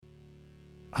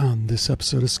On this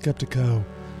episode of Skeptico,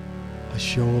 a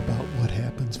show about what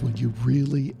happens when you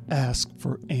really ask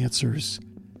for answers.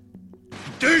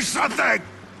 Do something!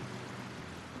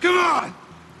 Come on!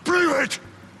 Prove it!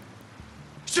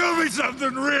 Show me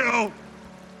something real!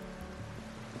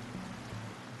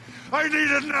 I need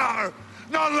it now!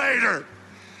 Not later!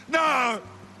 No!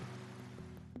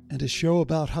 And a show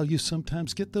about how you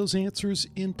sometimes get those answers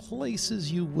in places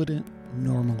you wouldn't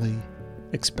normally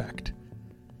expect.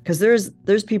 Because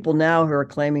there's people now who are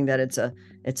claiming that it's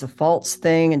a false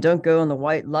thing and don't go in the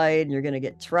white light and you're going to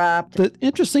get trapped. The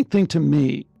interesting thing to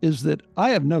me is that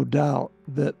I have no doubt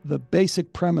that the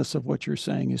basic premise of what you're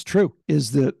saying is true,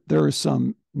 is that there is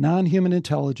some non-human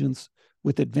intelligence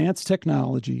with advanced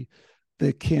technology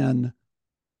that can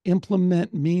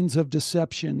implement means of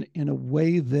deception in a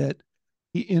way that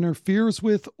he interferes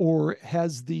with or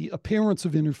has the appearance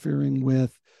of interfering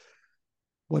with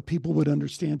what people would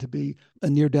understand to be a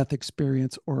near-death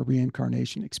experience or a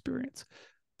reincarnation experience.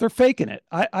 They're faking it.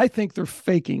 I think they're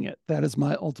faking it. That is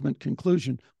my ultimate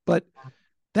conclusion. But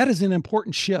that is an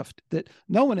important shift that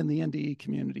no one in the NDE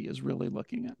community is really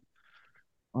looking at.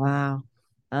 Wow.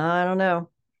 I don't know.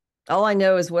 All I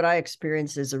know is what I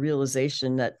experienced is a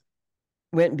realization that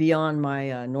went beyond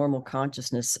my normal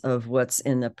consciousness of what's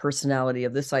in the personality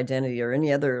of this identity or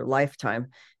any other lifetime.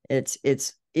 It's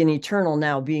an eternal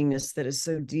now beingness that is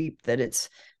so deep that it's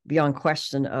beyond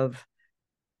question of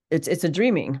it's a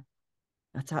dreaming.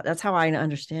 That's how I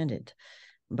understand it.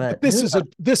 But this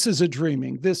is a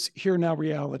dreaming. This here now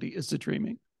reality is a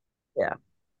dreaming. Yeah.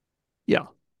 Yeah.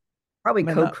 Probably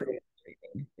co-created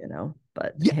dreaming,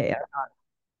 but yeah. Hey,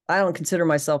 I don't consider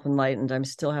myself enlightened. I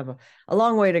still have a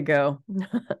long way to go.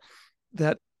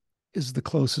 That is the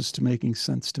closest to making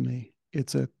sense to me.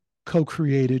 It's a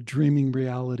co-created dreaming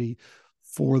reality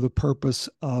for the purpose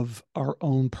of our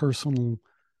own personal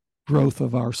growth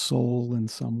of our soul in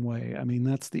some way. I mean,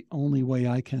 that's the only way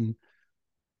I can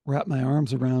wrap my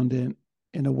arms around it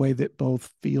in a way that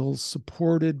both feels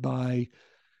supported by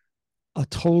a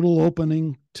total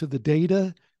opening to the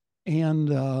data and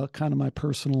kind of my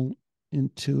personal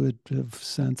intuitive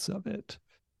sense of it.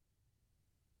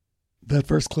 That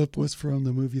first clip was from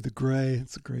the movie The Gray.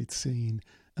 It's a great scene.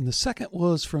 And the second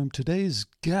was from today's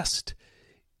guest,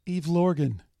 Eve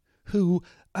Lorgen, who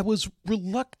I was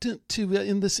reluctant to,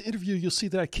 in this interview, you'll see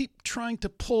that I keep trying to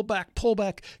pull back,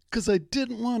 because I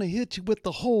didn't want to hit you with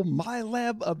the whole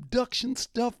MILAB abduction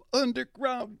stuff,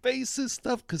 underground bases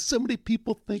stuff, because so many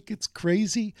people think it's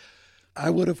crazy. I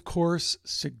would, of course,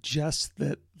 suggest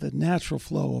that the natural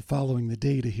flow of following the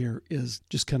data here is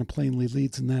just kind of plainly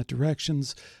leads in that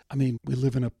directions. I mean, we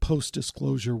live in a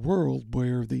post-disclosure world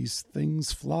where these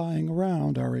things flying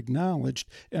around are acknowledged,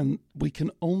 and we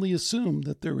can only assume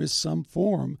that there is some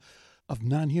form of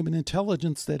non-human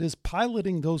intelligence that is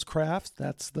piloting those crafts.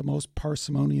 That's the most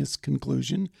parsimonious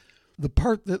conclusion. The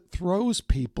part that throws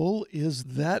people is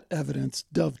that evidence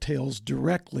dovetails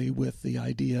directly with the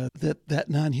idea that that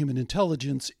non-human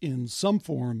intelligence in some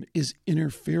form is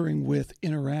interfering with,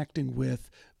 interacting with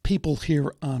people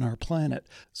here on our planet.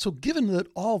 So given that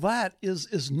all that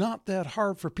is not that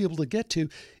hard for people to get to,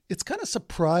 it's kind of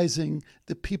surprising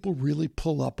that people really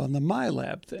pull up on the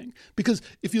MILAB thing. Because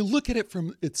if you look at it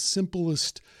from its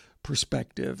simplest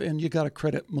perspective, and you got to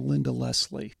credit Melinda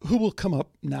Leslie, who will come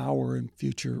up now or in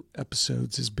future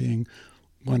episodes as being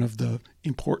one of the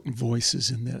important voices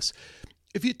in this.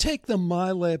 If you take the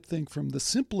MILAB thing from the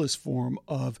simplest form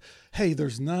of, hey,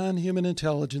 there's non-human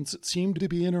intelligence that seem to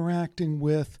be interacting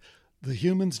with the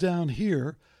humans down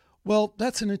here, well,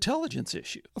 that's an intelligence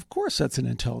issue. Of course, that's an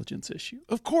intelligence issue.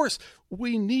 Of course,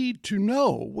 we need to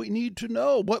know. We need to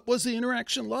know, what was the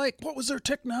interaction like? What was their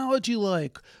technology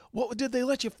like? What did they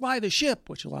let you fly the ship?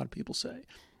 Which a lot of people say.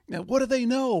 Now, what do they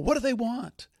know? What do they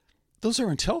want? Those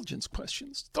are intelligence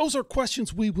questions. Those are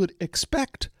questions we would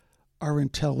expect our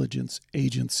intelligence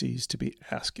agencies to be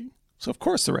asking. So, of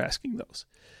course, they're asking those.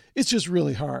 It's just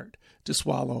really hard to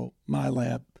swallow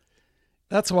MILAB.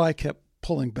 That's why I kept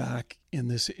pulling back in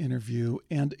this interview.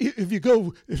 And if you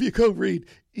go read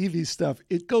Evie's stuff,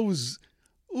 it goes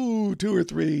 2 or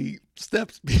 3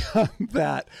 steps beyond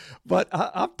that. But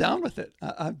I'm down with it.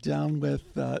 I'm down with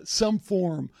some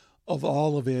form of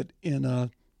all of it in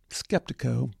a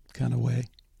Skeptico kind of way.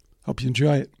 Hope you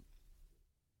enjoy it.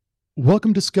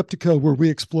 Welcome to Skeptico, where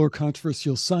we explore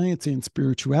controversial science and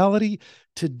spirituality.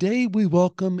 Today we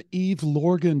welcome Eve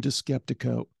Lorgen to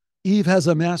Skeptico. Eve has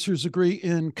a master's degree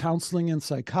in counseling and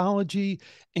psychology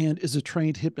and is a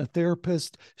trained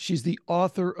hypnotherapist. She's the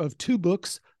author of 2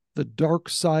 books, The Dark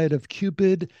Side of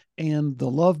Cupid and The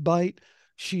Love Bite.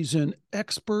 She's an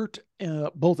expert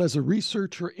both as a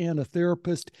researcher and a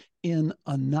therapist in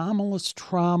anomalous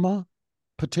trauma,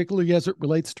 particularly as it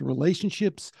relates to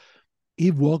relationships.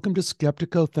 Eve, welcome to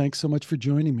Skeptico. Thanks so much for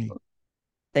joining me.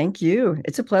 Thank you.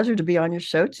 It's a pleasure to be on your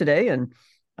show today. And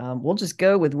we'll just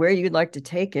go with where you'd like to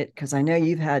take it, because I know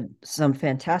you've had some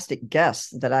fantastic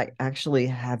guests that I actually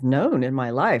have known in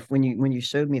my life when you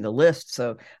showed me the list.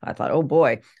 So I thought, oh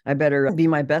boy, I better be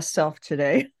my best self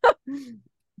today.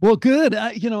 Well, good.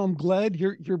 I'm glad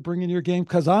you're bringing your game,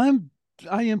 because I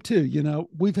am too.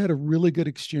 We've had a really good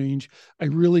exchange. I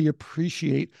really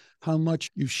appreciate how much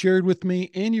you've shared with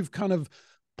me, and you've kind of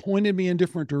pointed me in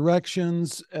different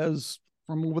directions as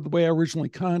from the way I originally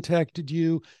contacted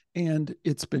you. And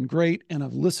it's been great. And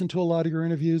I've listened to a lot of your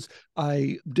interviews.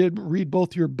 I did read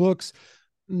both your books,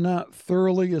 not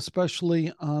thoroughly,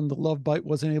 especially on the Love Bite.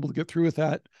 Wasn't able to get through with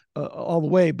that all the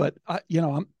way, but I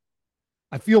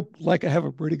feel like I have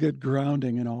a pretty good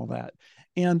grounding in all that.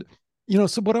 And,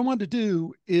 so what I wanted to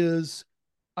do is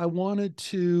I wanted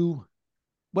to,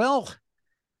 well,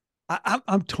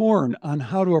 I'm torn on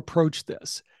how to approach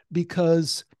this,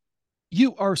 because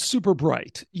you are super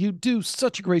bright. You do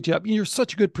such a great job. You're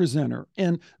such a good presenter.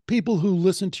 And people who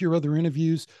listen to your other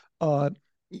interviews,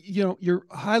 you're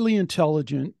highly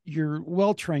intelligent, you're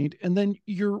well trained, and then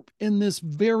you're in this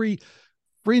very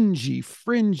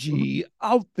fringy,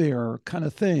 out there kind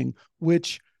of thing,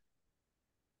 which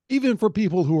even for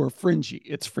people who are fringy,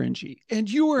 it's fringy. And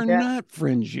you are not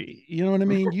fringy. You know what I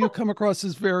mean? You come across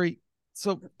as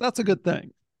so that's a good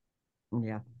thing.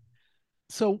 Yeah.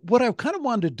 So what I kind of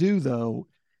wanted to do, though,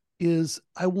 is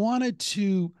I wanted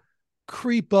to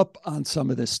creep up on some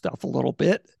of this stuff a little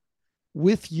bit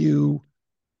with you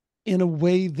in a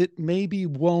way that maybe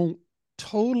won't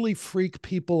totally freak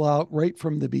people out right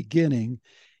from the beginning,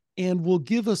 and will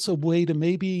give us a way to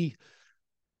maybe,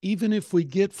 even if we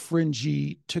get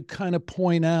fringy, to kind of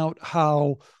point out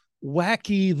how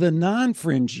wacky the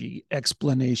non-fringy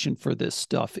explanation for this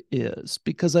stuff is,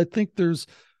 because I think there's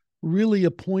really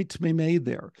a point to be made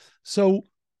there. So,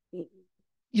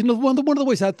 one of the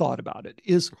ways I thought about it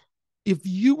is, if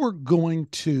you were going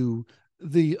to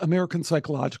the American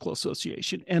Psychological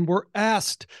Association and were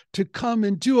asked to come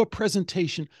and do a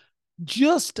presentation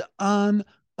just on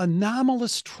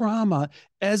anomalous trauma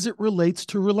as it relates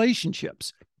to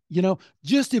relationships,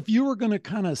 just if you were going to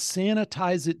kind of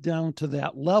sanitize it down to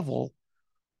that level,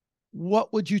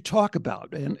 what would you talk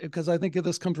about? And because I think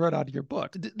this comes right out of your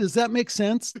book. Does that make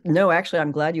sense? No, actually,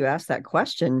 I'm glad you asked that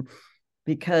question,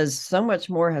 because so much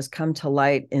more has come to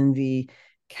light in the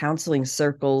counseling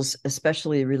circles,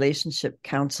 especially relationship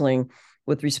counseling,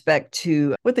 with respect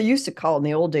to what they used to call in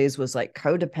the old days was like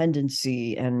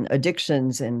codependency and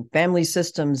addictions and family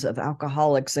systems of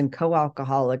alcoholics and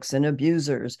co-alcoholics and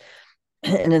abusers.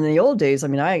 And in the old days, I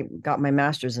mean, I got my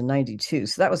master's in 92,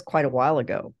 so that was quite a while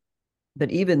ago.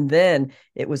 But even then,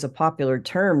 it was a popular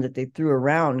term that they threw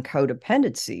around,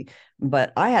 codependency.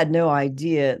 But I had no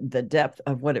idea the depth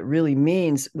of what it really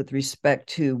means with respect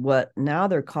to what now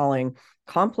they're calling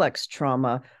complex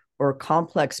trauma or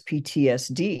complex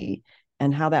PTSD,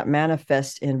 and how that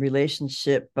manifests in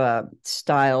relationship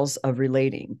styles of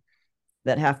relating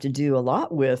that have to do a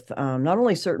lot with not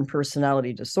only certain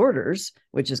personality disorders,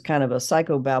 which is kind of a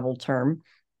psychobabble term,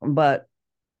 but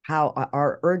how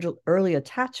our early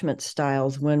attachment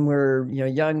styles when we're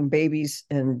young babies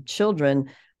and children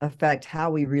affect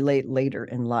how we relate later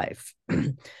in life.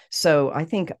 So I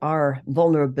think our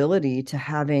vulnerability to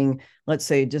having, let's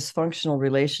say, dysfunctional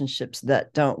relationships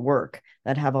that don't work,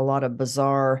 that have a lot of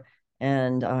bizarre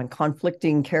and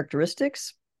conflicting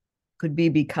characteristics, could be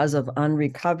because of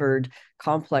unrecovered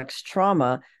complex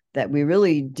trauma that we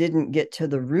really didn't get to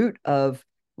the root of.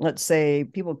 Let's say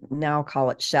people now call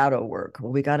it shadow work.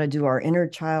 Well, we got to do our inner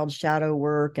child shadow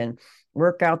work and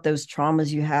work out those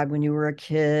traumas you had when you were a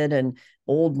kid and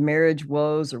old marriage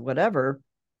woes or whatever.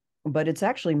 But it's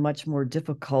actually much more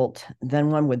difficult than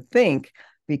one would think,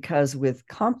 because with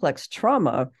complex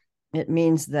trauma, it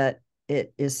means that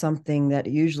it is something that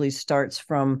usually starts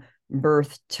from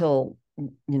birth till,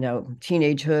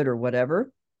 teenagehood or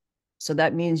whatever. So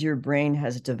that means your brain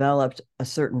has developed a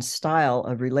certain style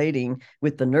of relating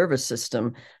with the nervous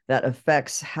system that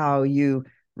affects how you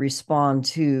respond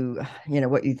to,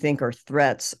 what you think are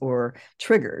threats or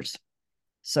triggers.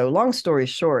 So long story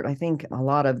short, I think a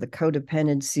lot of the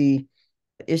codependency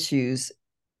issues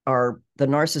are the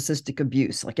narcissistic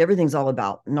abuse. Like everything's all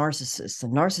about narcissists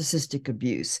and narcissistic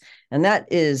abuse. And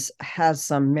that has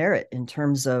some merit in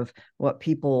terms of what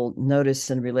people notice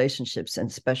in relationships, and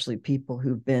especially people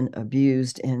who've been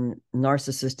abused in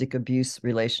narcissistic abuse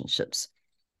relationships.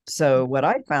 So what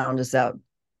I found is that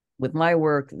with my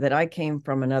work that I came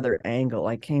from another angle.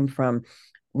 I came from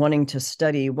wanting to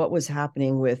study what was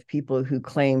happening with people who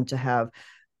claim to have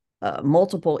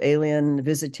multiple alien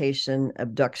visitation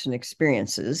abduction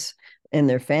experiences in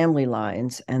their family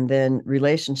lines, and then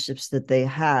relationships that they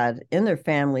had in their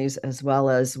families as well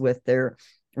as with their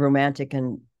romantic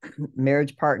and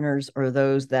marriage partners, or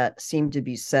those that seemed to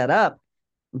be set up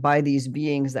by these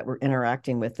beings that were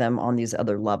interacting with them on these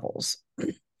other levels.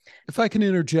 If I can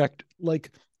interject,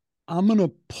 like, I'm going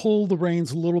to pull the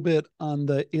reins a little bit on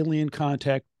the alien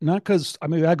contact, not because, I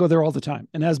mean, I go there all the time.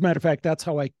 And as a matter of fact, that's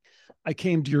how I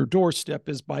came to your doorstep,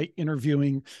 is by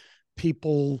interviewing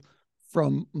people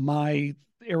from my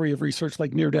area of research,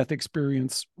 like near-death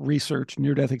experience research,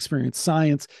 near-death experience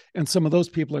science. And some of those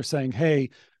people are saying, hey,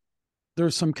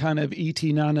 there's some kind of ET,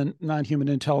 non-human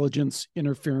intelligence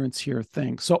interference here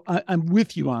thing. So I'm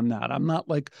with you on that. I'm not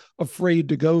like afraid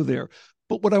to go there.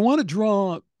 But what I want to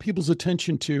draw people's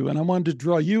attention to, and I wanted to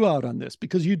draw you out on this,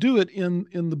 because you do it in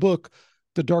the book,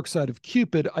 The Dark Side of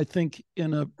Cupid, I think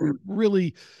in a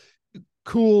really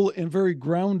cool and very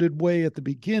grounded way at the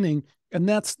beginning. And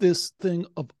that's this thing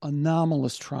of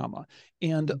anomalous trauma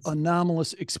and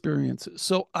anomalous experiences.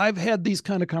 So I've had these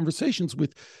kind of conversations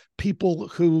with people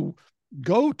who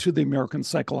go to the American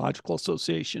Psychological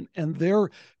Association, and they're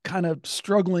kind of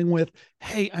struggling with,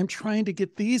 hey, I'm trying to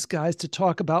get these guys to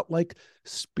talk about like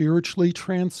spiritually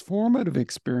transformative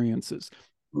experiences,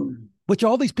 which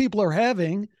all these people are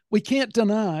having. We can't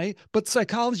deny, but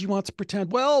psychology wants to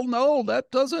pretend, well, no,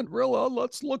 that doesn't really,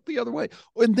 let's look the other way.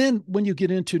 And then when you get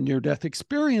into near-death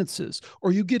experiences,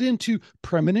 or you get into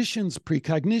premonitions,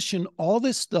 precognition, all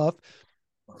this stuff,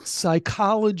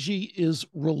 psychology is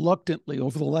reluctantly,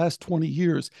 over the last 20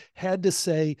 years, had to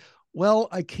say, well,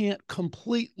 I can't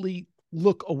completely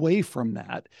look away from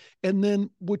that. And then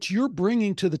what you're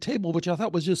bringing to the table, which I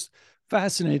thought was just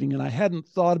fascinating and I hadn't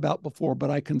thought about before, but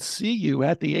I can see you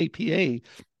at the APA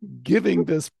giving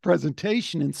this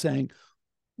presentation and saying,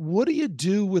 what do you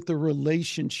do with the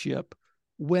relationship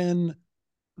when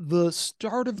the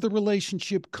start of the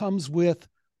relationship comes with,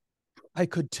 I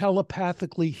could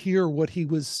telepathically hear what he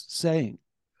was saying.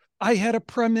 I had a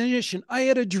premonition. I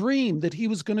had a dream that he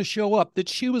was going to show up, that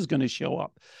she was going to show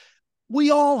up. We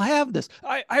all have this.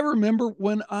 I remember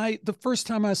when the first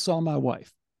time I saw my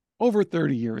wife over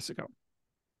 30 years ago,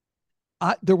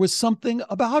 there was something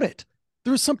about it.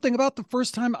 There was something about the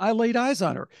first time I laid eyes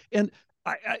on her. And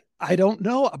I don't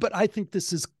know, but I think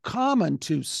this is common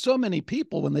to so many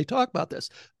people when they talk about this.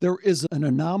 There is an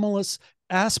anomalous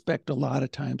aspect a lot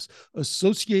of times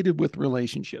associated with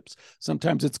relationships.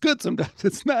 Sometimes it's good, sometimes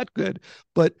it's not good,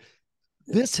 but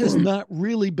this has not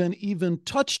really been even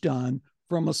touched on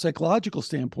from a psychological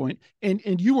standpoint.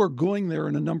 And you are going there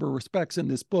in a number of respects in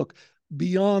this book,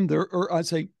 beyond there, or I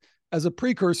say as a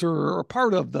precursor or a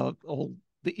part of the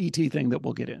ET thing that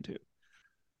we'll get into.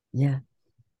 Yeah.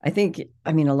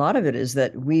 I mean, a lot of it is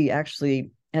that we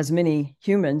actually, as many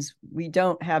humans, we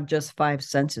don't have just five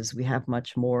senses. We have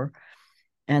much more.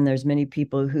 And there's many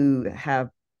people who have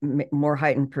more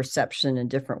heightened perception in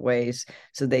different ways.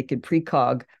 So they could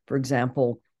precog, for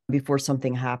example, before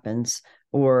something happens,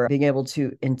 or being able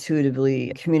to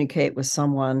intuitively communicate with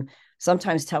someone,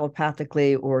 sometimes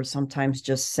telepathically, or sometimes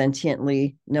just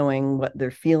sentiently, knowing what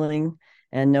they're feeling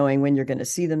and knowing when you're going to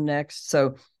see them next.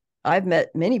 So I've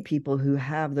met many people who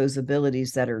have those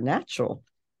abilities that are natural.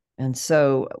 And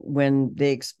so when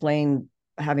they explain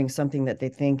having something that they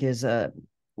think is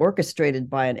orchestrated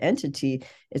by an entity,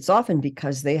 it's often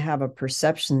because they have a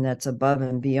perception that's above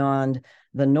and beyond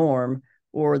the norm,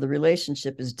 or the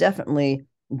relationship is definitely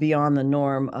beyond the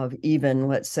norm of even,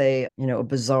 let's say,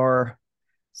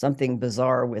 something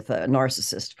bizarre with a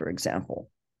narcissist, for example.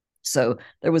 So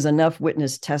there was enough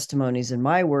witness testimonies in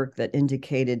my work that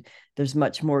indicated there's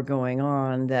much more going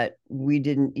on that we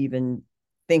didn't even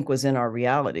think was in our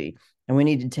reality. And we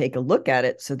need to take a look at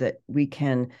it so that we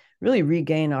can really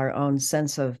regain our own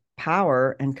sense of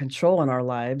power and control in our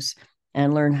lives,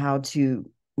 and learn how to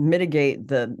mitigate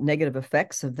the negative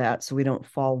effects of that so we don't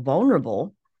fall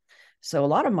vulnerable. So a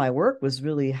lot of my work was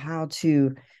really how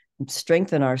to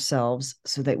strengthen ourselves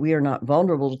so that we are not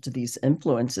vulnerable to these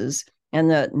influences, and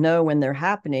that know when they're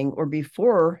happening or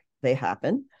before they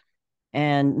happen,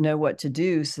 and know what to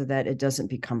do so that it doesn't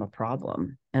become a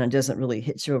problem and it doesn't really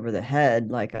hit you over the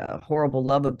head like a horrible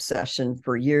love obsession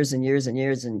for years and years and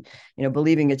years, and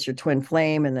believing it's your twin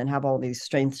flame, and then have all these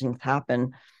strange things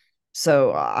happen.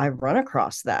 So I've run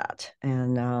across that,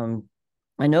 and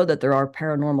I know that there are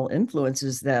paranormal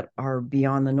influences that are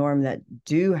beyond the norm that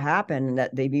do happen, and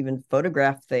that they've even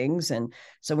photographed things, and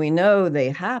so we know they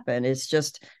happen. It's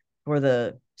just for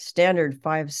the standard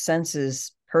five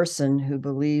senses person who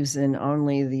believes in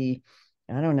only the,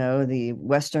 I don't know, the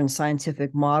Western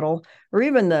scientific model, or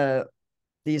even the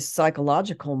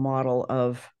psychological model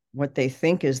of what they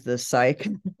think is the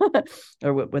psyche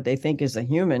or what they think is a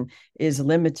human, is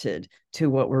limited to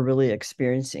what we're really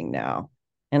experiencing now.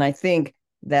 And I think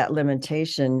that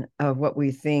limitation of what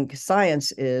we think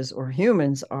science is or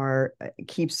humans are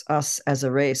keeps us as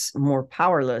a race more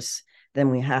powerless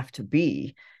than we have to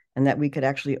be, and that we could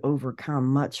actually overcome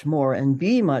much more and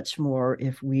be much more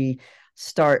if we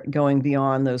start going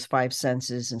beyond those five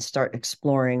senses and start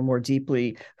exploring more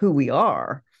deeply who we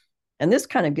are. And this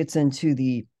kind of gets into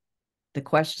the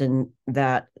question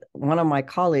that one of my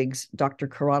colleagues, Dr.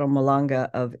 Corrado Malanga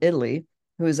of Italy,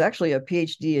 who is actually a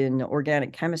PhD in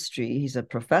organic chemistry, he's a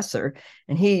professor,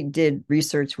 and he did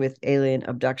research with alien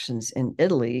abductions in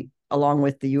Italy, along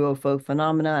with the UFO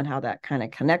phenomena and how that kind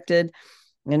of connected.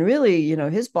 And really,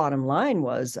 his bottom line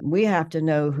was we have to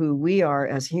know who we are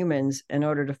as humans in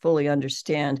order to fully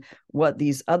understand what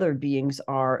these other beings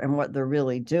are and what they're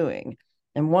really doing.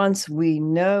 And once we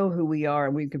know who we are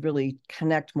and we could really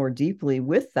connect more deeply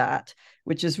with that,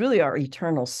 which is really our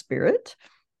eternal spirit,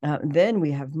 then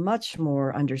we have much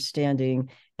more understanding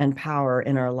and power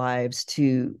in our lives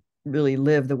to really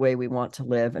live the way we want to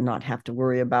live and not have to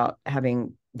worry about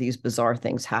having these bizarre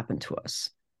things happen to us.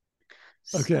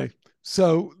 Okay.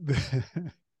 So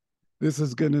this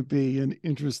is going to be an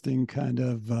interesting kind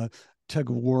of tug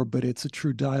of war, but it's a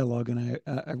true dialogue. And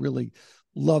I really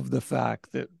love the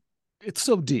fact that it's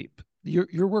so deep.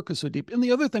 Your work is so deep. And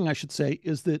the other thing I should say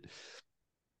is that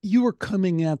you are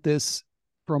coming at this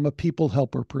from a people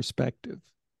helper perspective.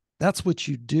 That's what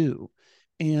you do.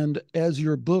 And as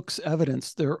your book's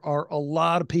evidence, there are a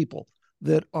lot of people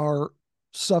that are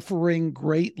suffering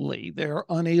greatly. They're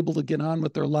unable to get on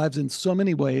with their lives in so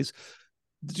many ways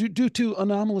due to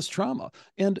anomalous trauma.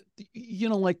 And,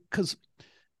 because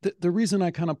the reason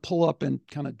I kind of pull up and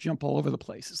kind of jump all over the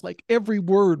place is like every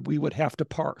word we would have to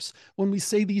parse. When we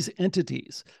say these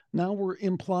entities, now we're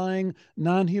implying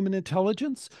non-human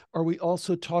intelligence. Are we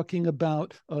also talking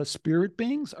about spirit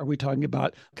beings? Are we talking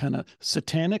about kind of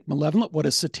satanic, malevolent? What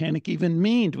does satanic even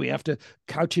mean? Do we have to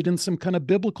couch it in some kind of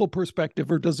biblical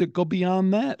perspective, or does it go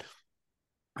beyond that?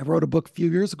 I wrote a book a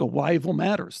few years ago, Why Evil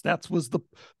Matters. That was the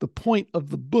point of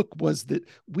the book, was that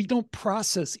we don't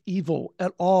process evil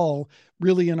at all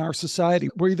really in our society.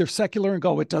 We're either secular and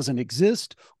go, it doesn't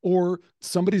exist, or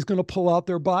somebody's going to pull out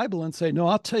their Bible and say, no,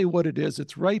 I'll tell you what it is.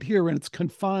 It's right here and it's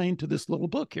confined to this little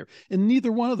book here. And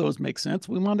neither one of those makes sense.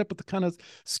 We wound up with the kind of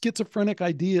schizophrenic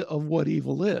idea of what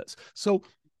evil is. So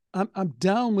I'm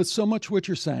down with so much what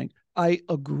you're saying. I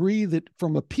agree that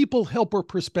from a people helper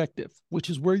perspective, which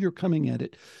is where you're coming at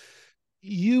it,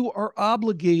 you are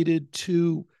obligated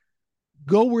to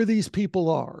go where these people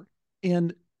are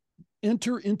and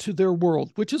enter into their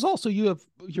world, which is also, you have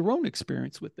your own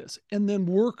experience with this, and then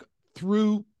work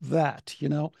through that.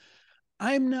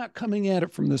 I'm not coming at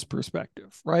it from this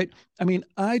perspective, right? I mean,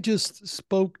 I just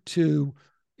spoke to,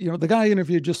 the guy I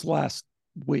interviewed just last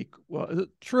week, well, a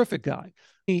terrific guy.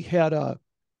 He had a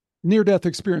near-death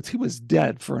experience. He was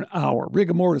dead for an hour.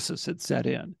 Rigor mortis had set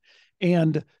in.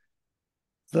 And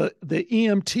the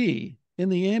EMT in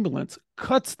the ambulance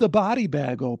cuts the body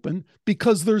bag open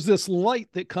because there's this light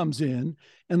that comes in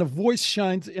and a voice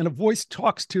shines and a voice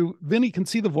talks to Vinny. Can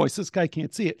see the voice. This guy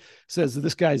can't see it. Says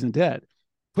this guy isn't dead.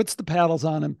 Puts the paddles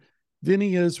on him.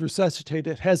 Vinny is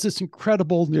resuscitated, has this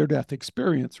incredible near-death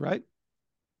experience, right?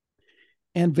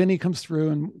 And Vinny comes through.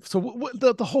 And so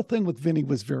the whole thing with Vinny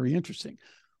was very interesting.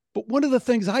 But one of the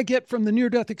things I get from the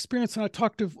near-death experience, and I've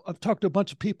talked to a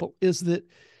bunch of people, is that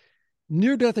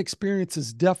near-death experience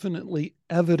is definitely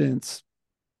evidence,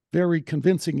 very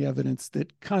convincing evidence,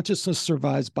 that consciousness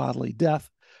survives bodily death.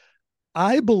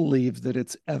 I believe that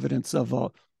it's evidence of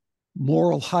a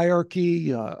moral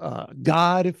hierarchy,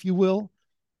 God, if you will.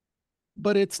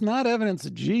 But it's not evidence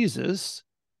of Jesus.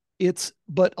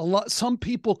 Some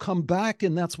people come back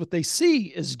and that's what they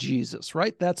see as Jesus,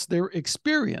 right? That's their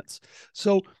experience.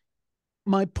 So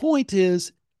my point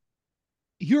is,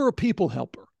 you're a people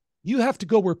helper. You have to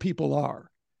go where people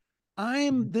are.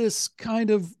 I'm this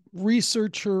kind of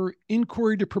researcher,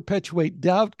 inquiry to perpetuate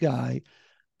doubt guy.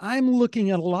 I'm looking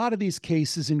at a lot of these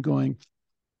cases and going,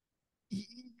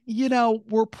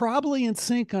 we're probably in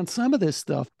sync on some of this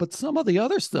stuff, but some of the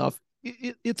other stuff,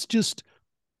 it's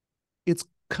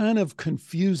kind of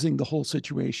confusing the whole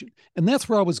situation. And that's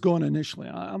where I was going initially.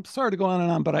 I'm sorry to go on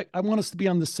and on, but I want us to be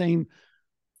on the same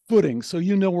footing so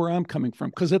you know where I'm coming from.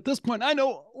 Because at this point, I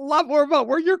know a lot more about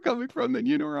where you're coming from than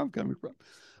you know where I'm coming from.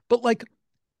 But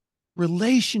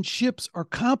relationships are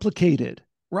complicated,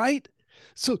 right?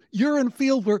 So you're in a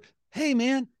field where, hey,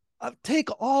 man, take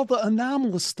all the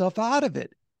anomalous stuff out of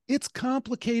it. It's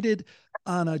complicated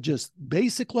on a just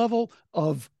basic level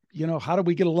of, how do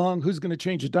we get along? Who's going to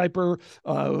change a diaper?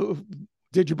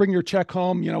 Did you bring your check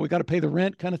home? We got to pay the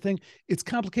rent kind of thing. It's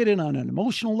complicated on an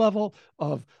emotional level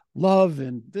of love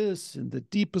and this and the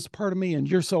deepest part of me and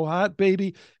you're so hot,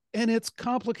 baby. And it's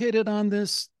complicated on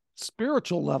this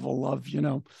spiritual level of,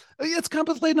 it's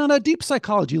complicated on a deep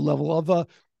psychology level of,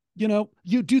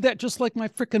 you do that just like my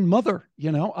freaking mother,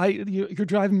 you're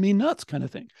driving me nuts kind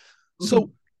of thing. So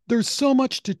Mhm. there's so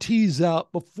much to tease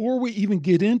out before we even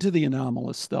get into the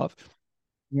anomalous stuff.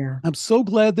 Yeah. I'm so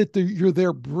glad that you're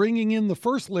there bringing in the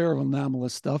first layer of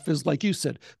anomalous stuff is like you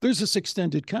said, there's this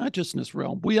extended consciousness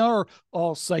realm. We are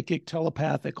all psychic,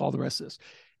 telepathic, all the rest of this.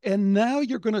 And now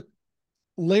you're going to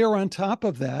layer on top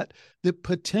of that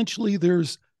potentially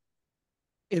there's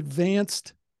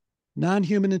advanced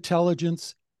non-human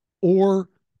intelligence or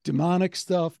demonic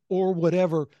stuff or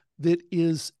whatever that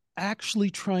is actually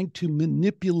trying to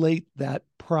manipulate that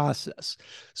process.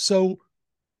 So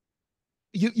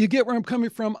you get where I'm coming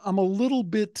from. I'm a little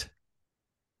bit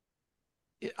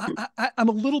I'm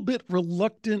a little bit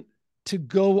reluctant to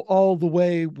go all the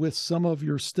way with some of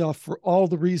your stuff for all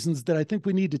the reasons that I think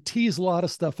we need to tease a lot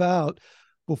of stuff out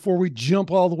before we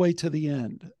jump all the way to the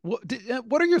end.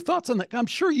 What are your thoughts on that? I'm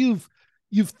sure you've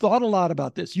thought a lot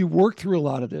about this. You've worked through a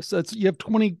lot of this. You have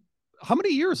 20, how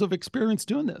many years of experience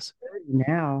doing this?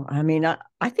 Now, I mean,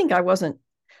 I think I wasn't.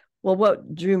 Well,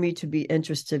 what drew me to be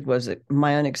interested was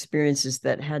my own experiences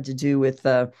that had to do with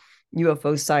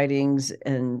UFO sightings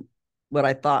and what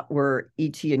I thought were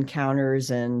ET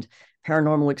encounters and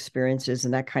paranormal experiences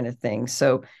and that kind of thing.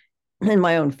 So, in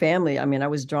my own family, I mean, I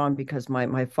was drawn because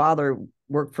my father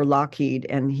worked for Lockheed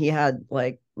and he had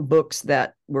like books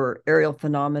that were aerial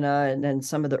phenomena and then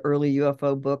some of the early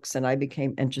UFO books. And I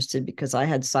became interested because I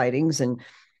had sightings and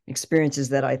experiences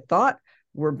that I thought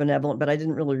were benevolent, but I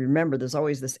didn't really remember. There's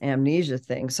always this amnesia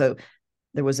thing. So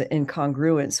there was an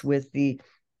incongruence with the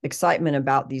excitement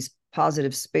about these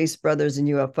positive space brothers and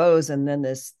UFOs, and then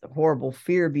this horrible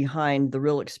fear behind the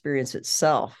real experience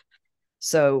itself.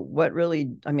 So what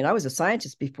really, I mean, I was a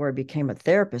scientist before I became a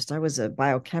therapist. I was a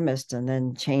biochemist and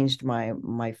then changed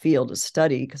my field of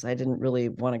study because I didn't really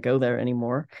want to go there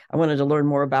anymore. I wanted to learn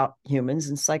more about humans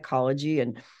and psychology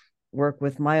and work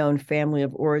with my own family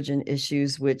of origin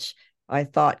issues, which I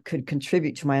thought could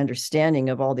contribute to my understanding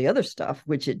of all the other stuff,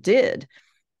 which it did.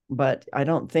 But I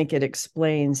don't think it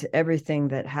explains everything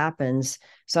that happens.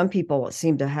 Some people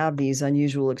seem to have these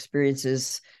unusual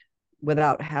experiences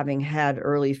without having had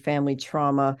early family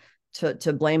trauma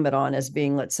to blame it on as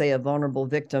being, let's say, a vulnerable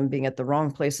victim being at the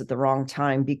wrong place at the wrong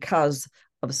time because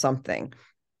of something.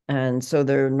 And so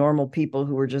they're normal people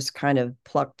who were just kind of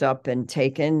plucked up and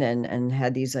taken and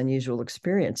had these unusual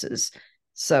experiences.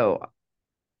 So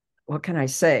what can I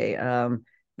say?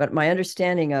 But my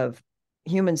understanding of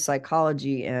human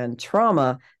psychology and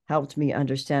trauma helped me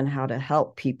understand how to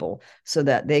help people so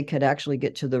that they could actually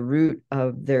get to the root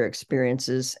of their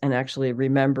experiences and actually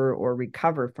remember or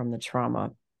recover from the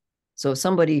trauma. So if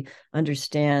somebody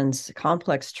understands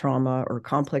complex trauma or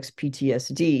complex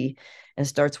PTSD and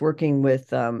starts working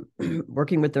with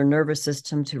working with their nervous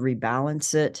system to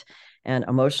rebalance it and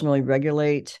emotionally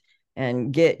regulate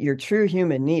and get your true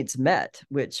human needs met,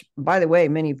 which, by the way,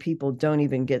 many people don't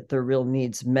even get their real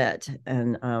needs met,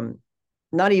 and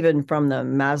not even from the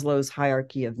Maslow's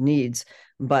hierarchy of needs,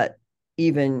 but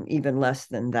even less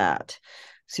than that.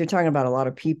 So you're talking about a lot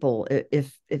of people.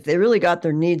 If they really got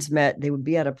their needs met, they would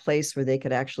be at a place where they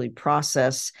could actually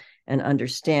process and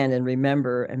understand and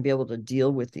remember and be able to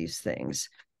deal with these things.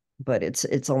 But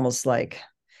it's almost like,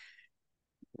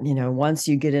 once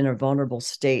you get in a vulnerable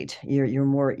state, you're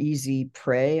more easy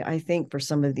prey, I think, for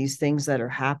some of these things that are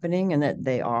happening and that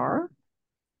they are.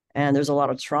 And there's a lot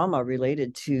of trauma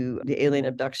related to the alien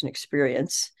abduction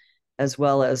experience, as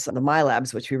well as the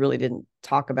MILABs, which we really didn't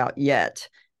talk about yet.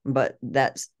 But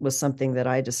that was something that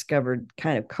I discovered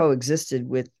kind of coexisted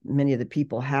with many of the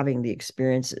people having the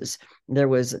experiences. There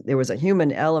was a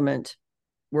human element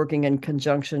working in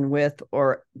conjunction with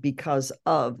or because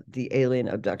of the alien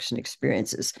abduction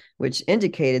experiences, which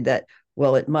indicated that,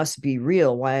 well, it must be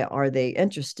real. Why are they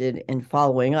interested in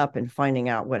following up and finding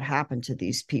out what happened to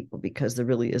these people? Because there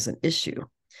really is an issue.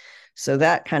 So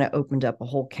that kind of opened up a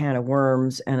whole can of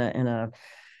worms and a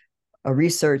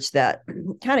research that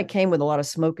kind of came with a lot of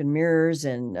smoke and mirrors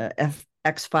and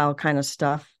X-file kind of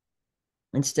stuff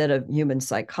instead of human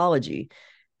psychology.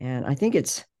 And I think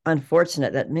it's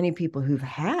unfortunate that many people who've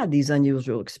had these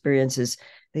unusual experiences,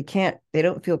 they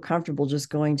don't feel comfortable just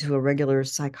going to a regular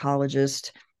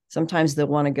psychologist. Sometimes they'll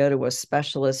want to go to a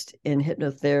specialist in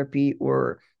hypnotherapy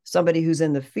or somebody who's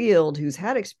in the field who's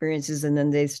had experiences, and then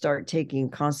they start taking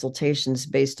consultations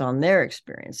based on their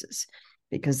experiences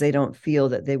because they don't feel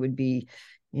that they would be,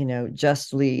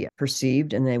 justly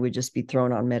perceived, and they would just be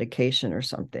thrown on medication or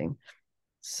something.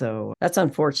 So that's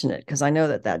unfortunate because I know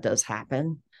that that does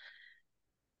happen.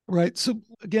 Right. So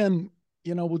again,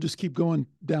 we'll just keep going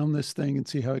down this thing and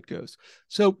see how it goes.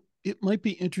 So it might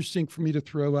be interesting for me to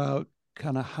throw out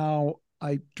kind of how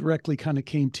I directly kind of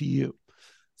came to you.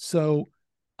 So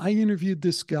I interviewed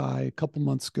this guy a couple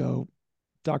months ago,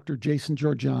 Dr. Jason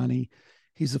Georgiani.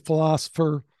 He's a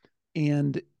philosopher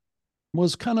and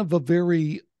was kind of a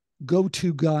very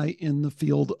go-to guy in the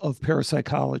field of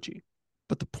parapsychology.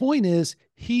 But the point is,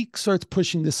 he starts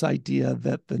pushing this idea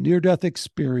that the near-death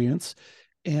experience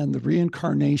and the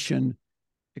reincarnation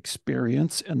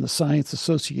experience and the science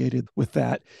associated with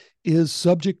that is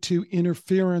subject to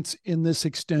interference in this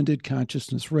extended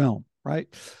consciousness realm, right?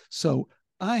 So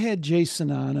I had Jason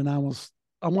on and I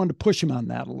wanted to push him on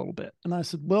that a little bit. And I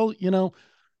said, well,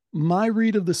 my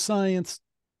read of the science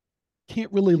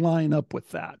can't really line up with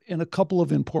that in a couple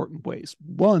of important ways.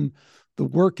 One, the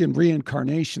work in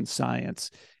reincarnation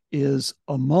science is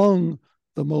among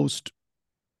the most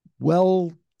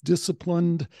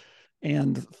well-disciplined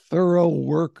and thorough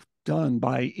work done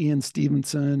by Ian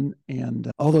Stevenson and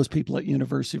all those people at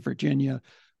University of Virginia.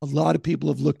 A lot of people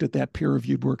have looked at that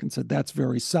peer-reviewed work and said that's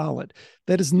very solid.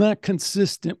 That is not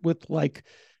consistent with like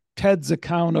Ted's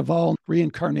account of all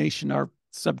reincarnation are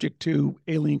subject to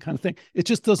alien kind of thing. It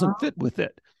just doesn't fit with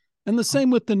it. And the same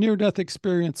with the near-death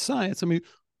experience science. I mean,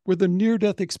 where the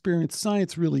near-death experience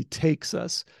science really takes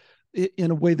us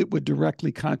in a way that would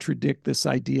directly contradict this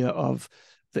idea of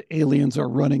the aliens are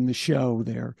running the show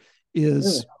there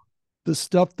is the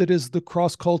stuff that is the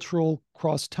cross-cultural,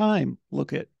 cross-time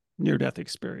look at near-death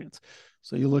experience.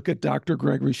 So you look at Dr.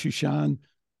 Gregory Shushan,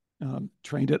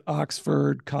 trained at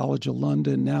Oxford, College of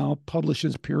London, now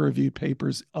publishes peer-reviewed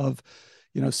papers of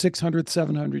 600,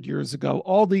 700 years ago,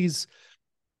 all these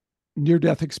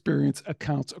near-death experience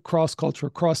accounts across culture,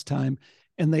 across time,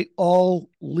 and they all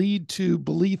lead to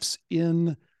beliefs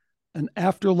in an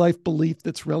afterlife belief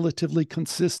that's relatively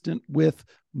consistent with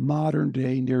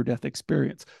modern-day near-death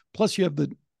experience. Plus, you have the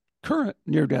current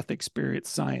near-death experience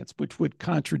science, which would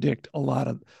contradict a lot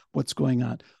of what's going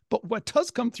on. But what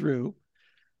does come through,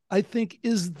 I think,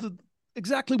 is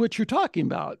exactly what you're talking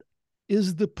about,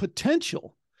 is the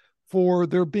potential for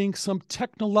there being some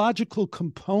technological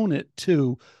component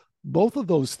to both of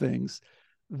those things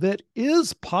that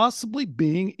is possibly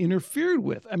being interfered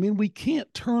with. I mean, we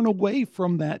can't turn away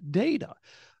from that data.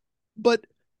 But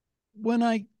when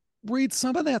I read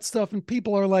some of that stuff and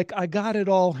people are like, I got it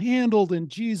all handled and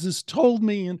Jesus told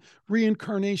me and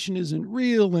reincarnation isn't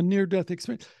real and near-death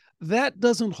experience, that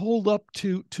doesn't hold up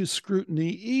to scrutiny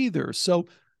either. So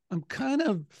I'm kind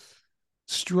of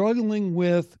struggling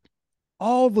with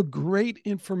all the great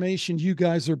information you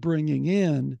guys are bringing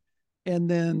in and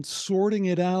then sorting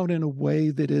it out in a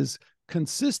way that is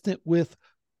consistent with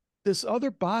this other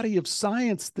body of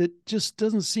science that just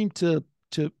doesn't seem to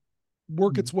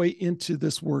work its way into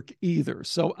this work either.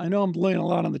 So I know I'm laying a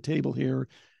lot on the table here.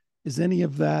 Is any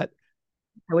of that?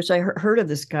 I wish I heard of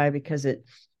this guy because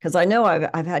I know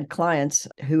I've had clients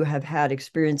who have had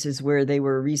experiences where they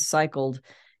were recycled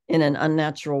in an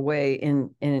unnatural way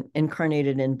in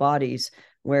incarnated in bodies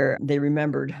where they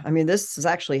remembered. I mean, this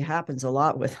actually happens a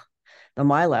lot with the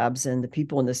MILABs and the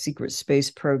people in the secret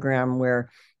space program, where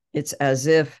it's as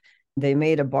if they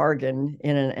made a bargain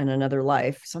in another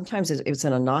life. Sometimes it's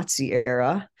in a Nazi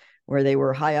era where they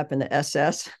were high up in the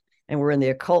SS and were in the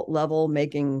occult level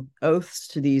making oaths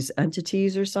to these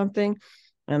entities or something,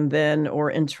 and then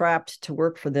or entrapped to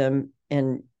work for them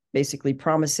and basically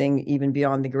promising even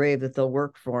beyond the grave that they'll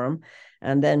work for them.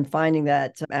 And then finding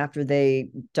that after they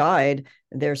died,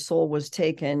 their soul was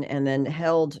taken and then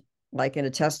held like in a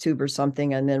test tube or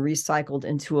something, and then recycled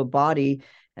into a body.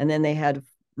 And then they had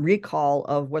recall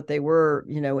of what they were,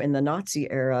 in the Nazi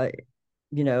era,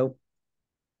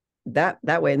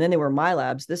 that way. And then they were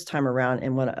MILABs this time around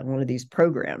in one of these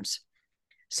programs.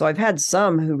 So I've had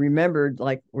some who remembered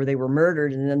like where they were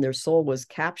murdered and then their soul was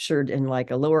captured in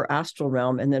like a lower astral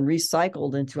realm and then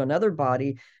recycled into another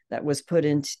body that was put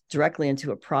directly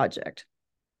into a project.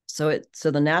 So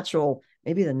the natural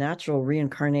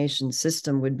reincarnation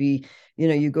system would be,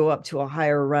 you go up to a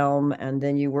higher realm and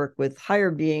then you work with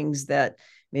higher beings that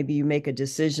maybe you make a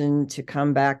decision to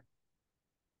come back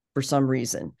for some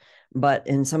reason. But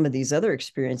in some of these other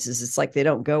experiences, it's like they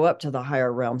don't go up to the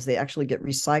higher realms. They actually get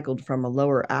recycled from a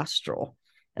lower astral.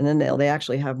 And then they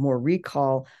actually have more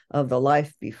recall of the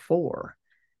life before.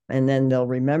 And then they'll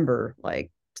remember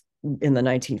like in the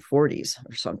 1940s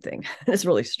or something. It's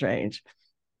really strange,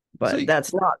 but So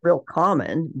that's not real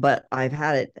common. But I've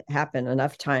had it happen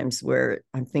enough times where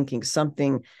I'm thinking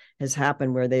something has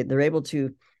happened where they're able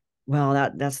to,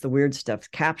 well, that's the weird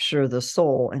stuff, capture the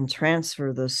soul and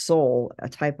transfer the soul, a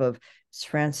type of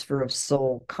transfer of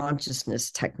soul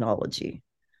consciousness technology.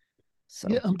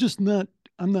 yeah, So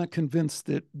I'm not convinced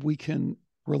that we can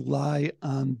rely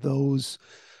on those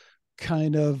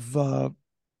kind of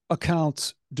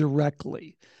accounts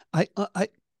directly. I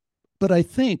but I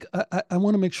think I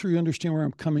want to make sure you understand where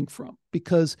I'm coming from,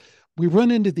 because we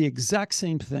run into the exact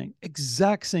same thing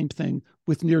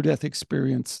with near death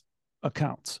experience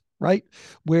accounts, right?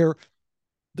 Where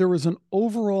there is an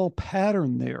overall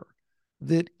pattern there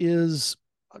that is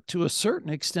to a certain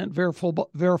extent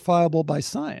verifiable by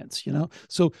science, you know?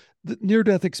 So the near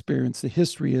death experience, the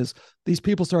history is these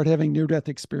people start having near death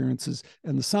experiences,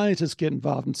 and the scientists get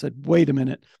involved and said, wait a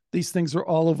minute, these things are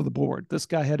all over the board. This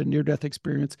guy had a near death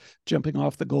experience jumping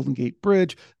off the Golden Gate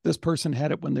Bridge. This person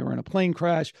had it when they were in a plane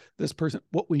crash. This person,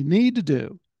 what we need to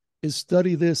do is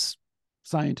study this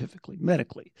scientifically,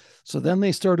 medically. So then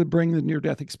they started bringing the near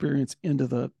death experience into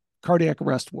the cardiac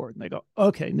arrest ward, and they go,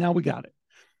 okay, now we got it.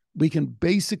 We can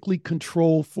basically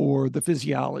control for the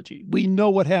physiology. We know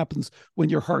what happens when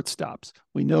your heart stops.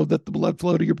 We know that the blood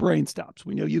flow to your brain stops.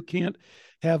 We know you can't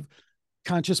have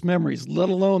conscious memories, let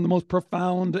alone the most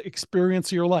profound experience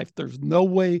of your life. There's no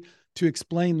way to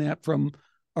explain that from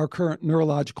our current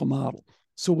neurological model.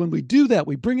 So when we do that,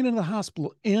 we bring it into the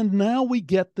hospital, and now we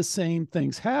get the same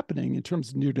things happening in terms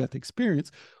of near-death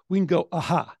experience. We can go,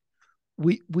 aha,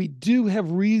 we do have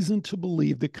reason to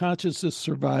believe that consciousness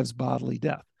survives bodily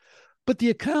death. But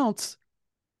the accounts,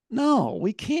 no,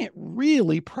 we can't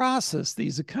really process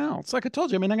these accounts. Like I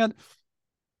told you, I mean,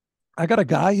 I got a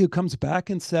guy who comes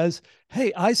back and says,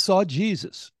 hey, I saw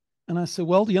Jesus. And I said,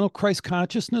 well, you know, Christ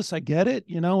consciousness, I get it.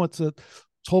 You know, it's a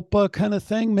tulpa kind of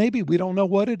thing. Maybe we don't know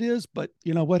what it is, but,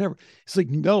 you know, whatever. He's like,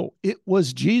 no, it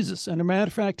was Jesus. And a matter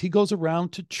of fact, he goes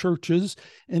around to churches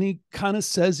and he kind of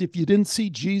says, if you didn't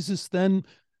see Jesus, then,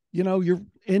 you know, your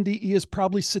NDE is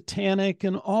probably satanic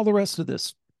and all the rest of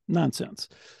this nonsense.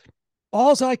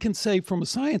 All I can say from a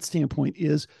science standpoint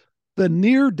is the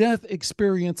near-death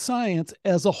experience science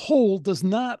as a whole does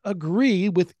not agree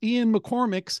with Ian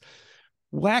McCormick's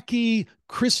wacky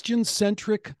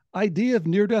Christian-centric idea of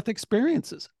near-death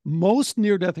experiences. Most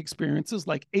near-death experiences,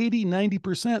 like 80,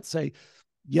 90%, say,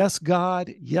 yes,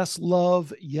 God, yes,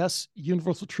 love, yes,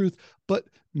 universal truth, but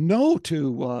no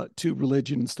to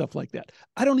religion and stuff like that.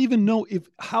 I don't even know if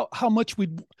how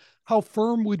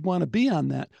firm we'd want to be on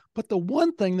that. But the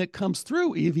one thing that comes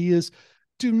through, Evie, is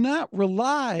do not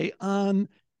rely on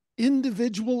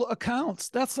individual accounts.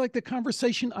 That's like the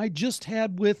conversation I just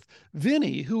had with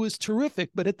Vinny, who is terrific.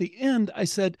 But at the end, I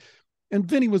said, and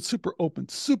Vinny was super open,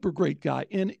 super great guy,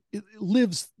 and it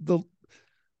lives the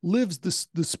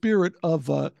spirit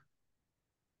of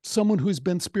someone who's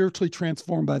been spiritually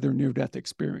transformed by their near-death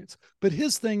experience. But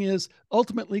his thing is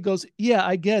ultimately goes, yeah,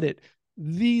 I get it.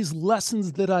 These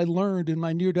lessons that I learned in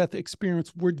my near-death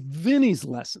experience were Vinny's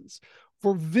lessons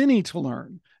for Vinny to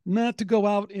learn, not to go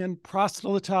out and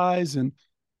proselytize and,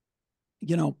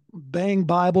 you know, bang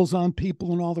Bibles on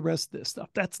people and all the rest of this stuff.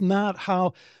 That's not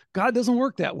how God doesn't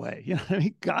work that way. You know, I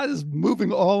mean, God is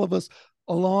moving all of us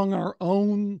along our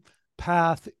own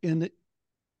path in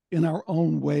our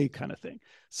own way, kind of thing.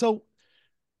 So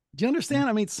do you understand?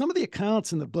 I mean, some of the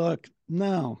accounts in the book,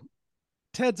 no.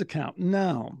 Ted's account,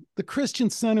 no. The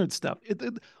Christian-centered stuff,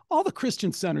 all the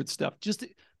Christian-centered stuff, just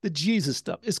the Jesus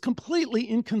stuff is completely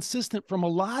inconsistent from a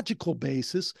logical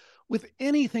basis with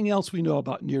anything else we know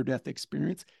about near-death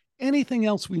experience, anything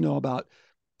else we know about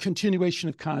continuation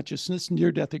of consciousness,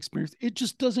 near-death experience. It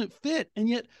just doesn't fit. And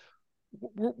yet,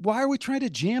 why are we trying to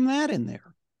jam that in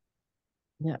there?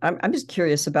 Yeah, I'm just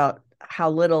curious about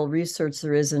how little research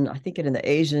there is in, I think, in the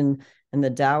Asian and the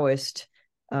Taoist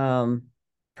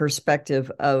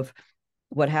perspective of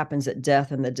what happens at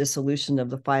death and the dissolution of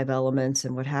the five elements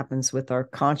and what happens with our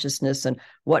consciousness and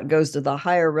what goes to the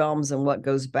higher realms and what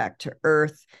goes back to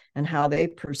earth and how they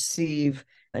perceive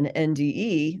an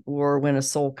NDE or when a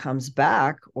soul comes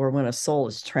back or when a soul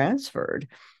is transferred.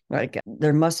 Like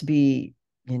there must be,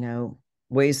 you know,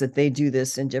 ways that they do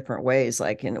this in different ways,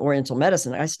 like in Oriental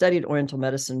medicine. I studied Oriental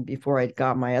medicine before I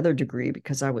got my other degree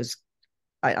because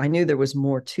I knew there was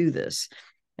more to this.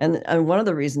 And one of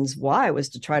the reasons why was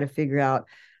to try to figure out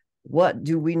what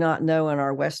do we not know in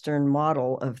our Western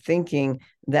model of thinking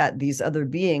that these other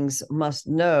beings must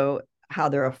know how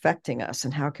they're affecting us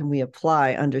and how can we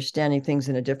apply understanding things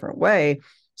in a different way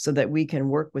so that we can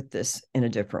work with this in a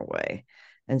different way.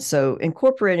 And so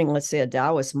incorporating, let's say, a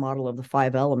Taoist model of the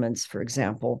 5 elements, for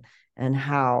example, and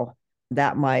how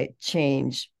that might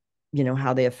change,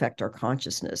 how they affect our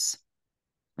consciousness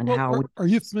and Well, how we. are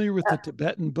you familiar with the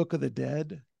Tibetan Book of the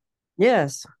Dead?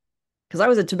 Yes, because I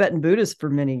was a Tibetan Buddhist for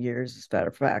many years, as a matter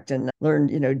of fact, and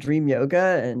learned, dream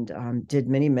yoga and did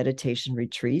many meditation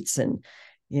retreats. And,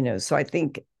 so I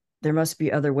think there must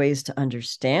be other ways to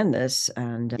understand this.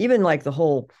 And even like the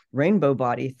whole rainbow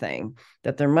body thing,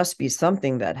 that there must be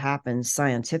something that happens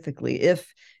scientifically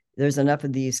if there's enough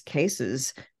of these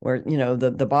cases where,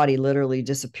 the body literally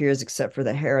disappears except for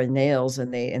the hair and nails,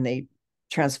 and they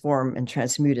transform and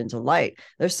transmute into light.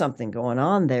 There's something going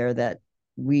on there that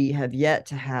we have yet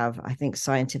to have, I think,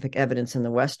 scientific evidence in the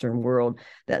Western world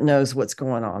that knows what's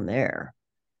going on there.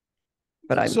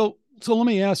 But so let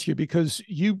me ask you, because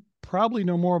you probably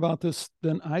know more about this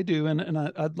than I do, and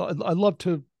I'd love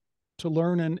to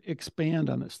learn and expand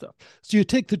on this stuff. So you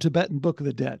take the Tibetan Book of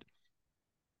the Dead,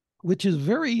 which is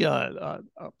very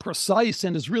precise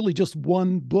and is really just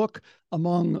one book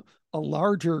among a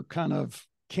larger kind of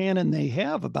canon they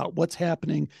have about what's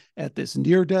happening at this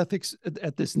near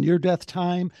death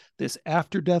time, this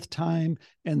after death time,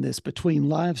 and this between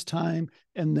lives time,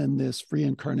 and then this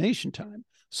reincarnation time.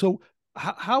 So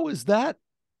how is that?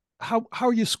 How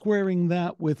are you squaring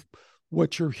that with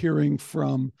what you're hearing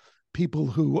from people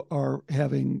who are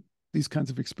having these kinds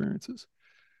of experiences?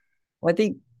 Well, I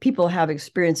think people have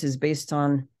experiences based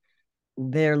on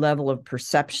their level of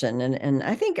perception. And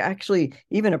I think actually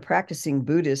even a practicing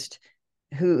Buddhist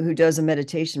who does a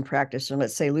meditation practice, or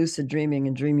let's say lucid dreaming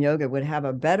and dream yoga, would have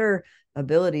a better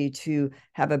ability to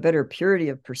have a better purity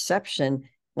of perception,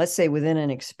 let's say within an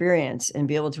experience, and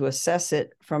be able to assess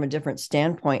it from a different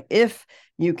standpoint if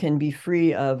you can be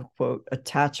free of, quote,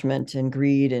 attachment and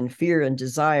greed and fear and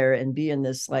desire, and be in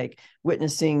this like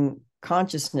witnessing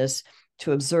consciousness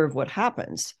to observe what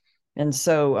happens. And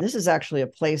so this is actually a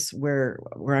place where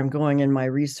I'm going in my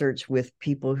research with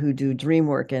people who do dream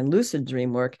work and lucid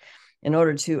dream work, in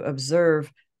order to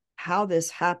observe how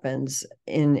this happens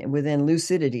within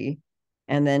lucidity,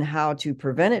 and then how to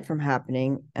prevent it from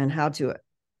happening, and how to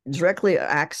directly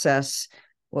access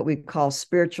what we call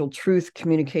spiritual truth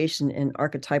communication in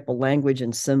archetypal language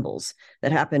and symbols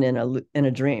that happen in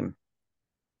a dream.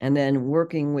 And then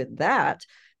working with that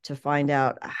to find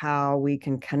out how we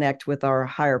can connect with our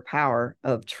higher power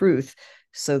of truth,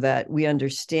 so that we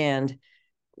understand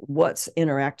what's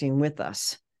interacting with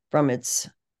us, from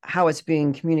how it's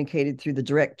being communicated through the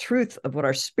direct truth of what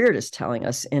our spirit is telling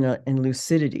us in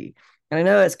lucidity. And I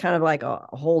know it's kind of like a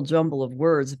whole jumble of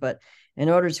words, but in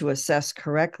order to assess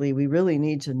correctly, we really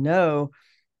need to know,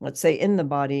 let's say, in the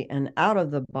body and out of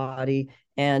the body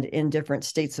and in different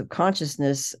states of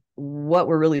consciousness, what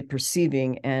we're really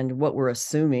perceiving and what we're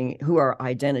assuming, who our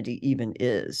identity even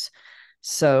is.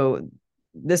 So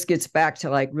this gets back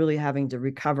to like really having to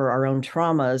recover our own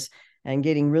traumas and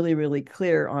getting really, really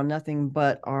clear on nothing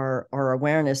but our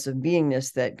awareness of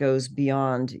beingness that goes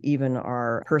beyond even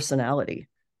our personality.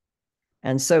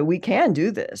 And so we can do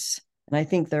this. And I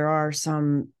think there are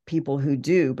some people who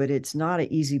do, but it's not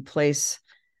an easy place.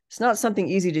 It's not something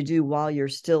easy to do while you're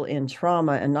still in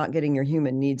trauma and not getting your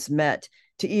human needs met,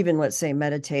 to even, let's say,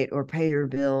 meditate or pay your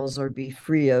bills or be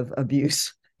free of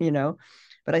abuse,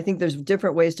 But I think there's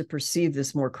different ways to perceive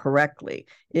this more correctly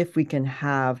if we can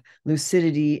have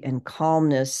lucidity and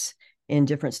calmness in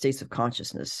different states of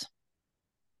consciousness.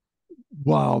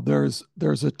 Wow, there's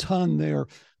a ton there.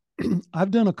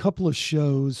 I've done a couple of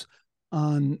shows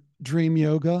on dream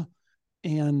yoga,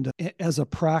 and as a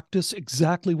practice,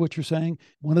 exactly what you're saying.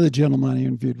 One of the gentlemen I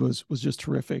interviewed was just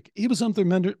terrific. He was under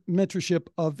mentorship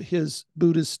of his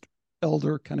Buddhist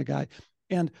elder kind of guy.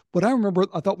 And what I remember,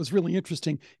 I thought was really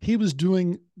interesting, he was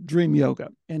doing dream yoga,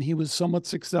 and he was somewhat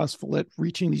successful at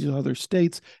reaching these other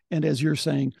states. And as you're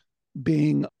saying,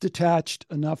 being detached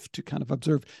enough to kind of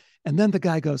observe. And then the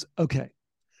guy goes, okay,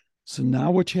 so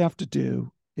now what you have to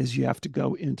do is you have to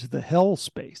go into the hell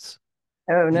space.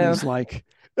 Oh, and no. He's like,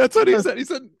 that's what he said. He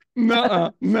said,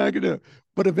 nah, negative.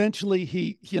 But eventually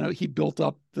he built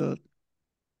up the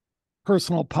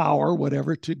personal power,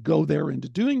 whatever, to go there into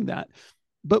doing that.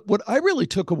 But what I really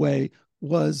took away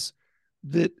was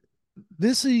that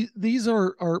these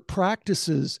are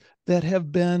practices that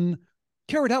have been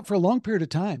carried out for a long period of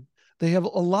time. They have a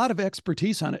lot of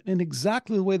expertise on it in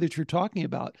exactly the way that you're talking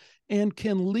about, and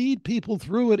can lead people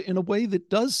through it in a way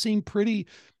that does seem pretty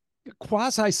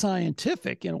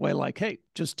quasi-scientific, in a way like, hey,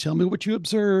 just tell me what you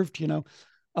observed, kind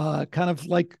of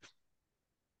like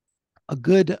a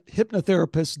good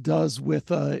hypnotherapist does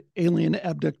with an alien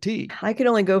abductee. I can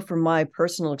only go from my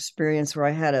personal experience where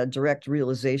I had a direct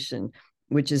realization,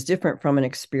 which is different from an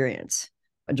experience.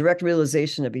 a direct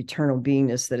realization of eternal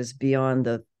beingness that is beyond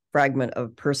the fragment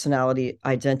of personality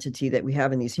identity that we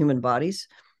have in these human bodies,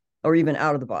 or even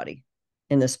out of the body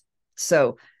in this.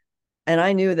 So, and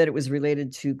I knew that it was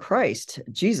related to Christ,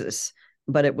 Jesus,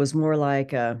 but it was more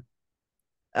like a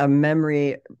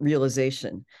memory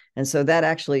realization. And so that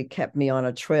actually kept me on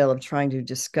a trail of trying to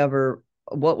discover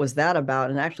what was that about,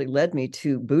 and actually led me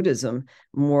to Buddhism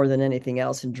more than anything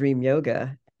else, and dream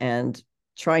yoga, and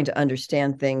trying to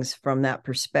understand things from that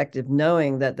perspective,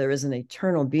 knowing that there is an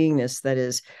eternal beingness that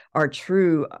is our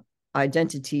true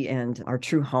identity and our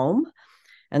true home,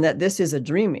 and that this is a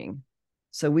dreaming.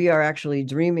 So we are actually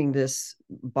dreaming this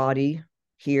body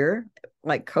here,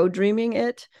 like co-dreaming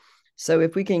it. So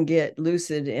if we can get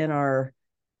lucid in our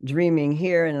dreaming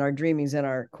here and our dreamings in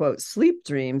our quote sleep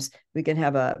dreams, we can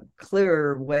have a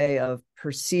clearer way of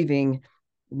perceiving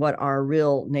what our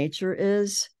real nature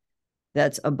is,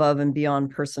 that's above and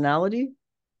beyond personality.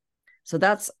 So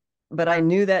but I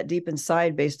knew that deep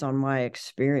inside based on my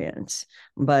experience.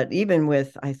 But even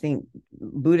with, I think,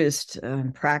 Buddhist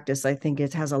practice, I think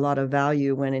it has a lot of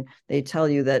value when they tell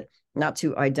you that not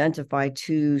to identify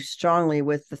too strongly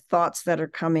with the thoughts that are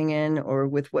coming in, or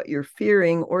with what you're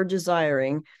fearing or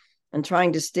desiring, and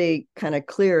trying to stay kind of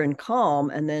clear and calm,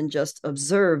 and then just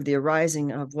observe the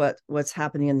arising of what's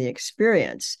happening in the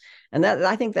experience. And that,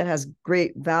 I think, that has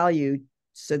great value,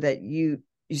 so that you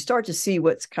start to see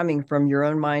what's coming from your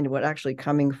own mind, what actually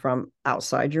coming from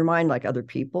outside your mind, like other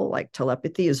people, like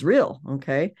telepathy is real.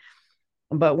 Okay.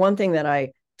 But one thing that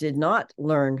I did not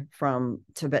learn from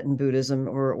Tibetan Buddhism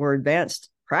or advanced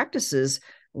practices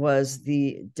was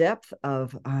the depth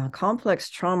of complex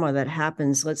trauma that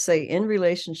happens, let's say, in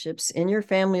relationships in your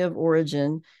family of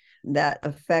origin, that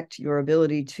affect your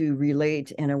ability to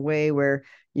relate in a way where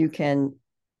you can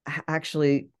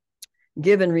actually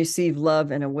give and receive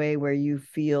love in a way where you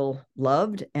feel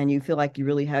loved and you feel like you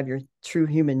really have your true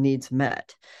human needs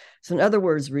met. So in other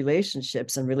words,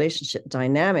 relationships and relationship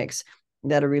dynamics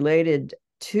that are related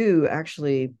to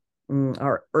actually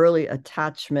our early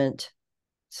attachment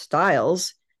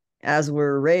styles as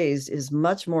we're raised is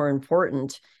much more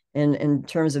important in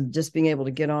terms of just being able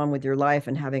to get on with your life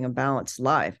and having a balanced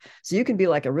life. So you can be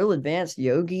like a real advanced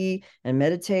yogi and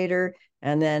meditator,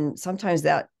 and then sometimes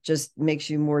that just makes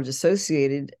you more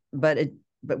dissociated. But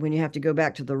when you have to go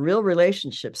back to the real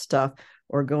relationship stuff,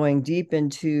 or going deep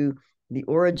into the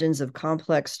origins of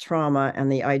complex trauma and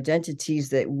the identities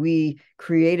that we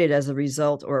created as a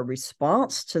result or a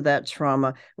response to that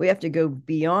trauma, we have to go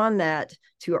beyond that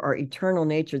to our eternal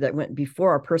nature that went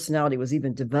before our personality was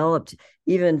even developed,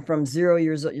 even from 0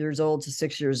 years old to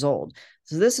 6 years old.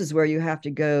 So this is where you have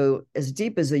to go as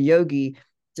deep as a yogi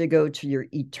to go to your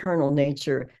eternal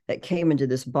nature that came into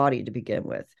this body to begin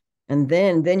with. And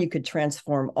then you could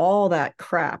transform all that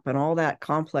crap and all that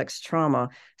complex trauma,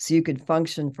 so you could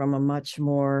function from a much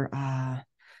more,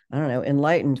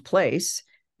 enlightened place,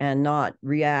 and not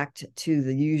react to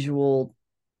the usual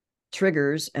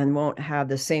triggers, and won't have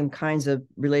the same kinds of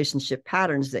relationship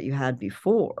patterns that you had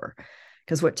before.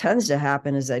 Because what tends to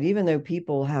happen is that even though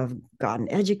people have gotten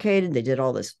educated, they did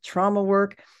all this trauma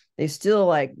work, they still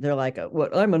they're like,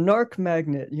 what, I'm a narc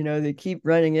magnet, they keep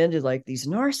running into like these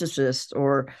narcissists,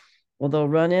 or well, they'll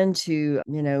run into,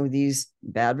 these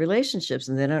bad relationships,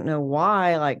 and they don't know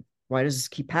why, why does this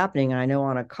keep happening? And I know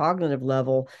on a cognitive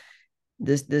level,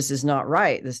 this is not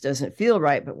right. This doesn't feel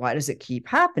right, but why does it keep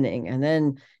happening? And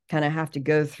then kind of have to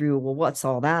go through, well, what's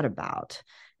all that about?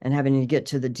 And having to get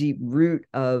to the deep root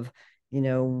of,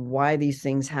 why these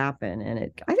things happen.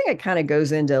 And I think it kind of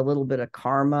goes into a little bit of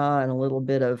karma and a little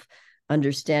bit of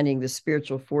understanding the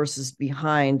spiritual forces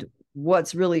behind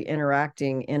what's really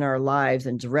interacting in our lives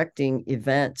and directing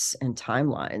events and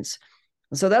timelines.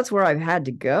 And so that's where I've had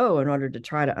to go in order to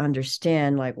try to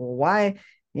understand, why,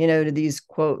 do these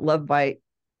quote love bite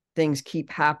things keep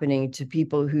happening to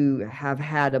people who have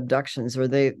had abductions, or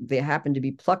they happen to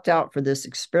be plucked out for this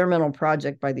experimental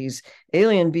project by these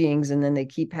alien beings, and then they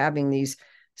keep having these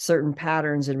certain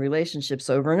patterns and relationships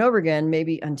over and over again,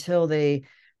 maybe until they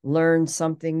learn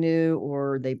something new,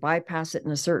 or they bypass it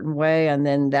in a certain way, and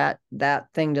then that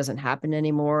thing doesn't happen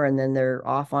anymore, and then they're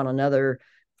off on another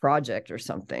project or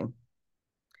something.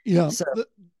 Yeah. So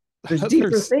there's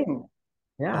deeper things.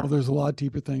 Yeah. Oh, there's a lot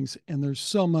deeper things, and there's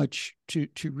so much to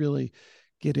really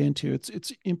get into.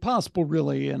 It's impossible,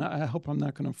 really, and I hope I'm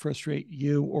not going to frustrate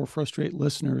you or frustrate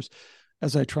listeners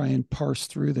as I try and parse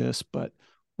through this, but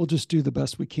we'll just do the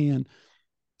best we can.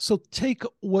 So take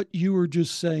what you were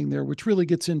just saying there, which really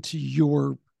gets into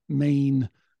your main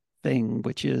thing,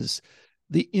 which is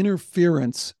the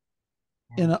interference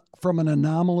from an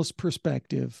anomalous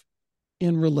perspective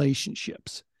in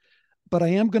relationships. but I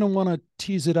am going to want to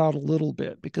tease it out a little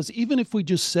bit, because even if we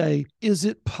just say, is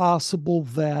it possible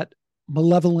that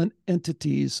malevolent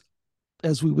entities,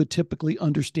 as we would typically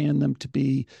understand them to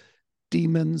be,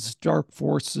 demons, dark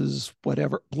forces,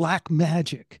 whatever, black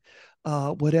magic,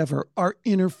 whatever, are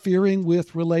interfering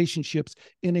with relationships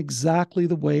in exactly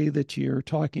the way that you're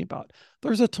talking about?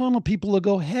 There's a ton of people who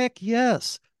go, heck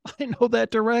yes, I know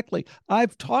that directly.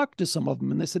 I've talked to some of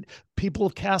them, and they said people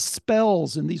have cast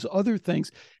spells and these other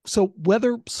things. So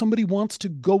whether somebody wants to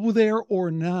go there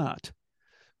or not,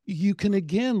 you can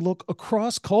again look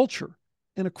across culture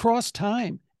and across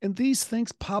time, and these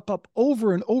things pop up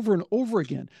over and over and over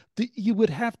again. You would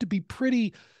have to be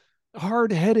pretty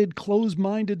hard-headed,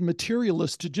 closed-minded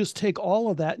materialist to just take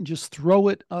all of that and just throw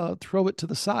it to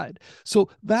the side. So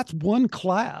that's one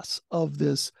class of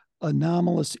this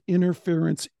anomalous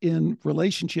interference in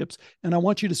relationships, and I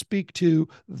want you to speak to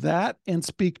that and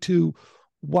speak to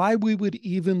why we would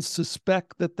even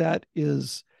suspect that that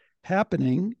is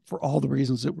happening for all the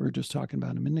reasons that we were just talking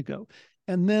about a minute ago.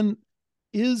 And then,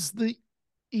 is the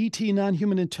ET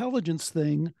non-human intelligence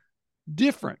thing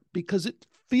different? Because it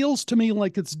feels to me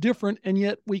like it's different, and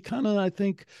yet we kind of, I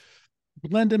think,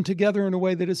 blend them together in a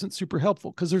way that isn't super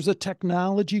helpful, because there's a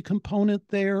technology component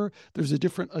there. There's a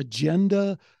different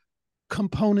agenda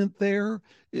component there.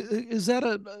 Is that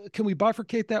can we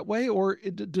bifurcate that way, or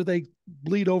do they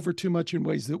bleed over too much in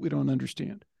ways that we don't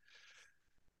understand?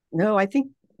 No, I think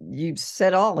you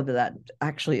said all of that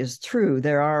actually is true.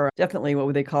 There are definitely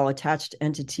what they call attached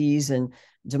entities and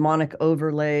demonic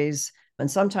overlays,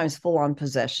 and sometimes full-on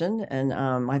possession. And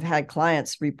I've had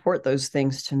clients report those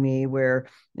things to me, where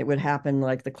it would happen,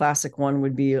 like the classic one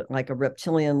would be like a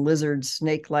reptilian lizard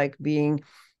snake-like being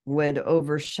would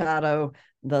overshadow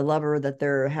the lover that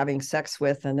they're having sex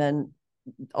with, and then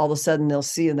all of a sudden they'll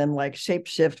see them like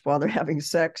shapeshift while they're having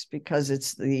sex, because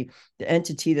it's the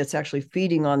entity that's actually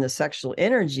feeding on the sexual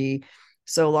energy.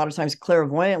 So a lot of times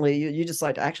clairvoyantly, you just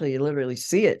like actually literally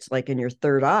see it like in your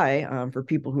third eye. For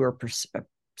people who are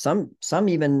some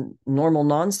even normal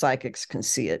non-psychics can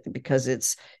see it, because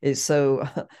it's so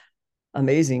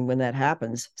amazing when that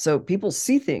happens. So people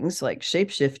see things like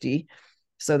shapeshifty.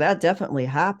 So that definitely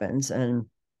happens. And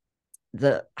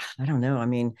I don't know, I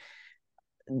mean,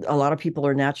 a lot of people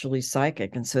are naturally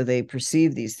psychic, and so they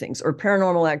perceive these things. Or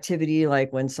paranormal activity,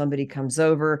 like when somebody comes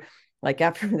over, like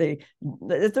after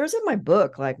there's in my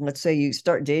book, like let's say you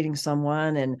start dating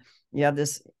someone and you have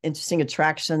this interesting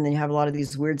attraction, then you have a lot of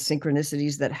these weird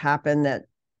synchronicities that happen, that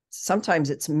sometimes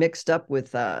it's mixed up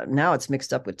with now it's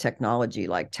mixed up with technology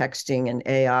like texting and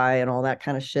AI and all that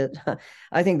kind of shit.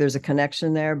 I think there's a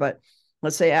connection there. But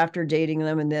let's say after dating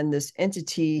them, and then this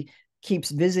entity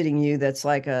keeps visiting you, that's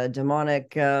like a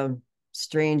demonic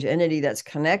strange entity that's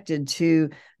connected to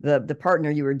the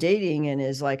partner you were dating and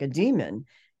is like a demon.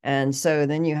 And so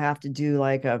then you have to do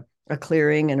like a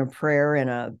clearing and a prayer and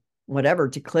a whatever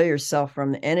to clear yourself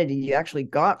from the entity you actually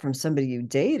got from somebody you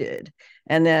dated.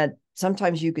 And that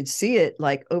sometimes you could see it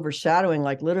like overshadowing,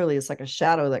 like literally it's like a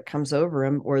shadow that comes over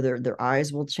them, or their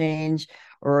eyes will change,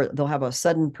 or they'll have a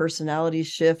sudden personality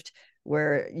shift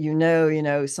where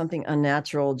something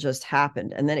unnatural just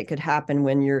happened. And then it could happen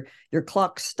when your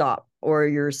clock stopped or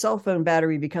your cell phone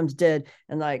battery becomes dead.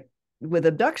 And like with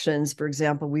abductions, for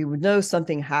example, we would know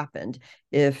something happened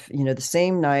if the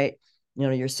same night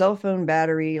your cell phone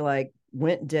battery like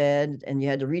went dead and you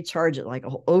had to recharge it like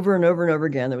over and over and over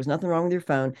again. There was nothing wrong with your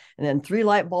phone, and then 3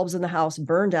 light bulbs in the house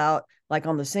burned out like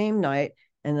on the same night.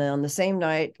 And then on the same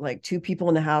night, like 2 people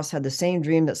in the house had the same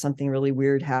dream that something really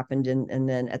weird happened, and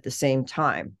then at the same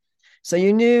time. So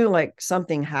you knew like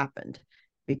something happened,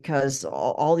 because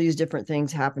all these different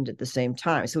things happened at the same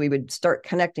time. So we would start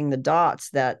connecting the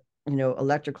dots that,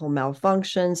 electrical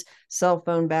malfunctions, cell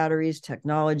phone batteries,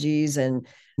 technologies, and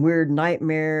weird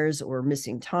nightmares or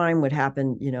missing time would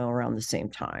happen, around the same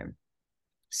time.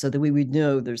 So that we would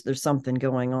know there's something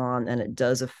going on, and it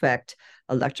does affect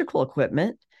electrical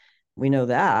equipment. We know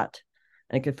that.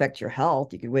 And it could affect your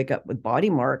health. You could wake up with body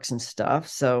marks and stuff.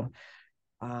 So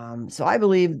I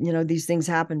believe, these things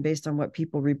happen based on what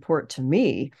people report to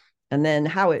me, and then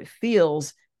how it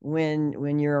feels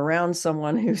when you're around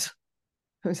someone who's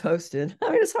hosted. I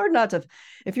mean, it's hard not to,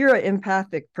 if you're an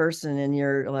empathic person and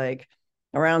you're like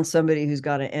around somebody who's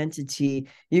got an entity,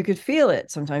 you could feel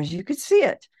it. Sometimes you could see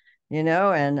it.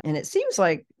 And it seems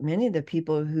like many of the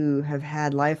people who have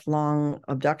had lifelong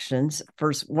abductions,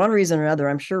 for one reason or another,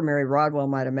 I'm sure Mary Rodwell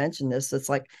might have mentioned this, it's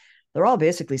like they're all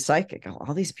basically psychic.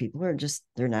 All these people are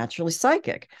they're naturally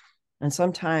psychic. And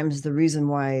sometimes the reason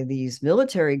why these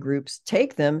military groups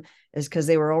take them is because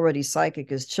they were already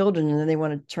psychic as children, and then they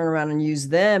want to turn around and use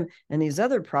them in these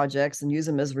other projects and use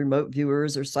them as remote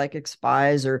viewers or psychic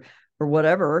spies or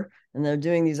whatever. And they're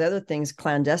doing these other things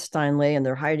clandestinely, and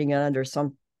they're hiding it under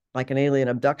some, like an alien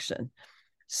abduction.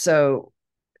 So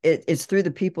it's through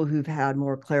the people who've had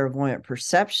more clairvoyant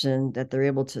perception that they're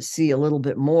able to see a little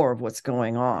bit more of what's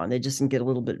going on. They just can get a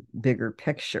little bit bigger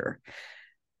picture.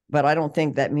 But I don't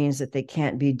think that means that they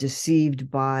can't be deceived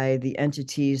by the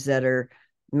entities that are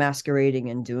masquerading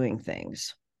and doing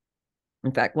things.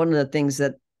 In fact, one of the things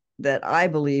that I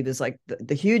believe is like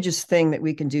the hugest thing that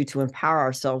we can do to empower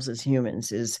ourselves as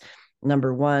humans is,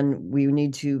 number one, we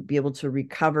need to be able to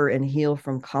recover and heal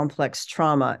from complex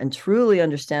trauma and truly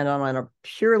understand on a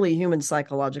purely human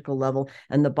psychological level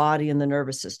and the body and the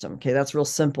nervous system. Okay, that's real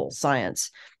simple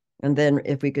science. And then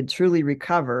if we could truly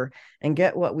recover and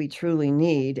get what we truly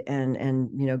need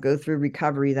and go through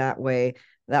recovery that way,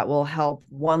 that will help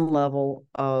one level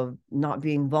of not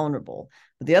being vulnerable.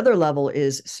 But the other level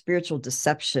is spiritual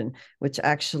deception, which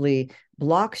actually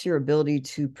blocks your ability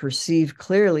to perceive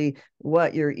clearly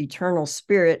what your eternal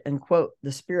spirit, and quote,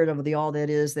 the spirit of the all that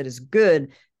is good,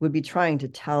 would be trying to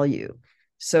tell you.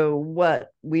 So what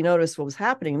we noticed what was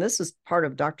happening, this is part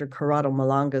of Dr. Corrado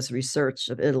Malanga's research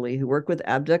of Italy, who worked with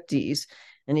abductees,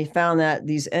 and he found that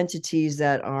these entities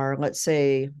that are, let's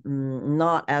say,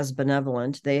 not as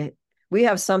benevolent, we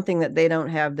have something that they don't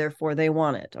have, therefore they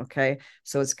want it. Okay.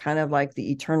 So it's kind of like the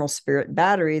eternal spirit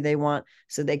battery they want,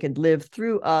 so they could live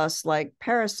through us like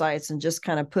parasites and just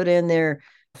kind of put in their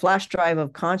flash drive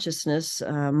of consciousness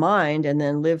mind, and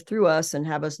then live through us and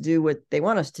have us do what they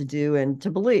want us to do and to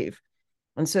believe.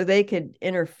 And so they could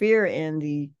interfere in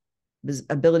the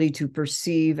ability to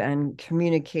perceive and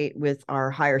communicate with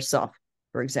our higher self,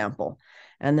 for example,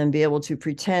 and then be able to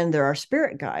pretend they're our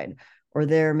spirit guide, or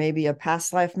there may be a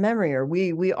past life memory, or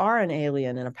we are an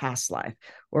alien in a past life,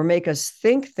 or make us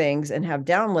think things and have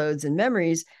downloads and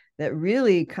memories that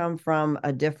really come from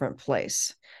a different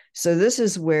place. So this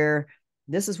is where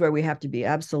we have to be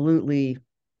absolutely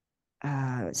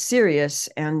serious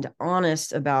and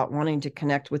honest about wanting to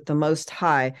connect with the Most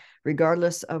High,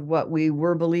 regardless of what we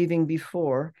were believing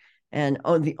before, and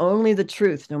only the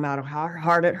truth, no matter how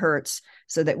hard it hurts,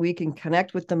 so that we can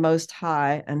connect with the Most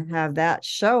High and have that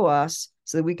show us,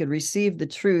 so that we could receive the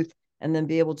truth and then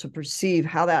be able to perceive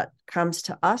how that comes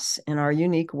to us in our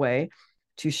unique way,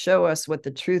 to show us what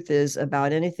the truth is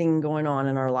about anything going on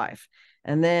in our life.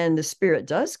 And then the Spirit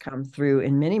does come through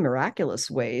in many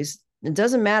miraculous ways. It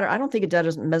doesn't matter. I don't think it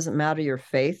doesn't matter your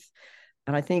faith.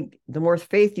 And I think the more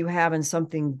faith you have in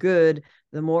something good,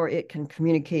 the more it can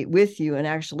communicate with you and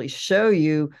actually show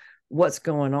you what's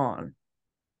going on.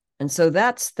 And so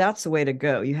that's the way to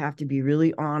go. You have to be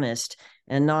really honest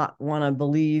and not want to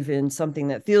believe in something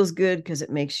that feels good because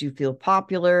it makes you feel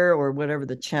popular or whatever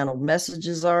the channeled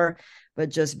messages are, but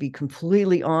just be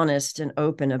completely honest and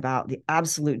open about the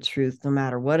absolute truth, no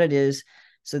matter what it is,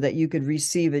 so that you could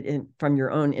receive it from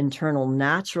your own internal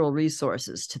natural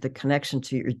resources to the connection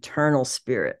to your eternal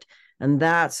spirit. And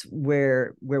that's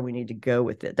where we need to go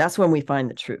with it. That's when we find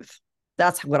the truth.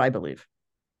 That's what I believe.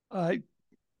 I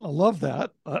love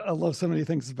that. I love so many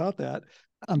things about that.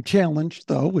 I'm challenged,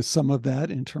 though, with some of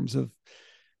that in terms of,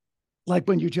 like,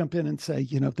 when you jump in and say,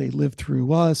 they live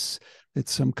through us,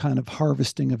 it's some kind of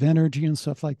harvesting of energy and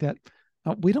stuff like that.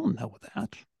 We don't know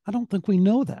that. I don't think we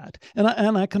know that.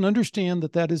 And I can understand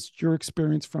that is your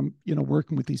experience from,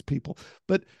 working with these people.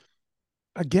 But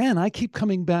again, I keep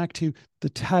coming back to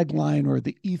the tagline or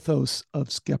the ethos of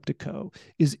Skeptico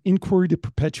is inquiry to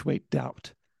perpetuate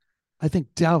doubt. I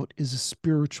think doubt is a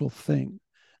spiritual thing.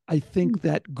 I think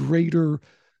that greater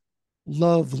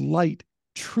love, light,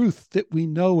 truth that we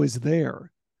know is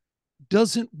there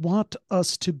doesn't want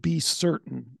us to be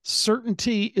certain.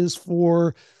 Certainty is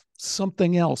for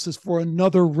something else, is for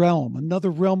another realm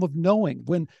of knowing,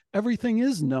 when everything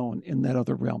is known in that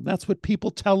other realm. That's what people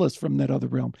tell us from that other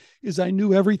realm, is I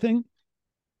knew everything.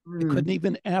 I couldn't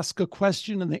even ask a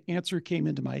question and the answer came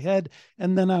into my head.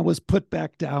 And then I was put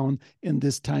back down in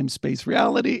this time-space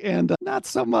reality and not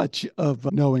so much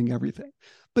of knowing everything.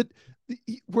 But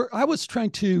where I was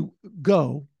trying to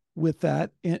go with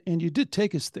that, and you did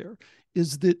take us there,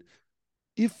 is that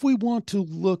if we want to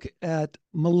look at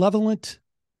malevolent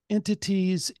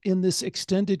entities in this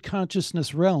extended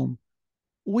consciousness realm,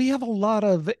 we have a lot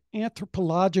of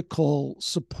anthropological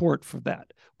support for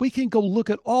that. We can go look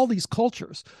at all these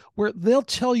cultures where they'll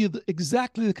tell you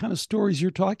exactly the kind of stories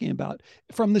you're talking about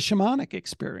from the shamanic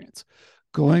experience,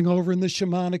 going over in the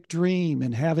shamanic dream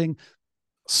and having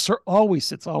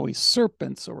it's always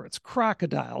serpents or it's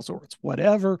crocodiles or it's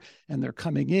whatever, and they're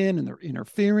coming in and they're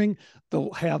interfering.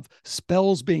 They'll have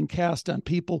spells being cast on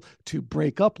people to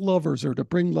break up lovers or to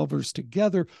bring lovers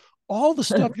together. All the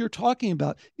stuff you're talking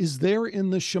about is there in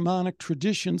the shamanic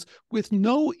traditions with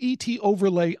no ET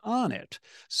overlay on it.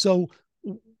 So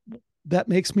that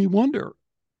makes me wonder,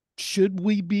 should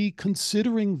we be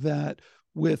considering that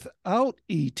without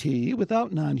ET,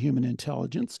 without non-human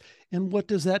intelligence? And what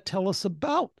does that tell us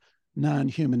about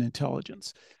non-human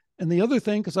intelligence? And the other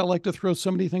thing, because I like to throw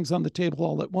so many things on the table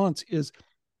all at once, is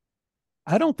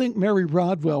I don't think Mary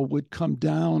Rodwell would come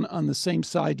down on the same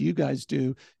side you guys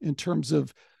do in terms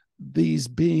of these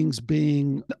beings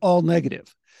being all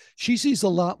negative. She sees a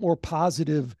lot more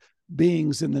positive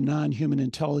beings in the non-human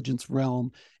intelligence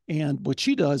realm. And what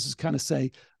she does is kind of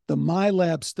say the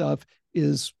MILAB stuff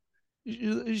is,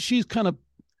 she's,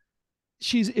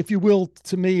 if you will,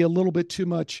 to me, a little bit too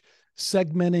much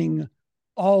segmenting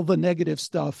all the negative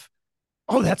stuff.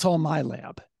 Oh, that's all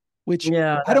MILAB, which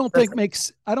I don't think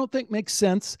makes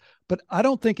sense, but I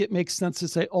don't think it makes sense to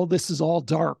say, oh, this is all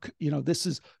dark. This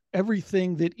is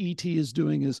everything that ET is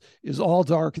doing is all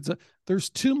dark. There's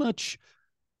too much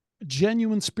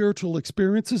genuine spiritual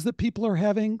experiences that people are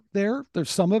having there.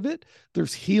 There's some of it.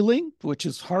 There's healing, which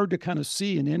is hard to kind of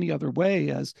see in any other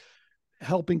way as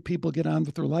helping people get on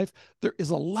with their life. There is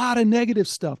a lot of negative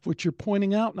stuff, which you're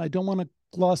pointing out, and I don't want to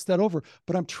gloss that over,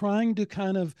 but I'm trying to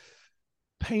kind of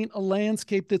paint a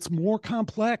landscape that's more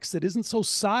complex, that isn't so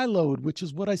siloed, which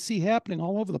is what I see happening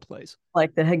all over the place.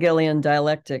 Like the Hegelian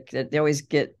dialectic, that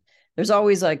there's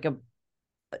always like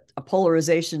a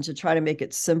polarization to try to make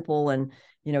it simple, and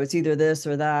it's either this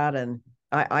or that, and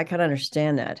I can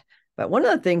understand that. But one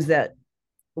of the things that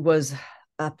was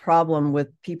a problem with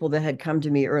people that had come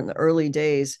to me in the early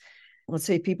days, let's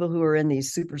say people who are in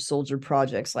these super soldier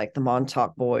projects like the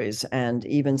Montauk Boys and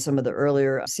even some of the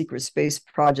earlier secret space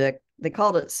project, they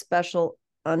called it special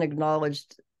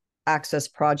unacknowledged access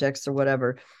projects or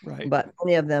whatever. Right. But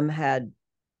many of them had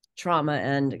trauma,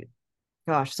 and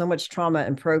so much trauma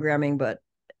and programming, but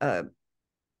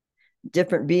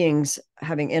different beings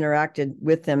having interacted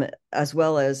with them, as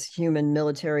well as human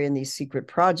military in these secret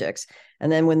projects.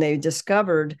 And then when they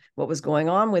discovered what was going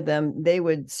on with them, they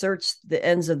would search the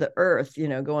ends of the earth,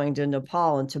 going to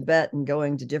Nepal and Tibet and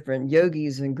going to different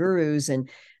yogis and gurus and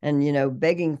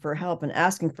begging for help and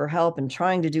asking for help and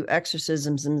trying to do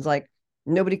exorcisms. And it's like,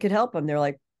 nobody could help them. They're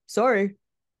like, sorry,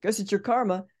 guess it's your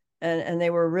karma. And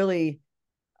they were really,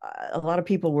 a lot of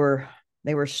people were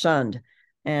shunned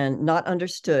and not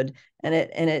understood. And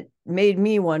it made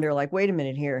me wonder, like, wait a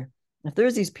minute here. If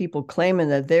there's these people claiming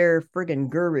that they're friggin'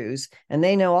 gurus and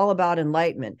they know all about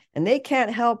enlightenment and they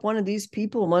can't help one of these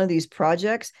people in one of these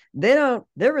projects, their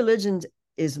religion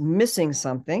is missing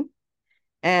something.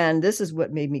 And this is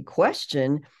what made me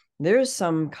question, there's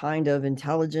some kind of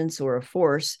intelligence or a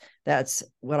force that's,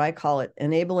 what I call it,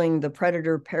 enabling the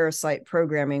predator parasite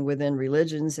programming within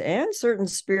religions and certain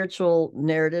spiritual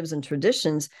narratives and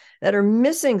traditions that are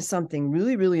missing something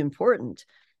really, really important.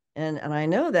 And I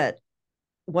know that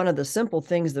one of the simple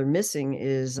things they're missing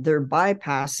is they're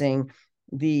bypassing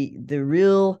the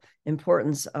real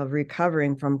importance of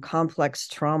recovering from complex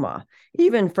trauma,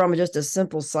 even from just a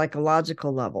simple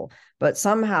psychological level. But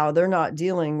somehow they're not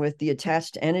dealing with the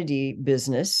attached entity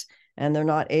business, and they're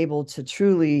not able to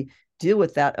truly deal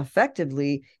with that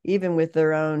effectively, even with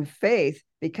their own faith,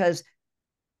 because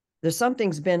there's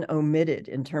something's been omitted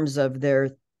in terms of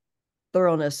their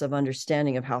thoroughness of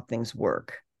understanding of how things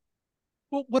work.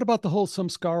 Well, what about the whole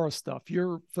samskara stuff?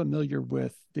 You're familiar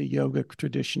with the yoga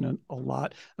tradition a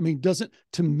lot. I mean,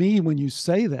 to me, when you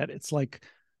say that, it's like,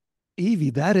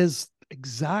 Evie, that is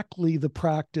exactly the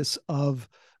practice of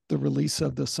the release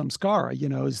of the samskara,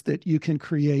 is that you can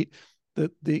create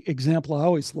the example I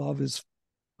always love is,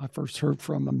 I first heard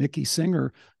from a Mickey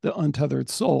Singer, The Untethered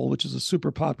Soul, which is a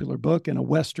super popular book and a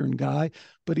Western guy.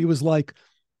 But he was like,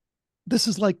 this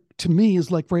is like, to me,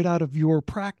 is like right out of your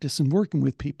practice and working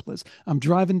with people. Is I'm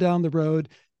driving down the road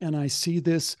and I see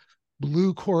this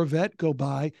blue Corvette go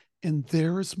by, and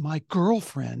there's my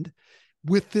girlfriend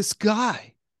with this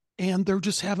guy, and they're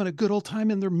just having a good old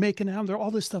time, and they're making out, and they're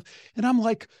all this stuff. And I'm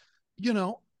like,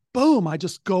 boom, I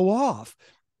just go off.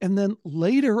 And then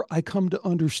later I come to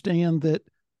understand that,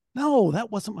 no, that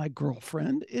wasn't my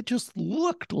girlfriend. It just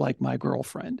looked like my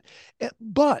girlfriend.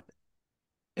 But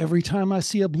every time I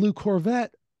see a blue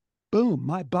Corvette, boom,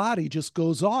 my body just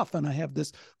goes off and I have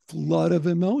this flood of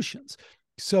emotions.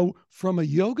 So from a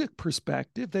yogic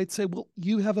perspective, they'd say, well,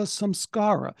 you have a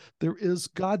samskara. There is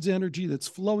God's energy that's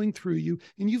flowing through you,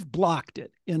 and you've blocked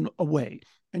it in a way.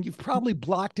 And you've probably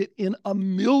blocked it in a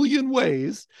million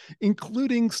ways,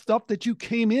 including stuff that you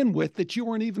came in with that you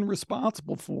weren't even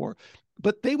responsible for.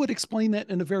 But they would explain that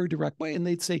in a very direct way. And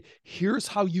they'd say, here's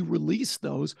how you release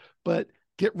those, but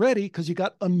get ready because you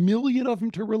got a million of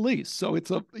them to release. So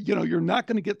it's you're not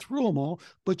going to get through them all,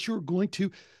 but you're going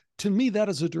to me, that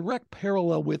is a direct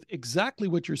parallel with exactly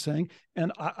what you're saying.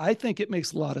 And I think it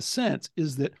makes a lot of sense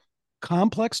is that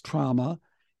complex trauma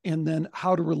and then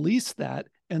how to release that,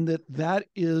 and that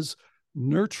is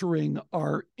nurturing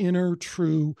our inner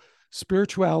true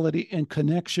spirituality and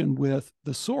connection with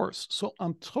the source. So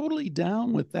I'm totally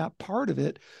down with that part of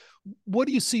it. What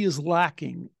do you see as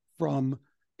lacking from,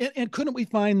 and couldn't we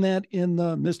find that in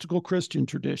the mystical Christian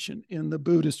tradition, in the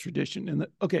Buddhist tradition,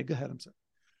 okay, go ahead, I'm sorry.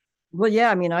 Well,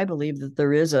 yeah, I mean, I believe that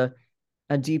there is a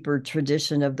deeper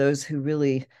tradition of those who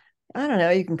really, I don't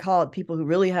know, you can call it people who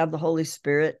really have the Holy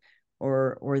Spirit,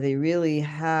 or they really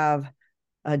have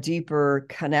a deeper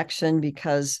connection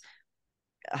because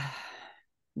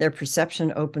their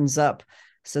perception opens up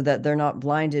so that they're not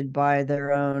blinded by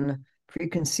their own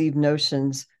preconceived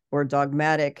notions or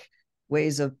dogmatic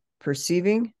ways of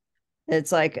perceiving.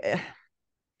 It's like,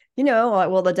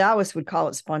 well, the Taoists would call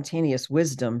it spontaneous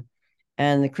wisdom,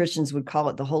 and the Christians would call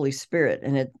it the Holy Spirit.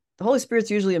 And the Holy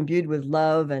Spirit's usually imbued with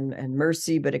love and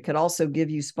mercy, but it could also give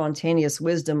you spontaneous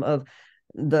wisdom of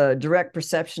the direct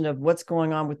perception of what's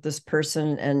going on with this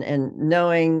person, and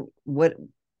knowing what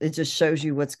it just shows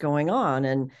you what's going on.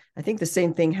 And I think the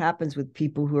same thing happens with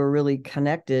people who are really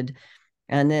connected,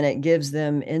 and then it gives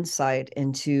them insight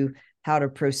into how to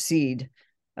proceed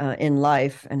in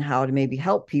life and how to maybe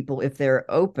help people if they're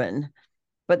open.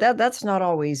 But that's not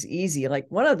always easy. Like,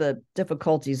 one of the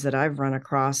difficulties that I've run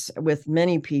across with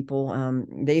many people,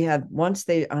 they have, once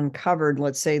they uncovered,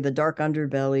 let's say, the dark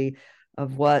underbelly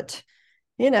of what,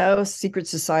 secret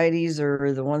societies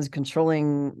or the ones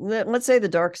controlling, let's say, the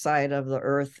dark side of the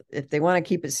earth, if they want to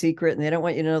keep it secret and they don't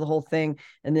want you to know the whole thing,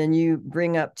 and then you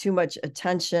bring up too much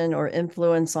attention or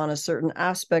influence on a certain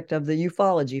aspect of the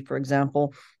ufology, for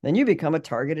example, then you become a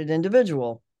targeted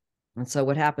individual. And so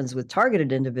what happens with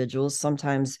targeted individuals,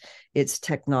 sometimes it's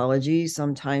technology,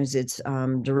 sometimes it's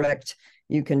direct.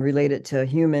 You can relate it to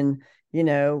human,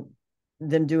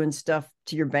 them doing stuff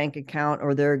to your bank account,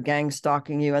 or they're gang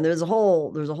stalking you. And there's a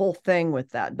whole thing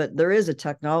with that. But there is a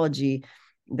technology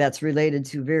that's related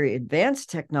to very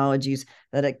advanced technologies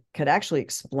that it could actually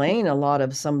explain a lot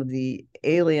of some of the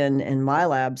alien and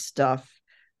MILAB stuff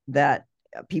that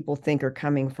people think are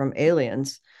coming from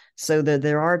aliens. So that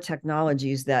there are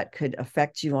technologies that could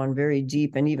affect you on very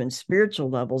deep and even spiritual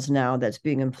levels now that's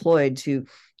being employed to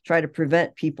try to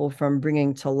prevent people from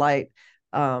bringing to light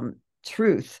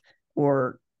truth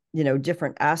or,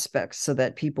 different aspects, so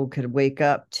that people could wake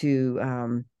up to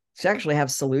actually have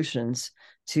solutions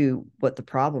to what the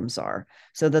problems are,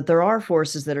 so that there are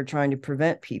forces that are trying to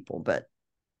prevent people. But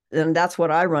and that's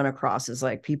what I run across, is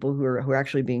like people who are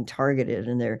actually being targeted,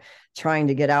 and they're trying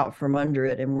to get out from under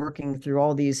it and working through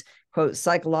all these, quote,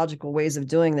 psychological ways of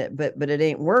doing that, but it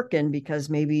ain't working because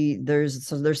maybe there's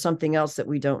something else that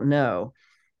we don't know.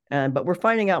 But we're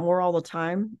finding out more all the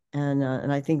time, and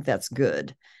I think that's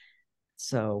good.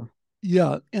 So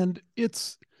yeah, and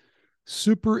it's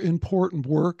super important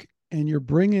work, and you're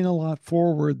bringing a lot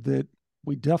forward that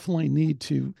we definitely need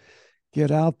to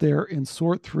get out there and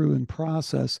sort through and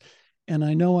process. And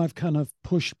I know I've kind of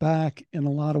pushed back in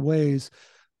a lot of ways,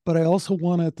 but I also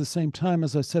want to, at the same time,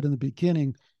 as I said in the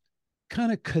beginning,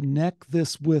 kind of connect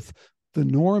this with the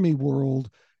normie world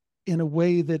in a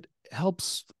way that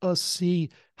helps us see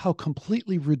how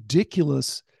completely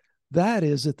ridiculous that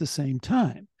is at the same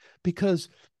time. Because,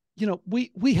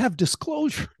 we have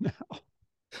disclosure now,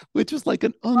 which is like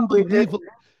an unbelievable.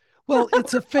 Well,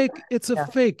 it's a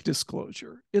fake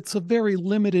disclosure. It's a very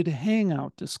limited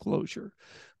hangout disclosure.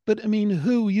 But I mean,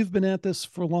 you've been at this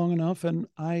for long enough, and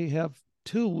I have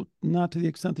too, not to the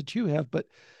extent that you have, but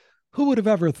who would have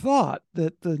ever thought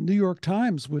that the New York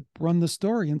Times would run the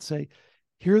story and say,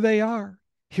 here they are,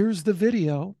 here's the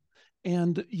video,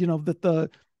 and, that the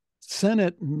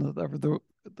Senate and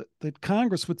the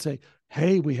Congress would say,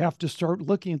 hey, we have to start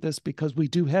looking at this because we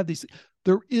do have these.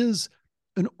 There is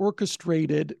an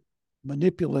orchestrated,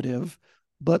 manipulative,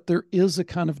 but there is a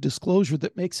kind of disclosure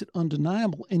that makes it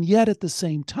undeniable. And yet at the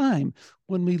same time,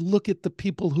 when we look at the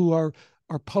people who are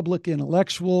public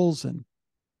intellectuals, and,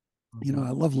 I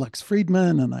love Lex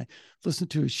Friedman and I listen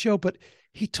to his show, but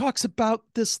he talks about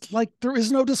this like there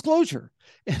is no disclosure.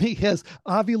 And he has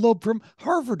Avi Loeb from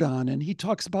Harvard on, and he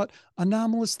talks about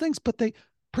anomalous things, but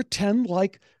pretend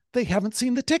like they haven't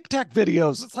seen the Tic Tac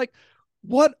videos. It's like,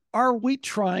 what are we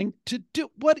trying to do?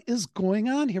 What is going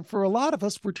on here? For a lot of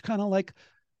us, we're kind of like,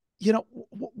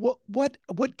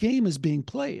 what game is being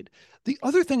played? The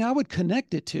other thing I would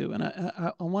connect it to, and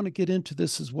I want to get into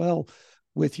this as well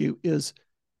with you, is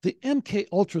the MK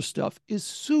Ultra stuff is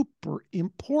super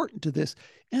important to this,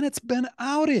 and it's been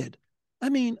outed. I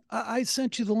mean, I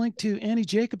sent you the link to Annie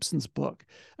Jacobson's book.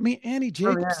 I mean, Annie Oh,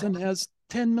 yeah. Jacobson has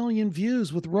 10 million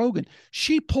views with Rogan.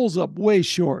 She pulls up way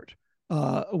short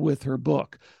with her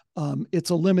book.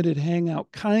 It's a limited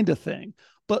hangout kind of thing,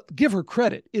 but give her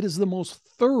credit. It is the most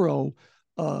thorough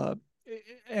uh,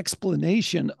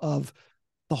 explanation of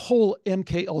the whole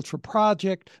MK Ultra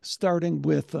project, starting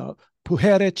with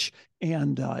Puharich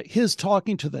and his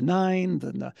talking to the Nine,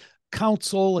 the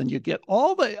council, and you get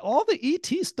all the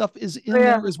ET stuff is Oh, in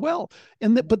yeah. there as well.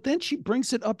 But then she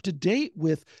brings it up to date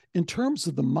with, in terms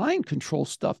of the mind control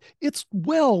stuff. It's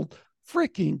well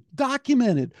freaking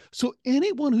documented. So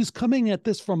anyone who's coming at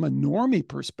this from a normie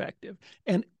perspective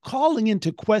and calling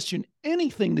into question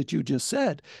anything that you just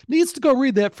said needs to go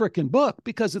read that freaking book,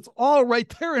 because it's all right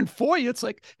there and for you. It's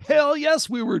like, hell yes,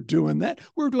 we were doing that.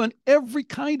 We were doing every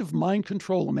kind of mind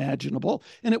control imaginable.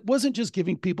 And it wasn't just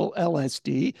giving people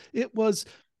LSD. It was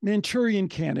Manchurian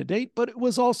Candidate, but it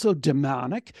was also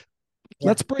demonic. Yeah.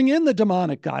 Let's bring in the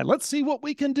demonic guy. Let's see what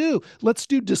we can do. Let's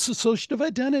do dissociative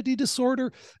identity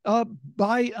disorder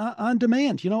by on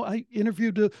demand. I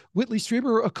interviewed Whitley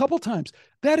Strieber a couple times.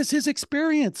 That is his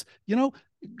experience.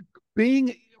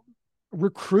 Being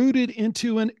recruited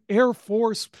into an Air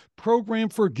Force program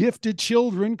for gifted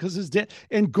children because his dad,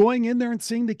 and going in there and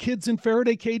seeing the kids in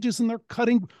Faraday cages and they're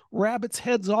cutting rabbits'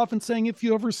 heads off and saying, if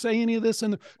you ever say any of this,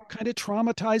 and kind of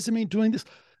traumatizing me doing this.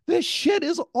 This shit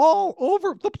is all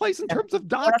over the place in Yeah. terms of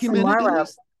Well, that's the documented in MILAB.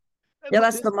 these. Yeah,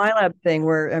 that's the MILAB thing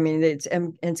where, I mean, it's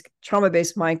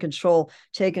trauma-based mind control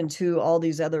taken to all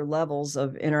these other levels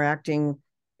of interacting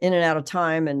in and out of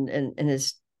time. And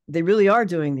they really are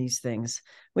doing these things,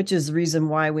 which is the reason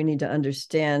why we need to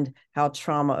understand how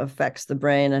trauma affects the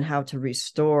brain and how to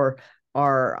restore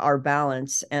our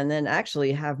balance, and then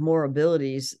actually have more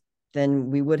abilities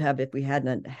than we would have if we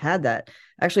hadn't had that.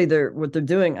 Actually, what they're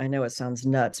doing, I know it sounds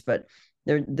nuts, but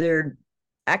they're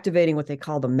activating what they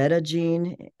call the meta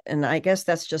gene. And I guess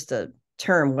that's just a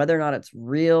term, whether or not it's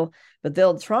real, but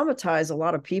they'll traumatize a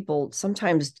lot of people,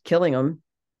 sometimes killing them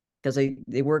because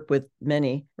they work with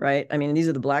many, right? I mean, these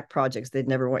are the black projects they'd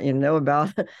never want you to know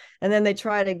about. And then they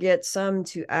try to get some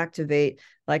to activate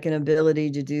like an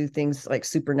ability to do things like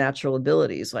supernatural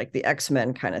abilities, like the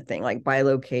X-Men kind of thing, like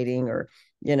bilocating or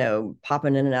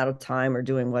popping in and out of time or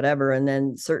doing whatever. And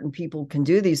then certain people can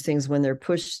do these things when they're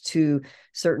pushed to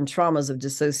certain traumas of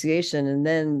dissociation. And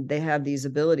then they have these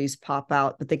abilities pop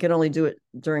out, but they can only do it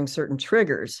during certain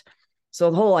triggers. So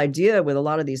the whole idea with a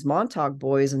lot of these Montauk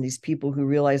boys and these people who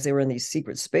realize they were in these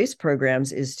secret space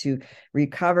programs is to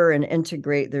recover and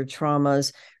integrate their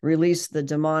traumas, release the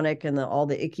demonic and all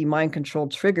the icky mind control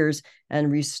triggers, and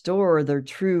restore their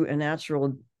true and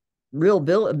natural real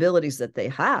abilities that they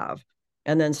have,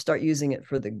 and then start using it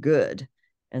for the good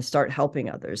and start helping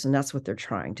others. And that's what they're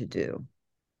trying to do.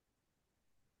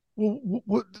 Well,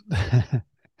 what,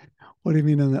 what do you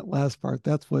mean in that last part?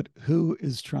 That's what who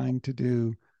is trying to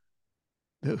do?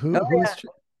 Oh, Who yeah. is?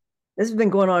 This has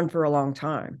been going on for a long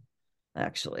time,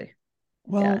 actually. Yeah.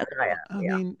 Well, I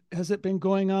Yeah. mean, has it been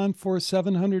going on for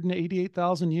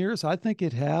 788,000 years? I think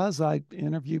it has. I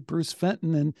interviewed Bruce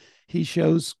Fenton, and he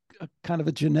shows a kind of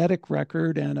a genetic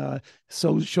record, and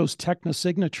so shows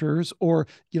technosignatures. Or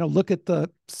look at the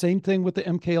same thing with the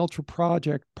MK Ultra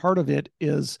project. Part of it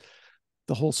is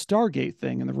the whole Stargate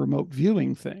thing and the remote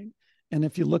viewing thing. And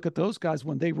if you look at those guys,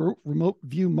 when they remote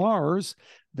view Mars,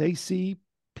 they see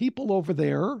people over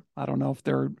there. I don't know if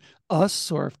they're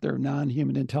us or if they're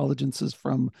non-human intelligences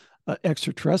from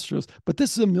extraterrestrials, but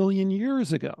this is a million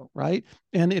years ago, right?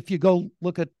 And if you go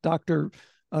look at Dr.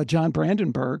 John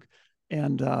Brandenburg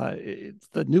and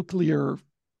the nuclear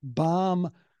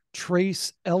bomb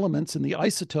trace elements and the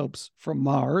isotopes from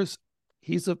Mars,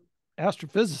 he's a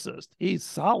astrophysicist. He's a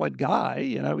solid guy.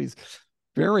 He's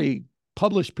very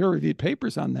published peer-reviewed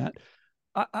papers on that.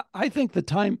 I think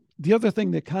the other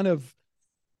thing that kind of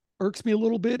irks me a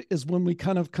little bit is when we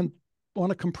kind of want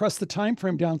to compress the time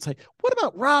frame down and say, what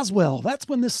about Roswell? That's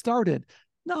when this started.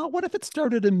 No, what if it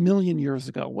started a million years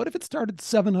ago? What if it started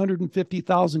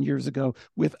 750,000 years ago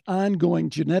with ongoing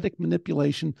genetic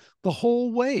manipulation the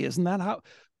whole way? Isn't that how?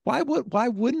 Why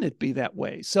wouldn't it be that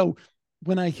way? So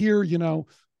when I hear,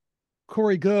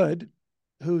 Corey Good,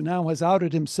 who now has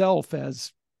outed himself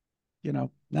as,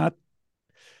 not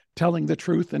telling the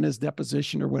truth in his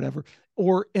deposition or whatever,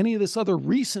 or any of this other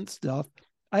recent stuff,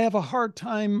 I have a hard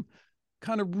time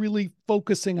kind of really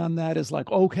focusing on that as like,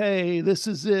 okay, this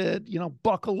is it,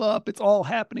 buckle up. It's all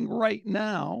happening right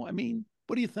now. I mean,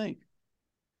 what do you think?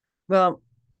 Well,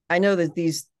 I know that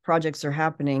these projects are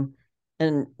happening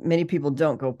and many people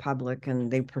don't go public and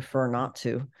they prefer not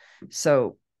to.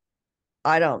 So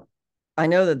I don't, I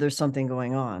know that there's something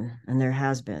going on and there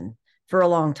has been for a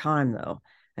long time, though.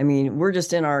 I mean, we're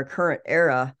just in our current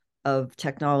era of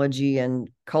technology and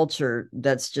culture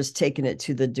that's just taken it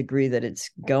to the degree that it's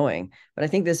going. But I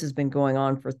think this has been going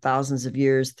on for thousands of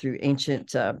years through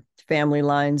ancient family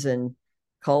lines and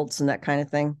cults and that kind of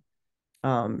thing,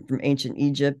 from ancient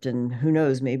Egypt. And who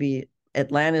knows, maybe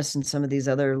Atlantis and some of these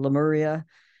other Lemuria.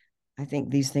 I think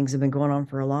these things have been going on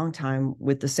for a long time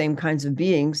with the same kinds of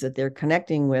beings that they're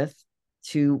connecting with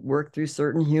to work through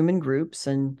certain human groups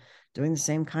and doing the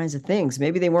same kinds of things.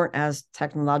 Maybe they weren't as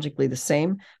technologically the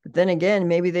same, but then again,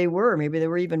 maybe they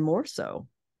were even more so.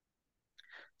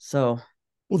 So,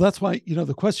 well, that's why,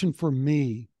 the question for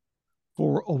me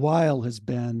for a while has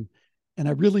been, and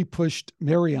I really pushed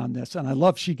Mary on this, and I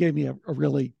love she gave me a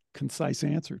really concise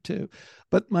answer too.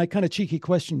 But my kind of cheeky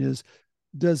question is,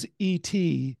 does ET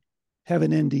have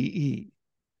an NDE?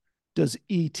 Does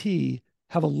ET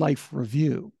have a life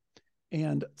review?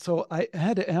 And so I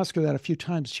had to ask her that a few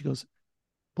times. She goes,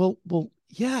 well,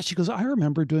 yeah. She goes, I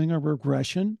remember doing a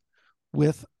regression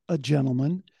with a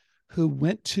gentleman who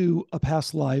went to a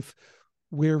past life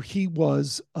where he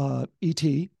was ET.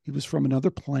 He was from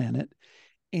another planet,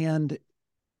 and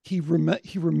he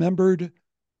remembered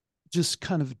just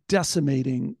kind of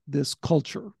decimating this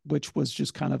culture, which was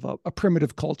just kind of a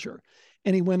primitive culture.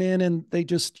 And he went in and they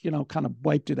just, kind of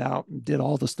wiped it out and did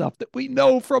all the stuff that we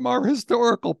know from our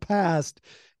historical past,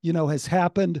 has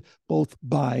happened both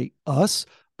by us,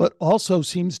 but also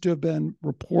seems to have been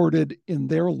reported in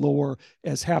their lore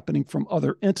as happening from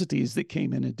other entities that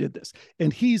came in and did this.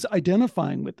 And he's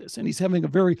identifying with this, and he's having a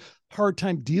very hard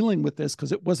time dealing with this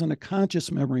because it wasn't a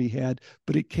conscious memory he had,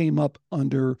 but it came up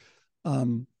under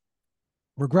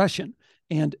regression.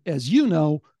 And as you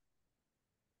know,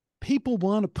 people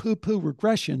want to poo-poo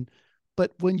regression,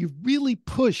 but when you really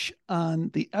push on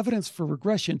the evidence for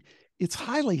regression, it's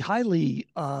highly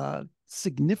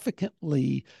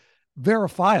significantly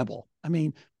verifiable. I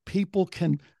mean, people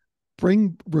can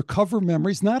recover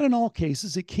memories. Not in all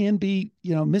cases. It can be,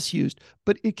 misused,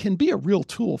 but it can be a real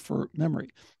tool for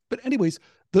memory. But anyways,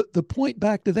 the point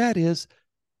back to that is,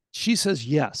 she says,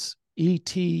 yes,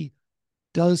 ET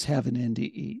does have an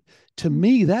NDE. To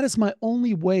me, that is my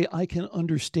only way I can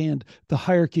understand the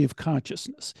hierarchy of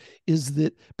consciousness, is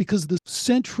that because the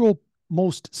central,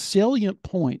 most salient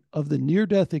point of the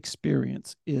near-death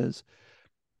experience is,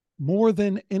 more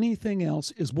than anything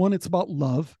else, is one, it's about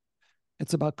love,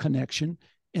 it's about connection,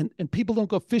 and people don't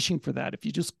go fishing for that. If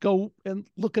you just go and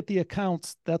look at the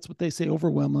accounts, that's what they say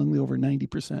overwhelmingly, over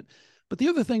 90%. But the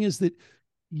other thing is that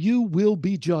you will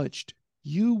be judged.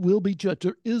 You will be judged.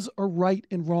 There is a right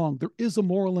and wrong. There is a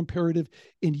moral imperative,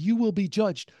 and you will be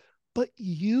judged. But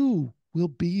you will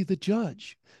be the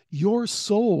judge. Your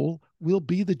soul will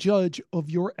be the judge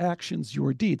of your actions,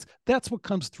 your deeds. That's what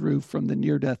comes through from the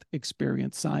near-death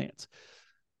experience science.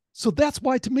 So that's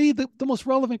why, to me, the most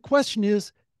relevant question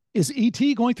is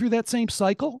ET going through that same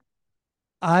cycle?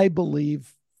 I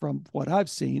believe, from what I've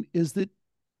seen, is that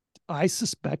I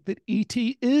suspect that ET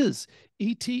is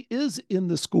in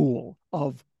the school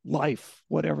of life,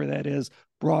 whatever that is,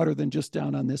 broader than just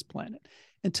down on this planet.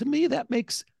 And to me, that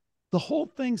makes the whole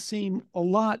thing seem a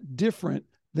lot different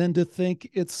than to think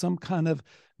it's some kind of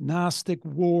Gnostic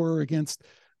war against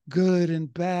good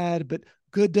and bad, but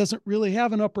good doesn't really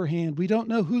have an upper hand. We don't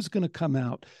know who's going to come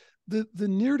out. The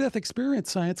near-death experience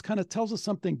science kind of tells us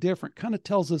something different, kind of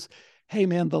tells us, hey,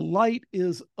 man, the light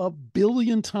is 1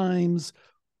 billion times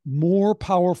more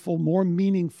powerful, more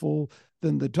meaningful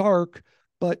than the dark,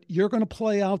 but you're going to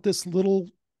play out this little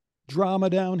drama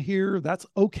down here. That's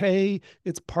okay.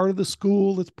 It's part of the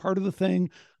school. It's part of the thing,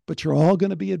 but you're all going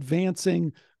to be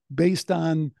advancing based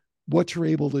on what you're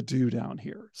able to do down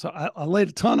here. So I laid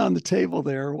a ton on the table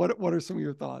there. What are some of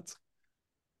your thoughts?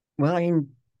 Well,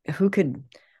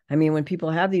 when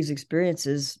people have these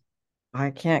experiences,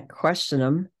 I can't question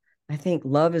them. I think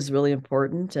love is really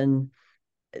important, and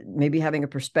maybe having a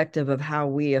perspective of how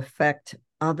we affect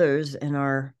others in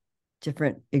our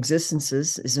different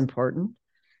existences is important.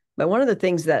 But one of the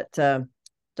things that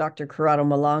Dr. Corrado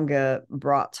Malanga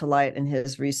brought to light in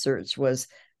his research was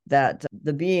that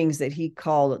the beings that he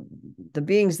called the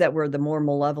beings that were the more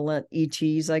malevolent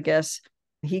ETs, I guess,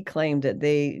 he claimed that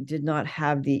they did not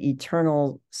have the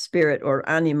eternal spirit or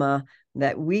anima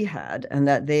that we had, and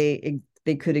that they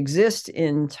could exist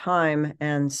in time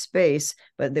and space,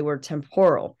 but they were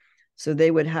temporal. So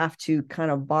they would have to kind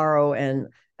of borrow and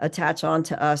attach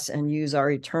onto us and use our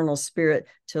eternal spirit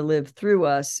to live through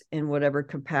us in whatever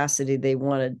capacity they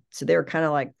wanted. So they were kind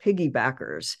of like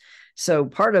piggybackers. So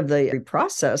part of the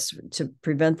process to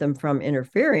prevent them from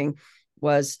interfering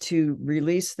was to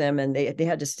release them, and they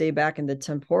had to stay back in the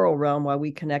temporal realm while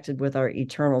we connected with our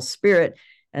eternal spirit,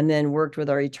 and then worked with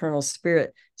our eternal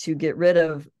spirit to get rid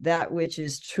of that which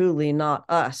is truly not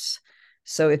us.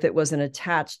 So if it was an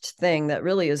attached thing that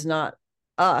really is not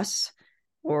us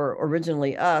or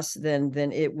originally us,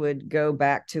 then it would go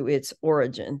back to its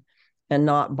origin and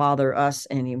not bother us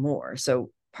anymore.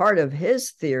 So part of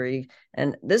his theory,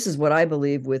 and this is what I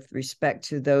believe with respect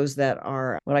to those that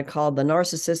are what I call the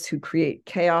narcissists who create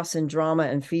chaos and drama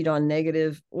and feed on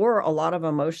negative or a lot of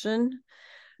emotion,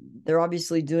 they're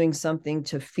obviously doing something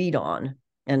to feed on.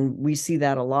 And we see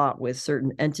that a lot with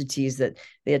certain entities, that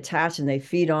they attach and they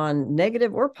feed on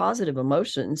negative or positive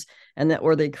emotions, and that,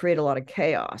 or they create a lot of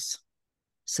chaos.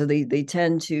 So they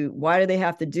tend to, why do they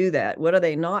have to do that? What are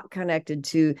they not connected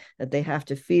to that they have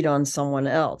to feed on someone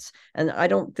else? And I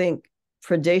don't think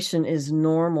predation is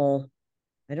normal.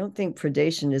 I don't think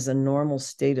predation is a normal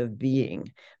state of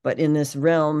being, but in this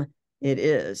realm, it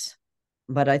is.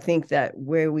 But I think that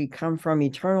where we come from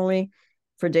eternally,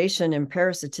 predation and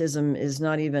parasitism is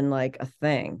not even like a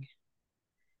thing.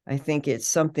 I think it's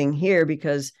something here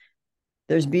because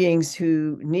there's beings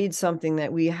who need something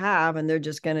that we have, and they're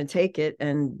just going to take it,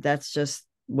 and that's just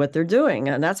what they're doing.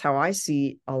 And that's how I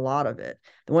see a lot of it.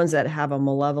 The ones that have a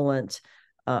malevolent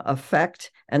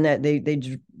effect, and that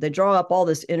they draw up all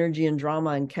this energy and drama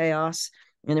and chaos.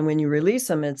 And then when you release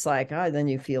them, it's like, then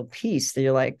you feel peace.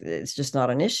 You're like, it's just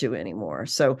not an issue anymore.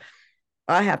 So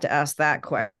I have to ask that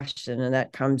question. And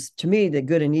that comes to me, the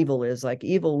good and evil is like,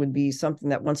 evil would be something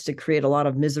that wants to create a lot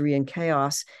of misery and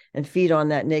chaos and feed on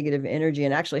that negative energy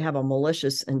and actually have a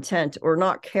malicious intent or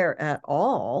not care at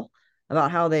all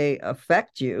about how they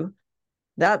affect you.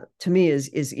 That to me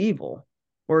is evil,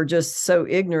 or just so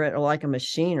ignorant or like a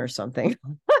machine or something.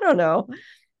 I don't know.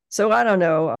 So I don't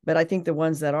know, but I think the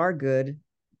ones that are good,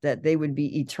 that they would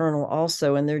be eternal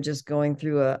also, and they're just going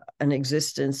through an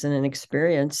existence and an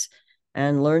experience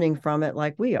and learning from it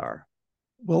like we are.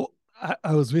 Well,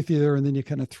 I was with you there, and then you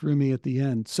kind of threw me at the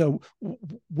end. So,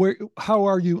 how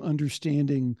are you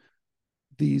understanding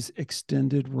these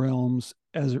extended realms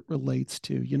as it relates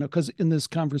to, because in this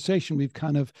conversation we've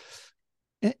kind of,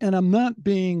 and I'm not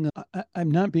being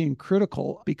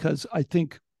critical, because I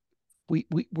think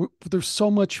there's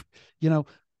so much, how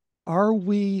are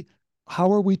we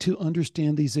to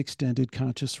understand these extended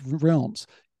conscious realms?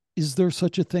 Is there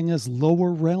such a thing as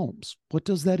lower realms? What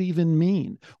does that even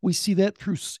mean? We see that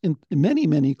through in many,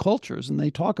 many cultures, and they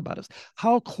talk about us.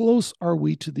 How close are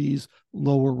we to these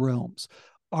lower realms?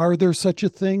 Are there such a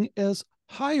thing as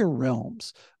higher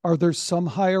realms? Are there some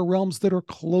higher realms that are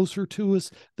closer to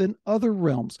us than other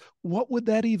realms? What would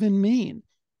that even mean?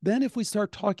 Then if we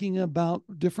start talking about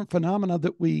different phenomena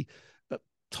that we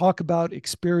talk about,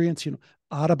 experience,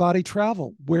 out-of-body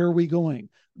travel, where are we going?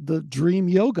 The dream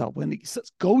yoga, when he says,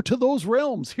 go to those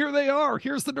realms, here they are,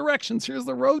 here's the directions, here's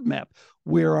the roadmap.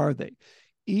 Where are they?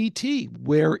 ET,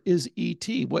 where is ET?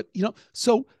 What,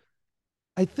 so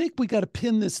I think we got to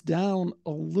pin this down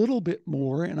a little bit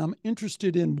more, and I'm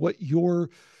interested in what your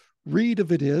read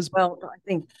of it is. Well,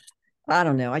 I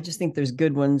don't know. I just think there's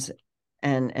good ones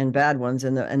and bad ones,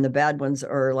 and the bad ones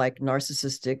are like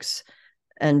narcissistics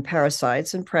and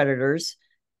parasites and predators,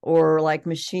 or like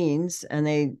machines,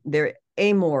 and they're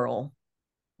amoral,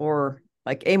 or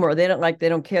like amoral. They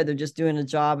don't care. They're just doing a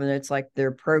job, and it's like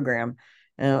their program.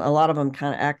 And a lot of them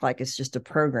kind of act like it's just a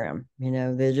program.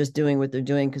 They're just doing what they're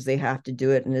doing because they have to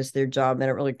do it, and it's their job. They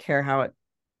don't really care how it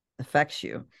affects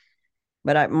you.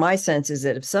 But my sense is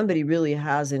that if somebody really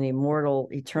has an immortal,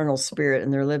 eternal spirit,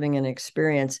 and they're living an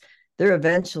experience, they're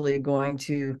eventually going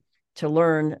to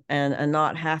learn and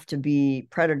not have to be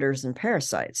predators and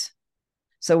parasites.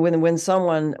 So when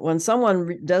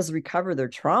someone does recover their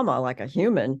trauma like a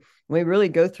human, we really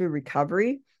go through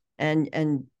recovery,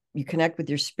 and you connect with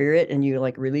your spirit, and you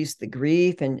like release the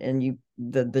grief, and you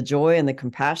the joy and the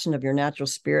compassion of your natural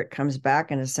spirit comes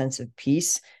back, and a sense of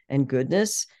peace and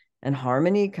goodness and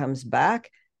harmony comes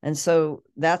back. And so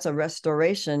that's a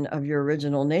restoration of your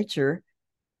original nature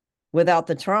without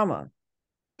the trauma.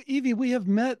 Evie, we have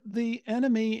met the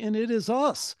enemy, and it is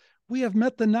us. we have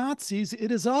met the Nazis.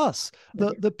 It is us.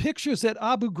 The pictures at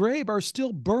Abu Ghraib are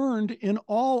still burned in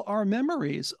all our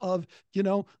memories of,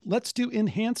 let's do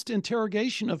enhanced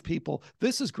interrogation of people.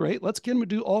 This is great. Let's get them to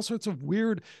do all sorts of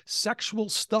weird sexual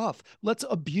stuff. Let's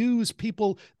abuse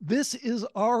people. This is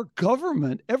our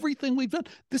government. Everything we've done.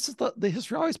 This is the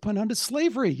history I always point out is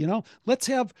slavery. Let's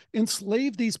have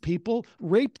enslaved these people,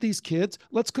 rape these kids.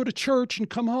 Let's go to church and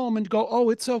come home and go, oh,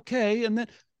 it's okay. And then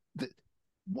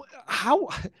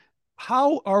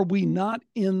how are we not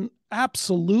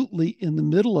absolutely in the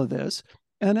middle of this?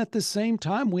 And at the same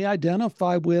time, we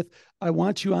identify with, I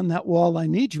want you on that wall. I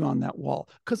need you on that wall.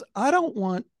 Because I don't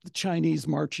want the Chinese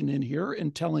marching in here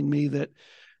and telling me that,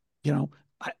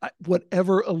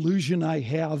 whatever illusion I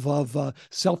have of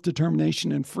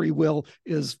self-determination and free will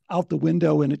is out the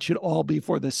window and it should all be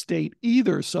for the state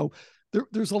either. So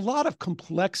there's a lot of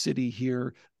complexity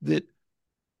here that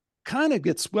kind of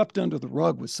gets swept under the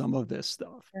rug with some of this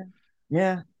stuff.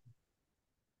 Yeah.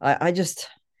 I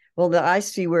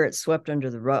see where it's swept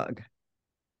under the rug.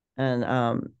 And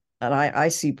I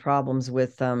see problems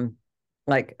with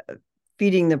like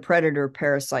feeding the predator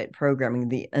parasite programming,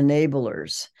 the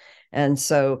enablers. And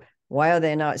so why are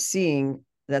they not seeing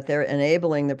that they're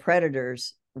enabling the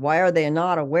predators? Why are they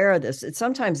not aware of this?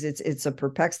 Sometimes it's a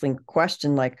perplexing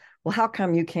question like, well, how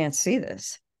come you can't see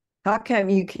this? How come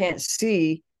you can't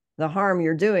see the harm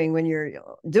you're doing when you're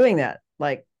doing that?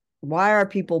 Like, why are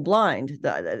people blind?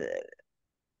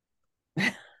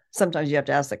 Sometimes you have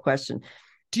to ask the question.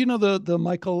 Do you know the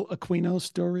Michael Aquino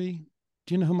story?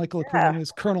 Do you know who Michael Aquino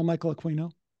is? Colonel Michael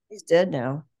Aquino. He's dead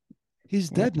now. He's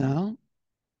dead now.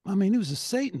 I mean, he was a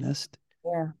Satanist,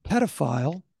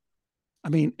 pedophile. I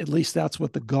mean, at least that's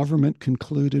what the government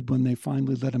concluded when they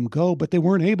finally let him go. But they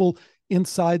weren't able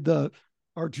inside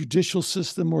our judicial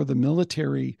system or the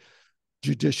military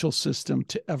judicial system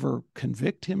to ever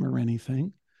convict him or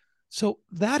anything. So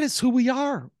that is who we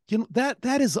are.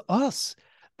 That is us.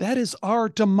 That is our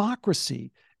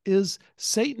democracy, is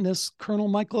Satanist Colonel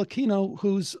Michael Aquino,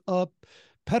 who's a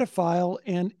pedophile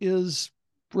and is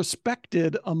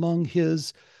respected among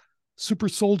his super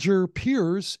soldier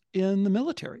peers in the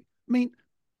military. I mean,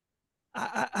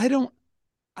 I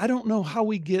don't know how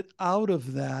we get out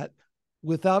of that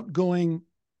without going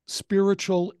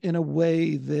spiritual in a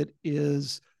way that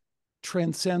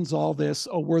transcends all this.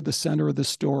 Oh, we're the center of the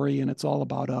story and it's all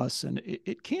about us. And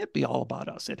it can't be all about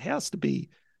us. It has to be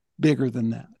bigger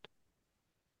than that.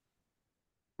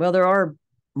 Well, there are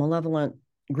malevolent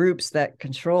groups that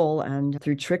control, and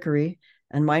through trickery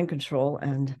and mind control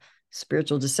and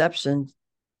spiritual deception,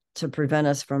 to prevent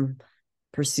us from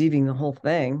perceiving the whole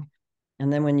thing.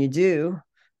 And then when you do,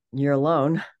 you're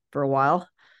alone for a while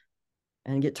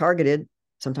and get targeted.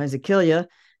 Sometimes they kill you,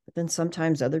 but then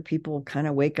sometimes other people kind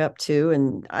of wake up too.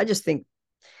 And I just think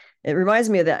it reminds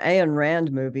me of the Ayn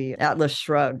Rand movie, Atlas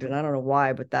Shrugged. And I don't know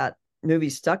why, but that movie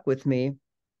stuck with me.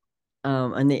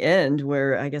 In the end,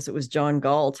 where I guess it was John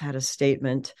Galt had a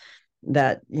statement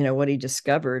that, what he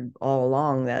discovered all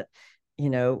along, that,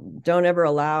 don't ever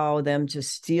allow them to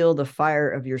steal the fire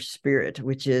of your spirit,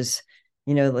 which is,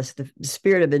 the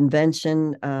spirit of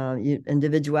invention,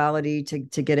 individuality,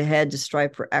 to get ahead, to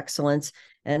strive for excellence,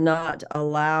 and not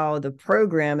allow the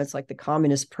program, it's like the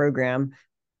communist program,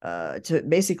 to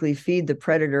basically feed the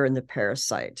predator and the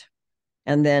parasite,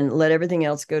 and then let everything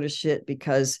else go to shit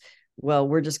because, well,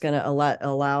 we're just going to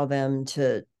allow them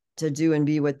to do and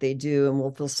be what they do, and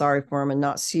we'll feel sorry for them and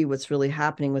not see what's really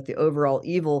happening with the overall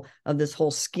evil of this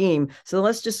whole scheme. So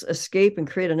let's just escape and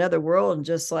create another world and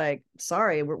just like,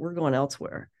 sorry, we're going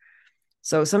elsewhere.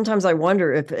 So sometimes I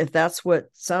wonder if that's what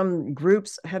some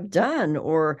groups have done,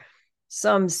 or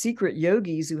some secret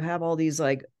yogis who have all these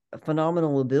like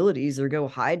phenomenal abilities or go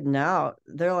hiding out.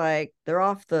 They're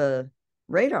off the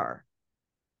radar.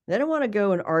 They don't want to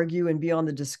go and argue and be on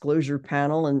the disclosure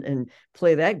panel and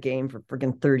play that game for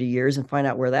freaking 30 years and find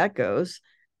out where that goes.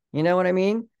 You know what I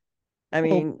mean?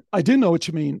 I do know what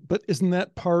you mean, but isn't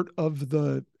that part of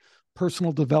the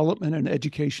personal development and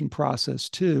education process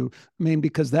too? I mean,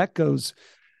 because that's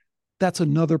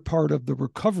another part of the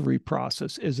recovery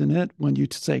process, isn't it? When you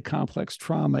say complex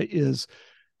trauma, is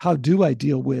how do I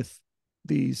deal with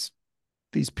these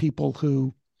people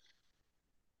who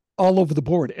all over the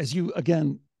board, as you,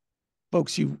 again,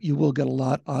 folks, you will get a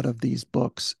lot out of these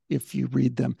books if you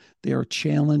read them. They are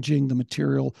challenging. The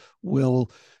material will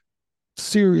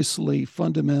seriously,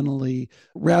 fundamentally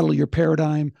rattle your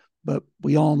paradigm, but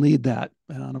we all need that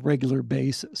on a regular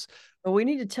basis. Well, we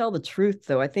need to tell the truth,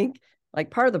 though. I think like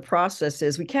part of the process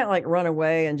is we can't like run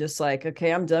away and just like,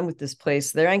 okay, I'm done with this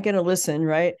place. They ain't going to listen,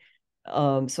 right?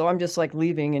 So I'm just like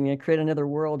leaving and create another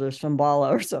world of Shambhala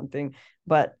or something.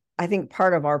 But I think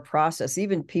part of our process,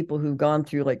 even people who've gone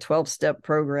through like 12-step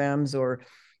programs or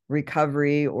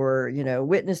recovery or,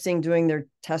 witnessing, doing their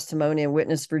testimony and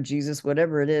witness for Jesus,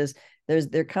 whatever it is,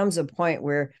 there comes a point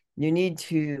where we need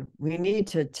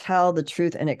to tell the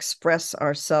truth and express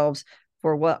ourselves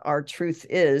for what our truth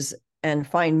is and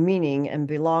find meaning and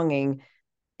belonging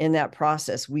in that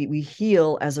process. We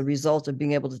heal as a result of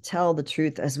being able to tell the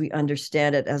truth as we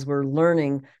understand it, as we're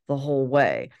learning the whole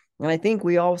way. And I think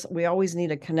we always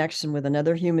need a connection with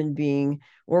another human being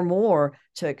or more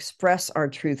to express our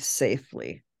truth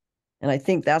safely. And I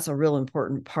think that's a real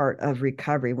important part of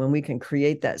recovery, when we can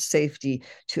create that safety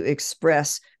to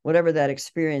express whatever that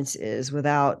experience is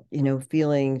without,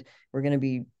 feeling we're going to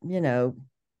be,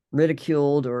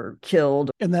 ridiculed or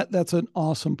killed. And that's an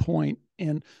awesome point.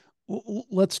 And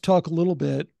let's talk a little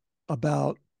bit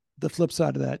about the flip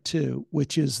side of that too,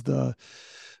 which is the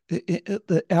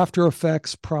after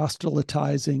effects,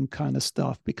 proselytizing kind of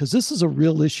stuff, because this is a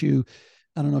real issue.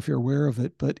 I don't know if you're aware of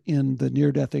it, but in the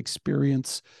near-death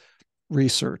experience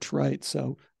research, right?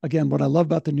 So again, what I love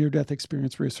about the near-death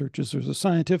experience research is there's a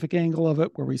scientific angle of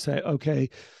it where we say, okay,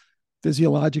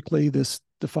 physiologically, this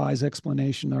defies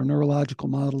explanation. Our neurological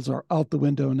models are out the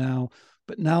window now,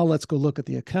 but now let's go look at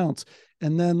the accounts.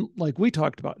 And then, like we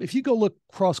talked about, if you go look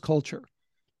cross-culture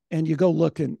and you go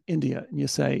look in India and you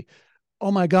say,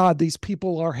 oh my God, these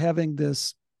people are having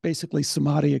this basically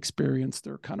samadhi experience.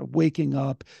 They're kind of waking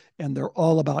up and they're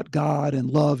all about God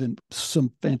and love, and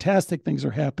some fantastic things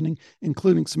are happening,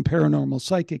 including some paranormal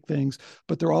psychic things,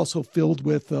 but they're also filled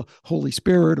with the Holy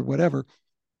Spirit or whatever.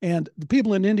 And the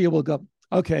people in India will go,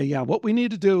 okay, yeah, what we need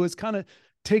to do is kind of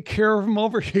take care of them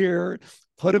over here,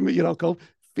 put them, go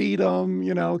feed them,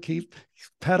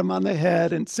 pet them on the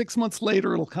head. And 6 months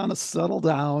later, it'll kind of settle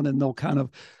down and they'll kind of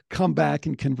come back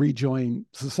and can rejoin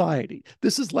society.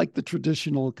 This is like the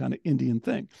traditional kind of Indian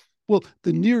thing. Well,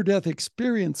 the near-death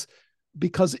experience,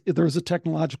 because there's a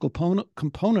technological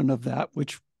component of that,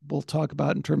 which we'll talk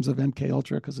about in terms of MK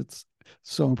Ultra, because it's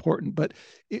so important. But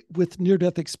with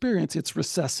near-death experience, it's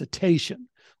resuscitation.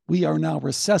 We are now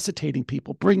resuscitating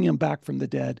people, bringing them back from the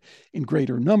dead in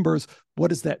greater numbers. What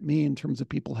does that mean in terms of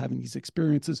people having these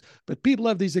experiences? But people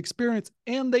have these experiences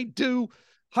and they do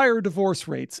higher divorce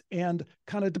rates and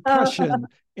kind of depression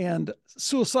and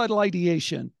suicidal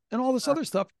ideation and all this other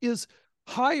stuff is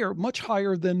higher, much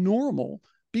higher than normal,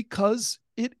 because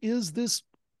it is this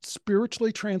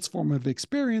spiritually transformative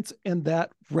experience, and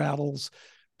that rattles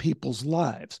people's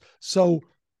lives. So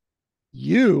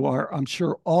you are, I'm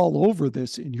sure, all over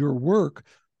this in your work,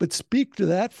 but speak to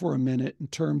that for a minute in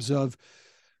terms of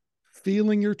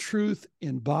feeling your truth,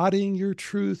 embodying your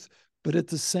truth, but at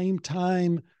the same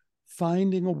time,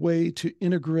 finding a way to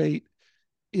integrate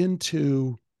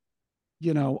into,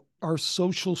 our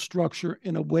social structure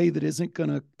in a way that isn't going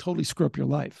to totally screw up your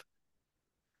life.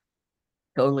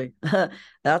 Totally.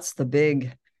 That's the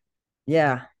big,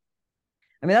 yeah.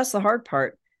 I mean, that's the hard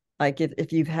part. Like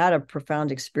if you've had a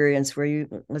profound experience where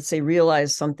you, let's say,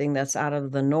 realize something that's out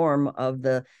of the norm of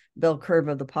the bell curve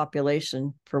of the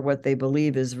population for what they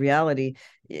believe is reality,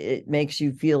 it makes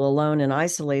you feel alone and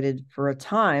isolated for a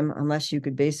time, unless you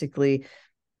could basically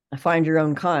find your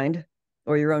own kind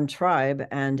or your own tribe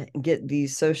and get the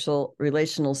social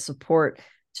relational support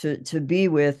to be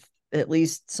with at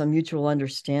least some mutual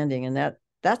understanding. And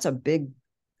that's a big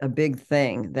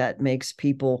thing that makes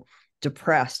people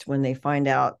depressed when they find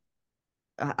out.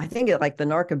 I think like the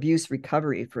narc abuse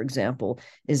recovery, for example,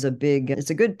 it's a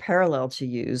good parallel to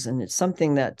use. And it's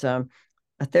something that a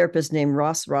therapist named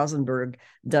Ross Rosenberg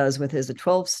does with his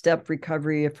 12-step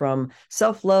recovery from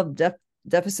self-love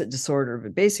deficit disorder.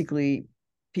 But basically,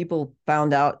 people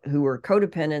found out who were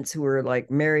codependents, who were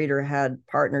like married or had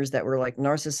partners that were like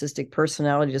narcissistic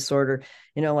personality disorder.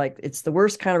 Like it's the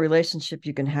worst kind of relationship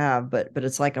you can have, but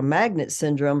it's like a magnet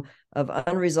syndrome of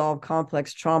unresolved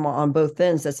complex trauma on both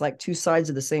ends. That's like two sides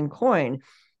of the same coin.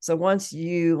 So once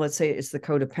let's say it's the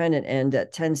codependent end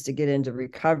that tends to get into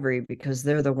recovery, because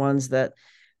they're the ones that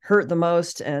hurt the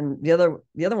most, and the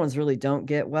other ones really don't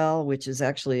get well, which is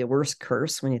actually a worse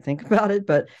curse when you think about it.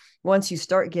 But once you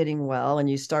start getting well and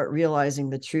you start realizing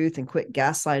the truth and quit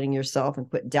gaslighting yourself and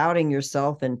quit doubting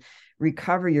yourself and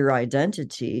recover your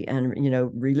identity and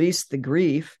release the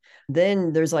grief,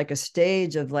 then there's like a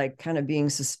stage of like kind of being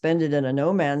suspended in a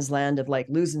no man's land of like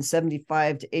losing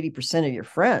 75 to 80% of your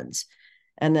friends,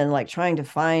 and then like trying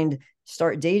to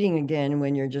start dating again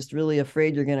when you're just really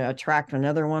afraid you're going to attract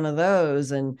another one of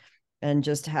those, and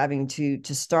just having to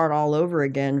start all over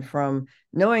again from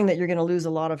knowing that you're going to lose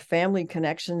a lot of family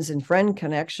connections and friend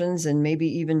connections and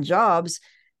maybe even jobs.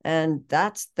 And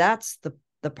that's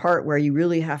the part where you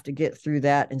really have to get through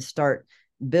that and start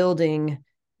building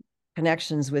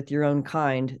connections with your own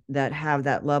kind that have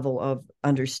that level of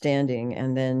understanding,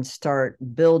 and then start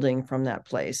building from that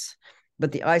place.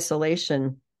 But the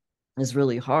isolation is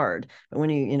really hard. But when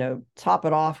you top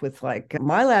it off with like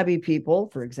MILAB people,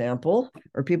 for example,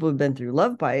 or people who've been through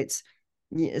love bites,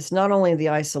 it's not only the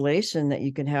isolation that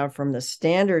you can have from the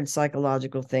standard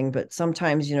psychological thing, but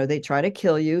sometimes, they try to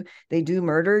kill you. They do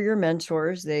murder your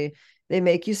mentors. They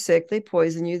make you sick. They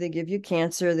poison you. They give you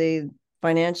cancer. They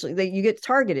financially, you get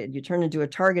targeted. You turn into a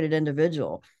targeted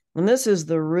individual. And this is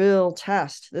the real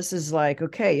test. This is like,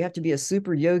 okay, you have to be a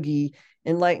super yogi,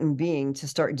 enlightened being to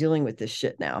start dealing with this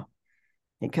shit now,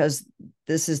 because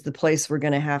this is the place we're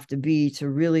going to have to be to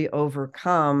really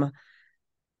overcome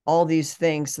all these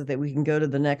things so that we can go to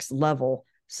the next level,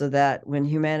 so that when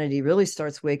humanity really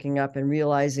starts waking up and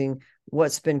realizing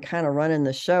what's been kind of running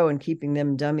the show and keeping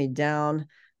them dummied down,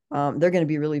 they're going to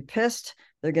be really pissed.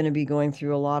 They're going to be going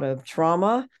through a lot of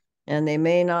trauma, and they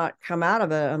may not come out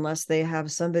of it unless they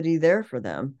have somebody there for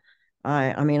them.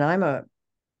 I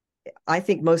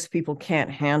think most people can't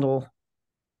handle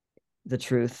the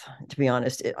truth, to be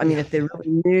honest. If they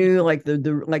really knew like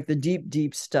the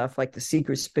deep stuff, like the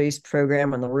secret space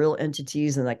program and the real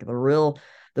entities and like the real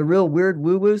weird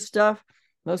woo-woo stuff,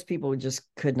 most people just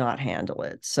could not handle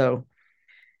it. So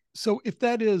if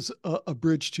that is a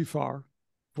bridge too far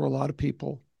for a lot of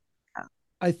people,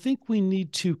 I think we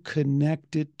need to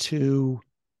connect it to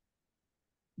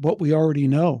what we already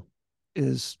know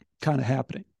is kind of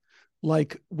happening,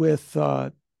 like with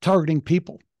targeting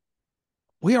people.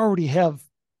 We already have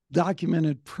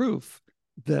documented proof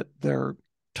that they're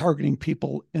targeting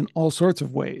people in all sorts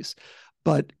of ways.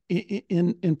 But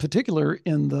in particular,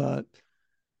 in the,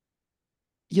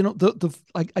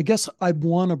 I guess I'd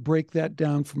want to break that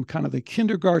down from kind of the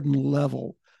kindergarten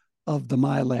level of the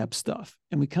MILAB stuff.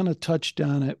 And we kind of touched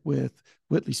on it with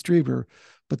Whitley Strieber.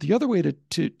 But the other way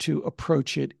to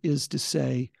approach it is to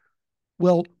say,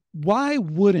 well, why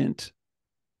wouldn't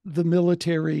the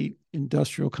military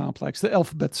industrial complex, the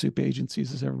alphabet soup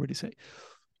agencies, as everybody say,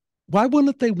 why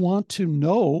wouldn't they want to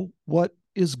know what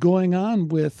is going on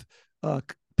with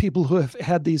people who have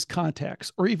had these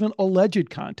contacts or even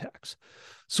alleged contacts?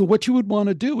 So what you would want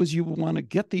to do is you would want to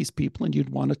get these people and you'd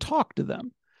want to talk to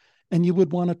them, and you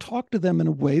would want to talk to them in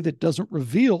a way that doesn't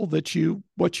reveal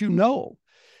what you know.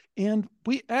 And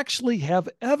we actually have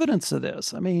evidence of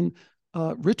this.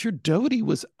 Richard Doty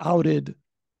was outed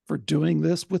for doing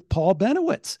this with Paul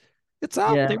Benowitz. It's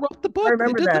out. Yeah. They wrote the book. I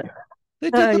remember that.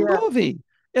 They did the movie.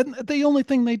 And the only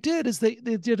thing they did is they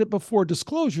did it before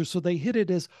disclosure. So they hit it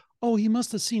as, oh, he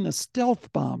must have seen a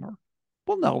stealth bomber.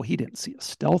 Well, no, he didn't see a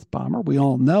stealth bomber. We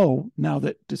all know now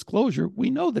that disclosure,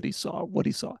 we know that he saw what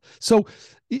he saw. So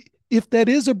if that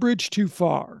is a bridge too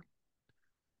far,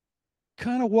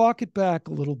 kind of walk it back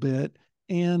a little bit.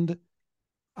 And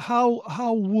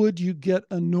how would you get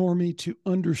a normie to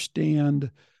understand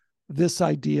this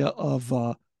idea of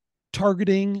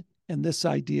targeting, and this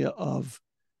idea of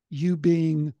you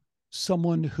being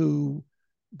someone who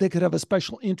they could have a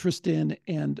special interest in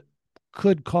and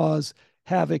could cause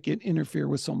havoc and interfere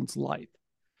with someone's life?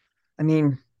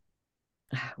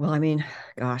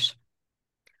 Gosh,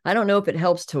 I don't know if it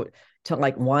helps to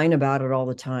like whine about it all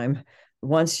the time.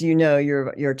 Once you're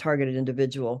a targeted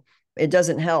individual, it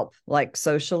doesn't help like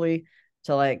socially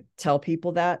to like tell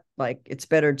people that. Like, it's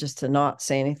better just to not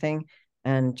say anything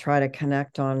and try to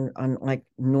connect on like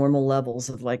normal levels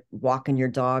of like walking your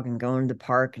dog and going to the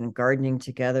park and gardening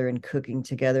together and cooking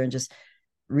together, and just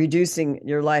reducing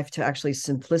your life to actually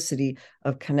simplicity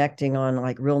of connecting on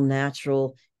like real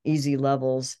natural, easy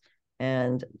levels,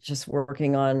 and just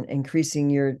working on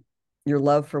increasing your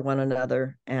love for one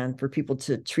another and for people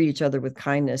to treat each other with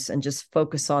kindness, and just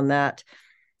focus on that,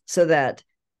 so that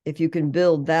if you can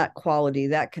build that quality,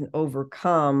 that can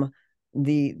overcome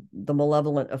the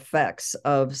malevolent effects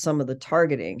of some of the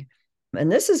targeting. And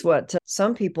this is what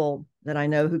some people that I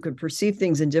know who could perceive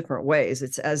things in different ways.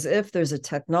 It's as if there's a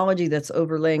technology that's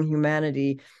overlaying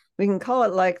humanity. We can call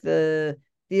it like the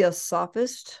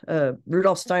Theosophist.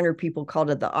 Rudolf Steiner people called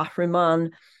it the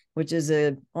Ahriman, which is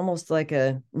almost like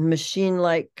a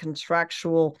machine-like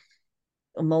contractual,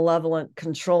 malevolent,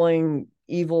 controlling,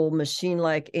 evil,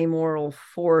 machine-like, amoral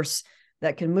force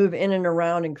that can move in and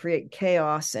around and create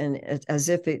chaos, and as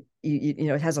if it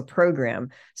it has a program.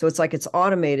 So it's like it's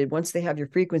automated. Once they have your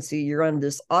frequency, you're on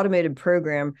this automated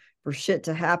program for shit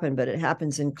to happen, but it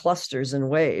happens in clusters and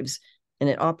waves, and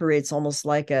it operates almost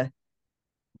like a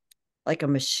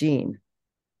machine.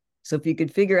 So if you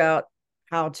could figure out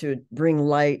how to bring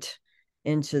light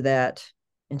into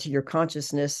your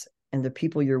consciousness and the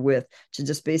people you're with, to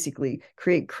just basically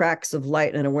create cracks of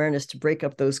light and awareness to break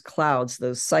up those clouds,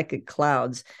 those psychic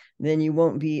clouds then you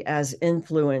won't be as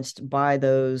influenced by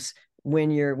those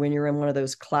when you're in one of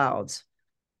those clouds,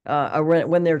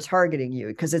 when they're targeting you,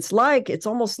 because it's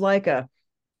almost like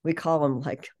we call them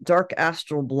like dark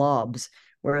astral blobs,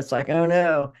 where it's like, oh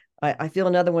no, I feel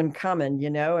another one coming,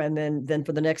 and then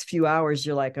for the next few hours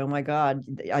you're like, oh my God,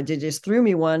 I did just threw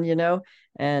me one,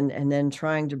 and then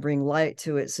trying to bring light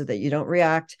to it so that you don't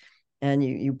react, and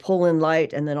you pull in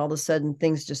light, and then all of a sudden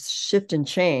things just shift and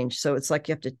change. So it's like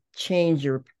you have to change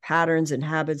your patterns and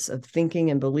habits of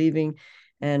thinking and believing,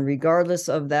 and regardless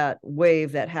of that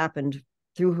wave that happened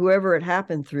through whoever it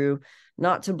happened through,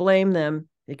 not to blame them,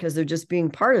 because they're just being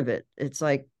part of it. It's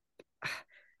like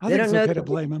I they think don't it's know okay to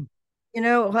blame them.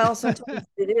 well, sometimes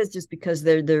it is just because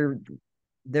they're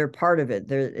part of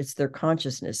it. It's their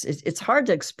consciousness. It's hard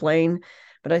to explain,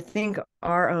 but I think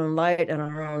our own light and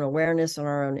our own awareness and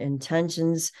our own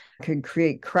intentions could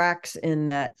create cracks in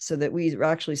that, so that we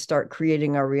actually start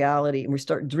creating our reality and we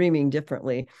start dreaming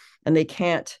differently. And they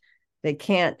can't,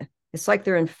 it's like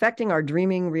they're infecting our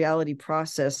dreaming reality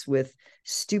process with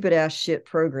stupid ass shit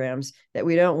programs that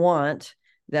we don't want,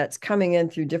 that's coming in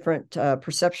through different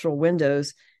perceptual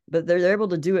windows, but they're able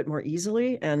to do it more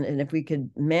easily. And if we could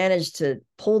manage to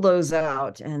pull those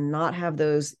out and not have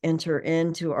those enter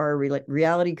into our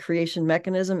reality creation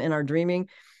mechanism in our dreaming,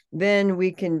 then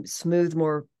we can smooth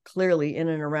more clearly in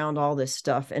and around all this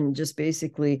stuff. And just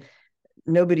basically,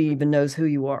 nobody even knows who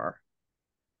you are.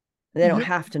 They don't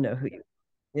have to know who you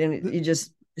are. You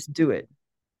just do it.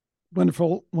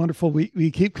 Wonderful, wonderful.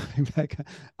 We keep coming back.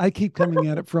 I keep coming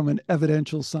at it from an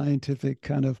evidential, scientific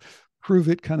kind of prove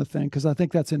it kind of thing, because I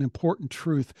think that's an important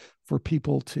truth for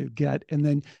people to get. And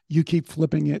then you keep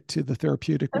flipping it to the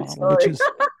therapeutic model, which is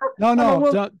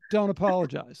no, don't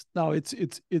apologize. No, it's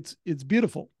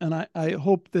beautiful, and I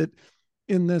hope that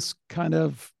in this kind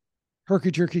of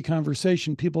herky jerky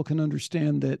conversation, people can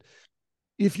understand that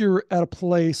if you're at a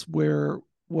place where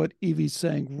what Evie's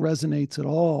saying resonates at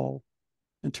all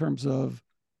in terms of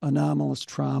anomalous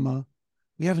trauma.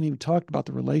 We haven't even talked about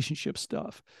the relationship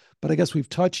stuff, but I guess we've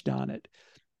touched on it.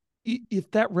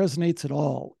 If that resonates at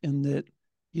all, in that,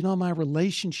 my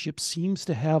relationship seems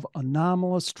to have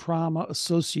anomalous trauma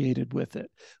associated with it,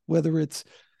 whether it's,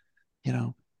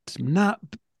 it's not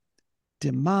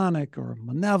demonic or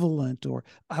malevolent, or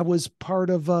I was part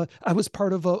of a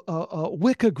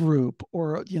Wicca group,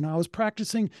 or I was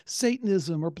practicing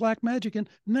Satanism or black magic, and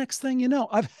next thing you know,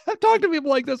 I've talked to people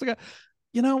like this.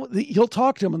 You'll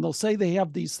talk to them and they'll say they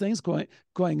have these things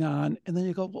going on, and then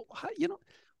you go, well,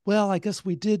 well, I guess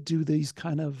we did do these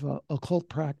kind of occult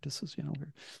practices,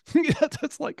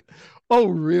 That's like, oh,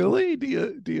 really?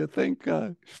 Do you think?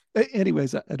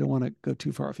 Anyways, I don't want to go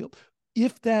too far afield.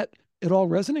 If that it all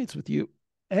resonates with you,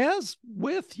 as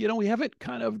with, we haven't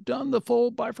kind of done the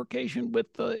full bifurcation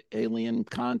with the alien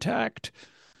contactee,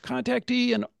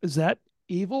 and is that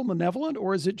evil, malevolent,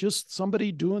 or is it just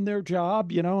somebody doing their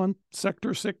job, on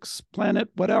Sector 6 planet,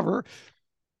 whatever?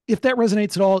 If that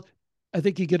resonates at all, I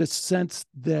think you get a sense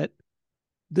that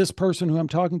this person who I'm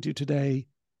talking to today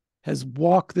has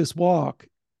walked this walk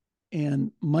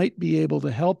and might be able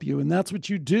to help you. And that's what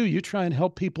you do. You try and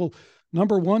help people,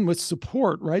 number one, with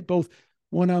support, right? Both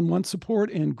one-on-one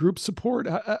support and group support.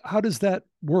 How does that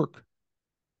work?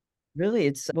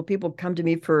 Really, people come to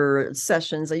me for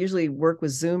sessions. I usually work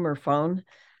with Zoom or phone.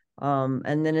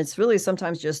 And then it's really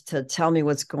sometimes just to tell me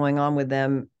what's going on with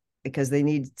them, because they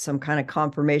need some kind of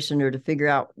confirmation or to figure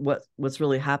out what's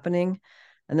really happening.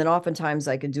 And then oftentimes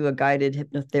I could do a guided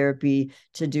hypnotherapy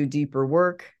to do deeper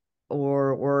work,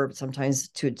 or sometimes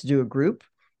to do a group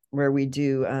where we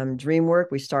do dream work.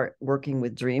 We start working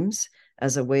with dreams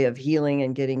as a way of healing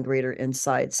and getting greater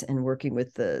insights, and working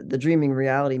with the dreaming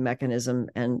reality mechanism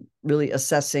and really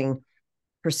assessing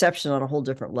perception on a whole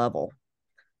different level.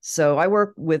 So I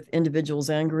work with individuals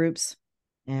and groups,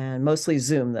 and mostly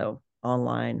Zoom, though,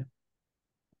 online.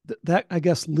 That, I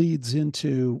guess, leads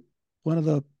into one of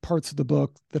the parts of the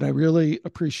book that I really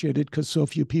appreciated, because so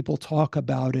few people talk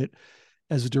about it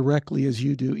as directly as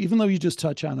you do, even though you just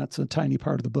touch on it, it's a tiny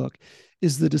part of the book,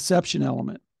 is the deception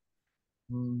element.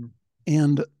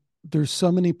 And there's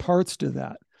so many parts to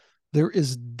that. There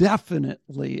is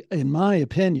definitely, in my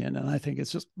opinion, and I think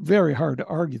it's just very hard to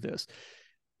argue this,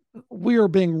 we are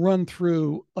being run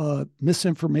through a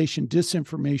misinformation,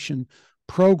 disinformation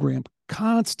program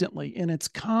constantly, and it's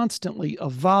constantly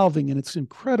evolving, and it's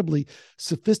incredibly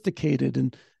sophisticated.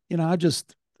 And, I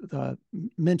just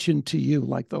mentioned to you,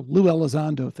 like the Lou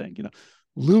Elizondo thing,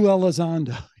 Lou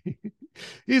Elizondo,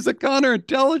 he's a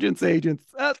counterintelligence agent.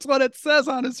 That's what it says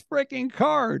on his freaking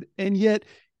card. And yet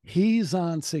he's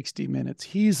on 60 Minutes.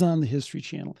 He's on the History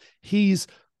Channel. He's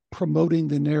promoting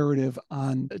the narrative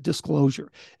on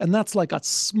disclosure. And that's like a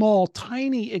small,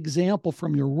 tiny example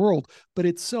from your world, but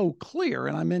it's so clear.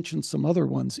 And I mentioned some other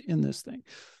ones in this thing.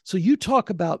 So you talk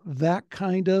about that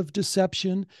kind of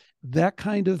deception, that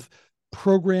kind of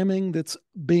programming that's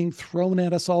being thrown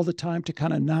at us all the time to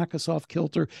kind of knock us off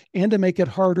kilter and to make it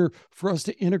harder for us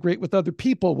to integrate with other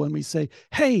people when we say,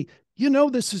 hey,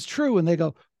 this is true. And they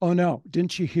go, oh no,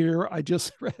 didn't you hear? I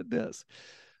just read this.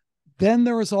 Then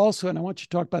there is also, and I want you to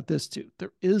talk about this too,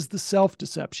 there is the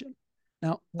self-deception.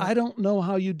 Now, I don't know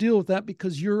how you deal with that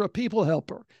because you're a people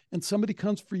helper and somebody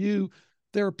comes for you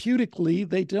therapeutically.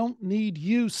 They don't need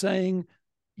you saying,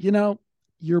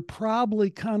 you're probably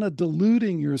kind of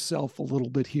deluding yourself a little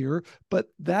bit here, but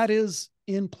that is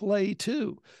in play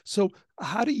too. So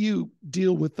how do you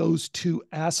deal with those two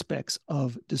aspects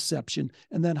of deception?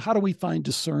 And then how do we find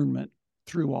discernment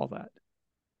through all that?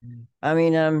 I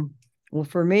mean, well,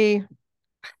 for me,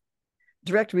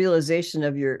 direct realization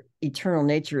of your eternal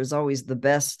nature is always the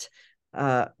best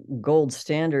gold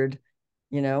standard,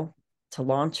 to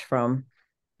launch from.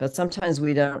 But sometimes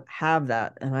we don't have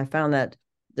that. And I found that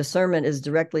discernment is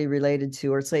directly related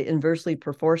to, or say inversely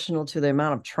proportional to the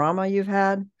amount of trauma you've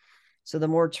had. So the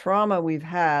more trauma we've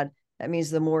had, that means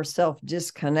the more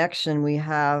self-disconnection we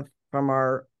have from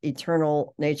our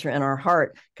eternal nature and our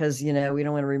heart, because, we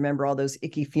don't want to remember all those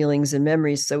icky feelings and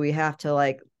memories. So we have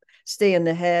to stay in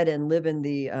the head and live in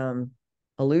the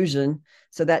illusion.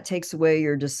 So that takes away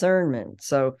your discernment.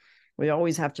 So we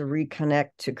always have to reconnect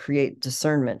to create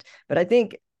discernment. But I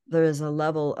think there is a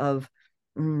level of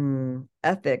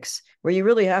ethics where you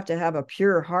really have to have a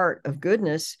pure heart of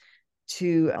goodness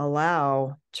to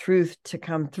allow truth to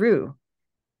come through.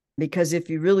 Because if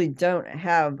you really don't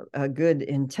have a good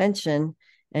intention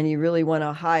and you really want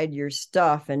to hide your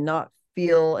stuff and not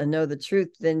feel and know the truth,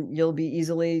 then you'll be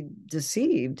easily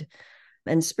deceived.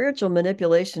 And spiritual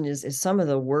manipulation is some of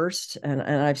the worst. And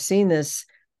I've seen this.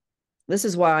 This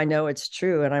is why I know it's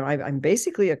true. And I'm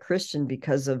basically a Christian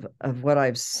because of what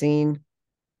I've seen.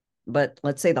 But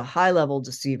let's say the high level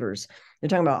deceivers, you're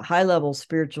talking about high level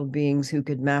spiritual beings who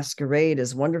could masquerade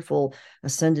as wonderful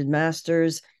ascended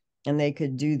masters, and they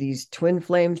could do these twin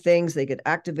flame things. They could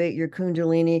activate your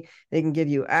Kundalini. They can give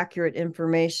you accurate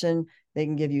information. They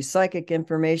can give you psychic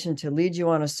information to lead you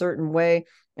on a certain way.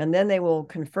 And then they will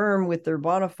confirm with their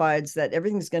bona fides that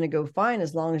everything's going to go fine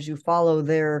as long as you follow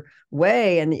their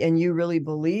way and you really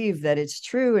believe that it's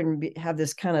true and have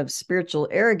this kind of spiritual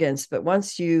arrogance. But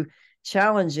once you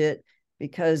challenge it,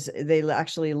 because they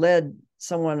actually led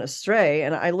someone astray.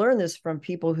 And I learned this from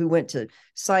people who went to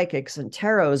psychics and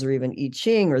tarots or even I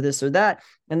Ching or this or that.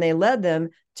 And they led them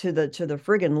to the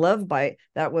friggin' love bite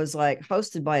that was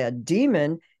hosted by a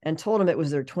demon and told them it was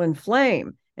their twin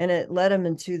flame. And it led them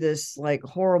into this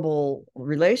horrible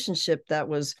relationship that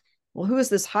was, well, who is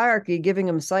this hierarchy giving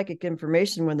them psychic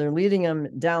information when they're leading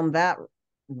them down that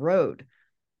road?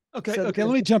 Okay, let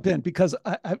me jump in because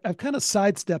I've kind of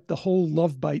sidestepped the whole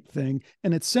love bite thing,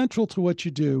 and it's central to what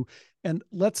you do. And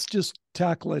let's just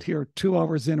tackle it here 2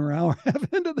 hours in or hour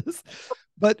half into this.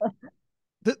 But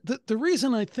the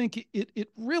reason I think it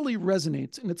really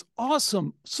resonates, and it's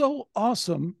awesome, so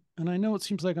awesome, and I know it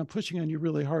seems like I'm pushing on you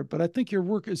really hard, but I think your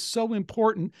work is so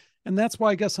important, and that's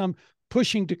why I guess I'm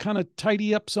pushing to kind of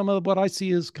tidy up some of what I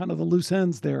see as kind of the loose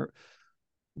ends there.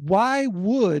 Why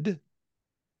would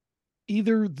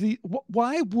an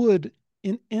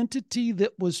entity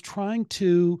that was trying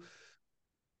to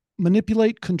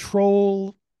manipulate,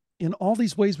 control in all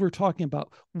these ways we're talking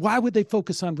about, why would they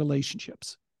focus on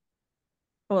relationships?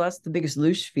 Well, that's the biggest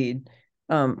loose feed.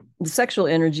 The sexual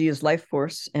energy is life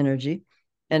force energy,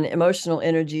 and emotional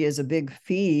energy is a big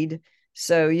feed.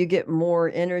 So you get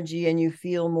more energy and you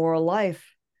feel more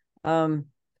life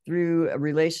through a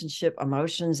relationship,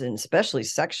 emotions, and especially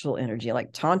sexual energy,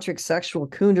 like tantric sexual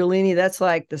Kundalini. That's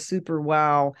like the super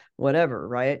wow, whatever,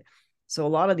 right? So a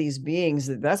lot of these beings,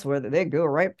 that's where they go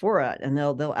right for it, and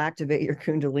they'll activate your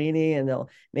Kundalini, and they'll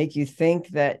make you think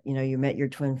that you met your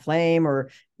twin flame, or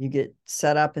you get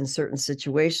set up in certain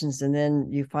situations, and then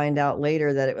you find out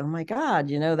later that oh my God,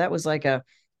 that was like a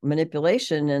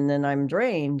manipulation, and then I'm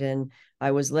drained, and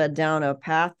I was led down a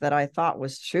path that I thought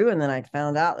was true, and then I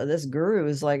found out that this guru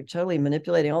is totally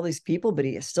manipulating all these people, but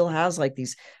he still has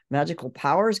these magical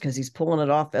powers because he's pulling it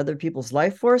off other people's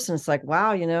life force, and it's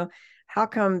wow, how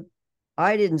come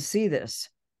I didn't see this?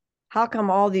 How come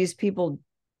all these people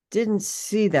didn't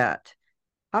see that?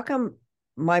 How come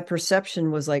my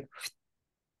perception was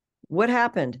what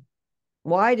happened?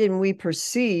 Why didn't we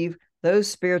perceive those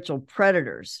spiritual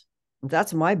predators?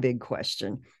 That's my big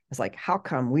question. It's like, how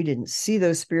come we didn't see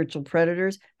those spiritual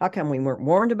predators? How come we weren't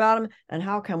warned about them? And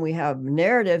how come we have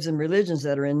narratives and religions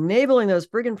that are enabling those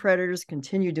friggin' predators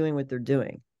continue doing what they're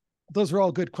doing? Those are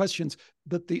all good questions.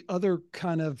 But the other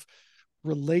kind of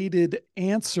related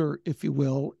answer, if you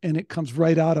will, and it comes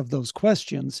right out of those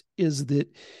questions, is that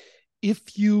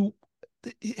if you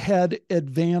had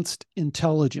advanced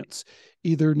intelligence,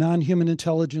 either non-human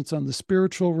intelligence on the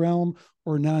spiritual realm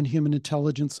or non-human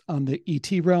intelligence on the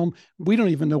ET realm, we don't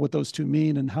even know what those two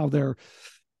mean and how they're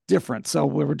different. So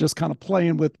we were just kind of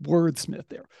playing with wordsmith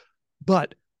there.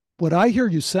 But what I hear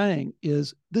you saying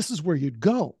is this is where you'd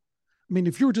go. I mean,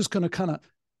 if you were just going to kind of,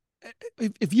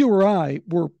 if you or I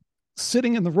were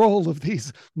sitting in the role of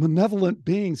these malevolent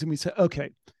beings and we say, okay,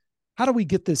 how do we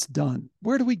get this done?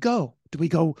 Where do we go? Do we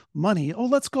go money? Oh,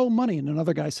 let's go money. And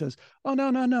another guy says, oh,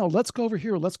 no. Let's go over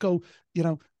here. Let's go,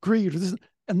 greed.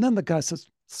 And then the guy says,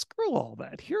 screw all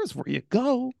that. Here's where you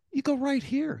go. You go right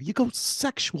here. You go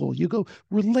sexual. You go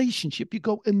relationship. You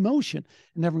go emotion.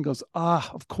 And everyone goes,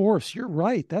 of course, you're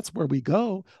right. That's where we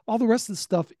go. All the rest of the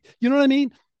stuff, you know what I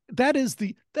mean? That is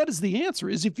the answer,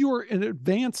 is if you are an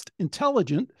advanced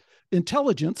intelligence,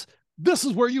 this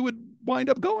is where you would wind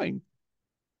up going.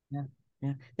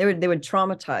 Yeah. They would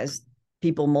traumatize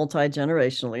people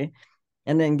multi-generationally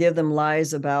and then give them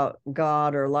lies about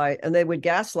God or lie. And they would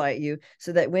gaslight you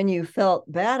so that when you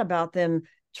felt bad about them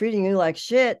treating you like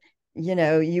shit,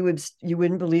 you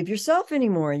wouldn't believe yourself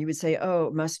anymore. You would say, oh,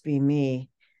 it must be me.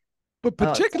 But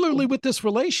particularly with this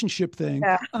relationship thing,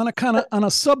 yeah. on a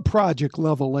sub project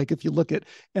level, like if you look at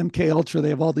MK Ultra, they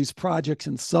have all these projects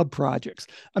and sub projects.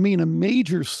 I mean, a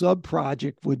major sub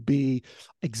project would be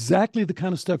exactly the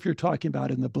kind of stuff you're talking about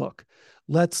in the book.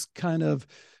 Let's kind of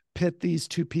pit these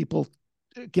two people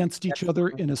against each other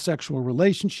in a sexual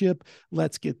relationship.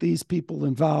 Let's get these people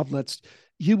involved.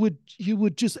 You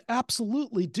would just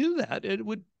absolutely do that.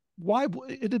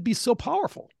 It'd be so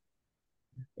powerful.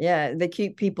 Yeah, they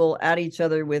keep people at each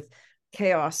other with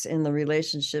chaos in the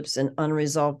relationships and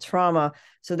unresolved trauma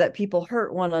so that people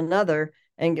hurt one another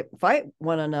and fight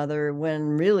one another when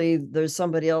really there's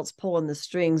somebody else pulling the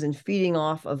strings and feeding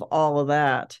off of all of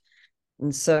that.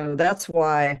 And so that's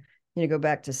why, go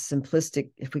back to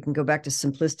if we can go back to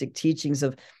simplistic teachings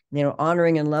of,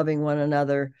 honoring and loving one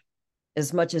another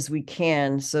as much as we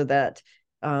can so that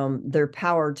their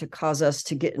power to cause us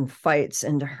to get in fights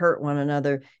and to hurt one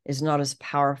another is not as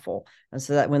powerful. And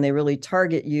so that when they really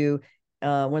target you,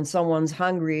 when someone's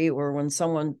hungry or when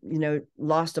someone,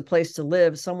 lost a place to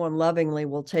live, someone lovingly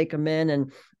will take them in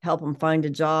and help them find a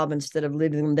job instead of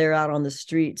leaving them there out on the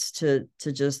streets to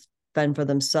just fend for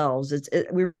themselves.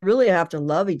 We really have to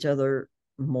love each other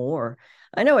more.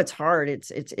 I know it's hard.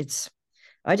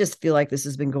 I just feel like this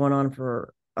has been going on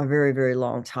for a very, very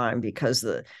long time because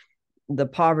the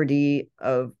poverty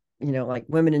of, like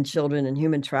women and children and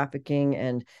human trafficking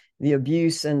and the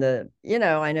abuse and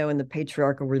I know in the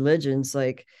patriarchal religions,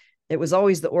 like it was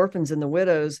always the orphans and the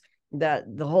widows that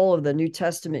the whole of the New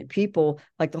Testament people,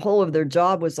 like the whole of their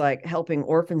job was like helping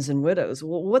orphans and widows.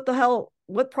 Well, what the hell,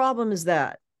 what problem is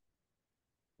that?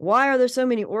 Why are there so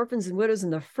many orphans and widows in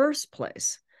the first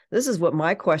place? This is what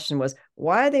my question was.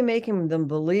 Why are they making them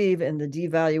believe in the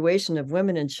devaluation of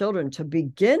women and children to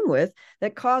begin with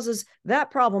that causes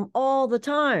that problem all the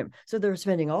time? So they're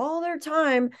spending all their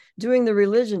time doing the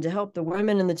religion to help the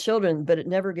women and the children, but it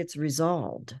never gets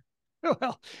resolved.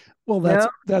 Well,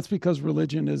 that's because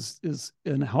religion is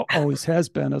and always has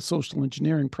been a social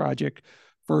engineering project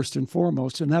first and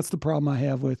foremost. And that's the problem I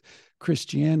have with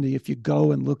Christianity. If you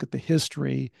go and look at the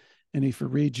history, and if you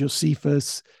read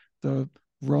Josephus, the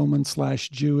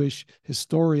Roman/Jewish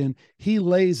historian, he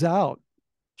lays out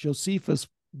Josephus,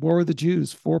 War of the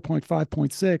Jews,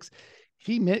 4.5.6.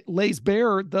 He lays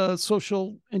bare the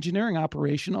social engineering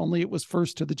operation, only it was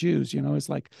first to the Jews. It's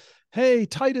like, hey,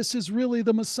 Titus is really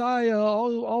the Messiah.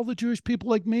 All the Jewish people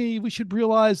like me, we should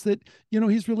realize that,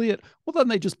 he's really it. Well, then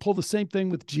they just pull the same thing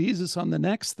with Jesus on the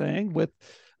next thing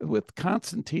with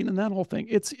Constantine and that whole thing.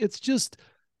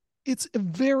 It's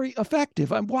very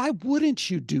effective. Why wouldn't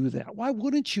you do that? Why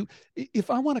wouldn't you? If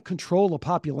I want to control a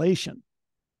population,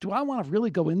 do I want to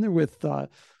really go in there with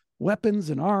weapons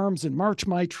and arms and march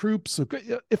my troops?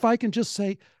 If I can just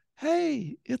say,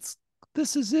 hey,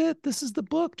 this is it. This is the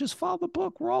book. Just follow the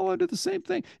book. We're all under the same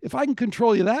thing. If I can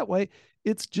control you that way,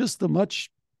 it's just a much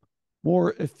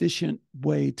more efficient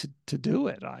way to do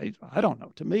it. I don't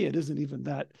know. To me, it isn't even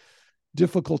that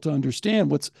difficult to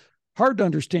understand. What's hard to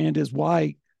understand is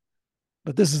why.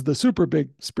 But this is the super big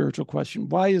spiritual question.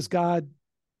 Why is God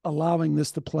allowing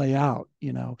this to play out?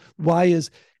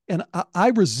 And I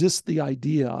resist the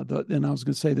idea and I was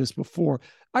going to say this before,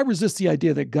 I resist the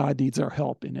idea that God needs our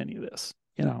help in any of this.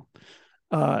 you know,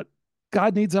 uh,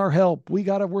 God needs our help.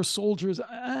 We're soldiers.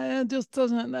 That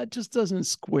just doesn't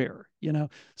square, you know.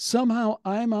 Somehow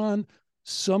I'm on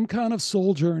some kind of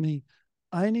soul journey.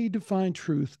 I need to find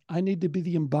truth. I need to be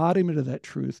the embodiment of that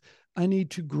truth. I need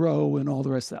to grow and all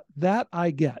the rest of that. That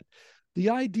I get. The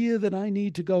idea that I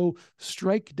need to go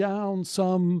strike down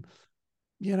some,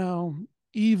 you know,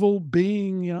 evil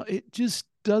being, you know, it just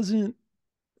doesn't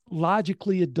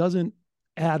logically, it doesn't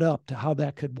add up to how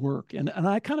that could work. And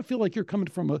I kind of feel like you're coming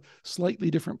from a slightly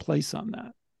different place on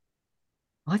that.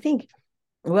 I think,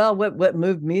 well, what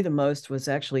moved me the most was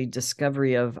actually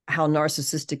discovery of how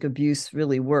narcissistic abuse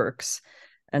really works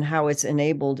and how it's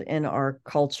enabled in our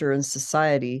culture and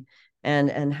society,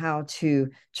 and how to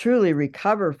truly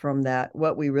recover from that,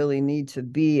 what we really need to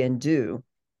be and do.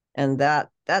 And that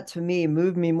to me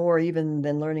moved me more even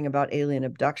than learning about alien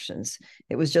abductions.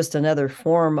 It was just another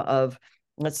form of,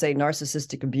 let's say,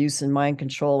 narcissistic abuse and mind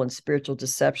control and spiritual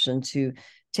deception to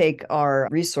take our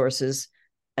resources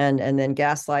and then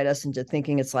gaslight us into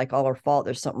thinking it's like all our fault,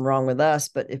 there's something wrong with us.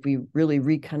 But if we really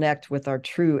reconnect with our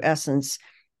true essence,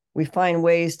 we find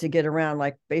ways to get around.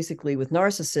 Like basically with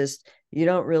narcissists, you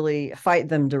don't really fight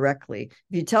them directly.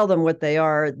 If you tell them what they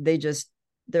are,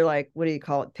 they're like, what do you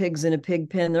call it, pigs in a pig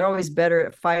pen. They're always better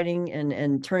at fighting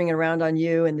and turning it around on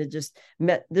you, and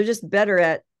they're just better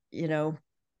at, you know,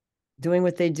 doing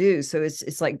what they do. So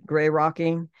it's like gray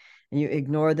rocking, and you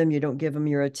ignore them, you don't give them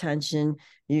your attention,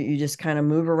 you just kind of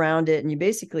move around it, and you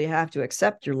basically have to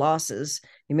accept your losses.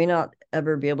 You may not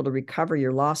ever be able to recover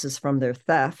your losses from their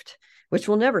theft, which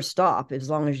will never stop as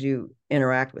long as you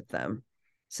interact with them.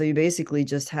 So you basically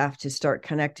just have to start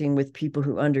connecting with people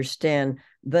who understand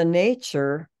the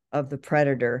nature of the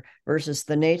predator versus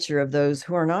the nature of those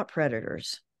who are not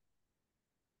predators.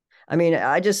 I mean,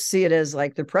 I just see it as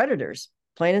like the predators,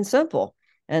 plain and simple.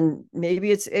 And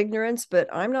maybe it's ignorance, but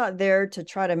I'm not there to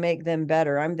try to make them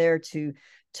better. I'm there to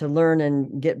learn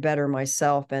and get better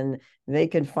myself, and they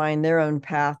can find their own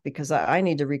path, because I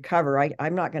need to recover.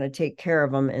 I'm not going to take care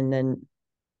of them and then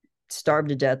starve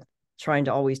to death trying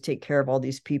to always take care of all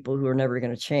these people who are never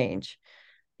going to change.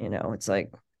 You know, it's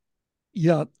like,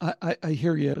 Yeah, I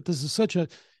hear you. But this is such an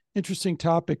interesting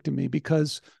topic to me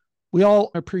because we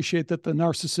all appreciate that the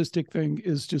narcissistic thing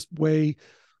is just way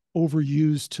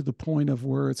overused to the point of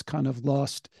where it's kind of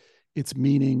lost its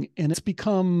meaning, and it's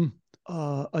become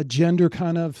a gender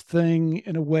kind of thing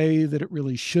in a way that it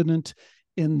really shouldn't.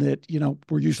 In that, you know,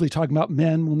 we're usually talking about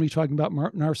men when we're talking about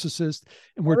narcissists,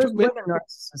 and we're there's women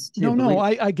narcissists too. no,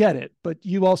 I get it, but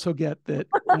you also get that,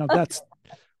 you know, that's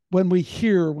when I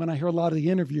hear a lot of the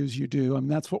interviews you do, I mean,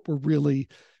 that's what we're really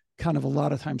kind of a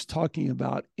lot of times talking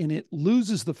about. And it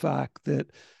loses the fact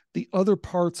that the other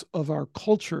parts of our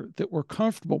culture that we're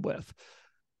comfortable with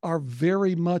are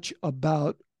very much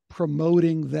about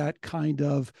promoting that kind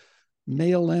of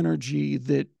male energy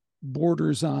that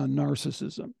borders on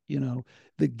narcissism, you know,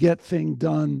 the get thing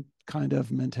done kind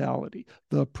of mentality,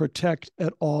 the protect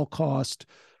at all cost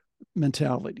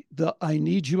mentality, the I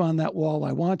need you on that wall,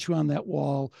 I want you on that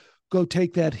wall, go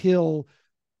take that hill,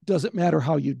 doesn't matter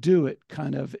how you do it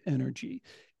kind of energy.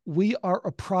 We are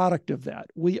a product of that.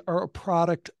 We are a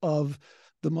product of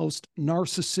the most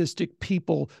narcissistic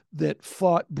people that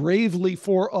fought bravely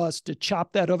for us to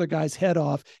chop that other guy's head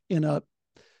off in a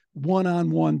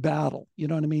one-on-one battle. You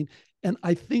know what I mean? And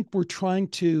I think we're trying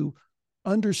to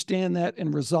understand that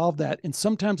and resolve that. And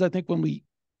sometimes I think when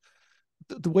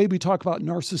the way we talk about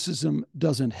narcissism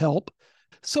doesn't help.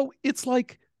 So it's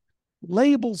like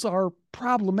labels are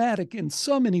problematic in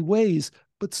so many ways,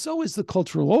 but so is the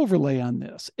cultural overlay on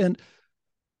this. And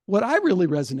what I really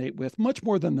resonate with, much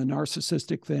more than the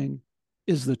narcissistic thing,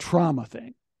 is the trauma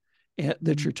thing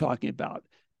that you're talking about,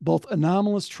 both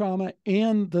anomalous trauma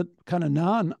and the kind of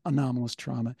non-anomalous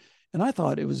trauma. And I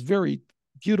thought it was very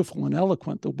beautiful and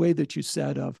eloquent, the way that you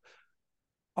said of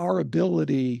our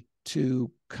ability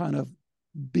to kind of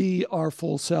be our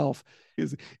full self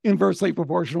is inversely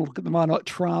proportional to the amount of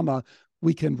trauma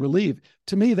we can relieve.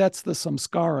 To me, that's the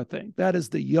samskara thing. That is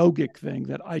the yogic thing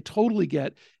that I totally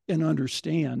get and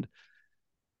understand.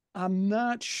 I'm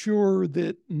not sure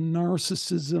that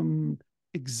narcissism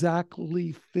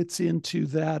exactly fits into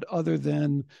that, other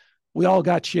than we all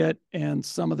got shit, and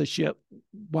some of the shit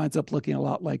winds up looking a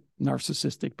lot like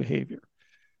narcissistic behavior.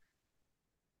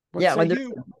 What yeah, say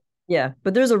you? yeah,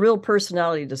 but there's a real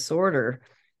personality disorder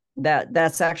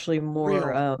that's actually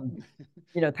more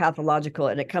Real. pathological,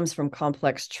 and it comes from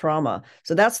complex trauma.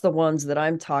 So that's the ones that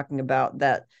I'm talking about,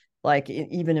 that like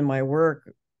even in my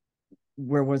work,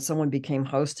 where when someone became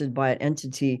hosted by an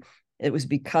entity, it was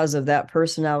because of that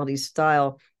personality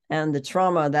style and the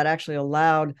trauma that actually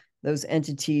allowed those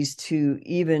entities to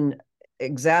even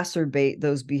exacerbate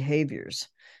those behaviors.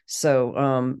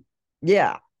 So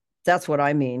yeah, that's what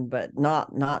I mean, but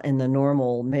not in the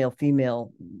normal male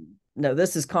female. No,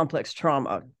 this is complex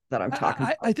trauma that I'm talking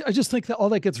about. I just think that all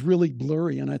that gets really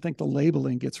blurry, and I think the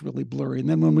labeling gets really blurry. And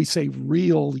then when we say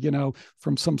real,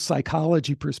 from some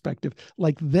psychology perspective,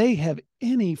 like they have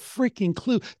any freaking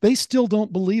clue. They still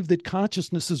don't believe that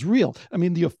consciousness is real. I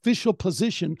mean, the official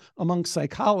position among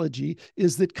psychology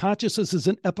is that consciousness is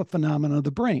an epiphenomenon of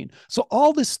the brain. So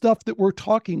all this stuff that we're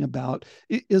talking about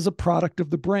is a product of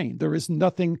the brain. There is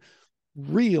nothing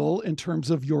real in terms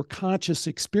of your conscious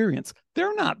experience.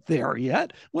 They're not there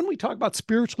yet. When we talk about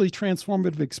spiritually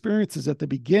transformative experiences at the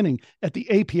beginning, at the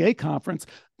APA conference,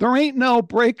 there ain't no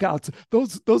breakouts.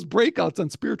 Those breakouts on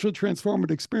spiritually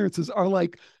transformative experiences are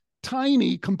like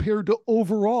tiny compared to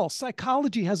overall.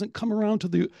 Psychology hasn't come around to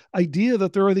the idea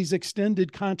that there are these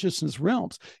extended consciousness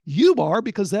realms. You are,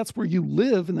 because that's where you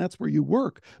live and that's where you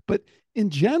work. But in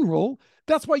general,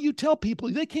 that's why you tell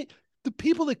people the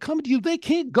people that come to you, they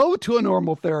can't go to a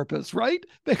normal therapist, right?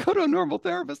 They go to a normal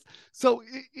therapist. So,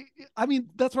 I mean,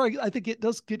 that's where I think it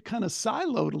does get kind of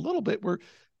siloed a little bit, where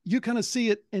you kind of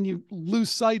see it and you lose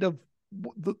sight of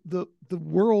the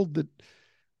world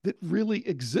that really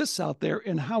exists out there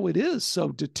and how it is so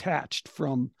detached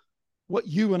from what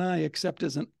you and I accept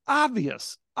as an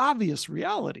obvious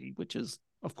reality, which is,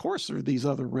 of course, there are these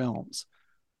other realms.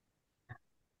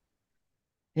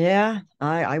 Yeah,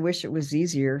 I wish it was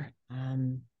easier.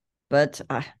 But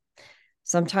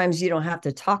sometimes you don't have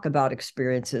to talk about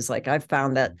experiences. Like I've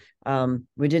found that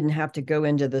we didn't have to go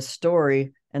into the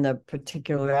story and the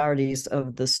particularities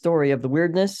of the story of the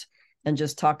weirdness, and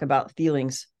just talk about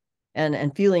feelings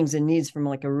and feelings and needs from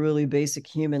like a really basic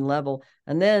human level.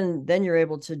 And then you're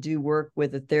able to do work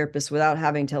with a therapist without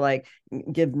having to like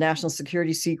give national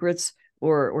security secrets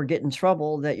or get in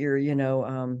trouble that you're,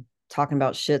 talking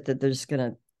about shit that they're just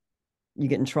gonna you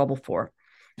get in trouble for.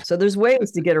 So there's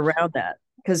ways to get around that,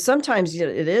 because sometimes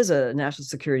it is a national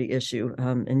security issue,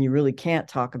 and you really can't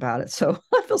talk about it. So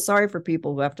I feel sorry for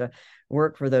people who have to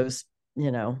work for those,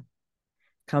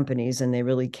 companies, and they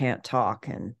really can't talk.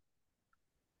 And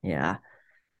yeah.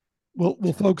 Well,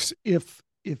 folks, if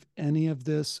any of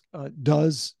this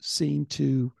does seem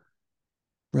to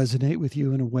resonate with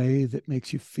you in a way that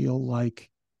makes you feel like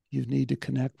you need to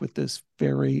connect with this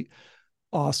very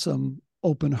awesome,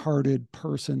 open-hearted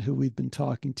person who we've been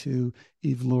talking to,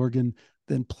 Eve Lorgen,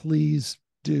 then please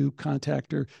do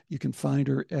contact her. You can find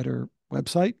her at her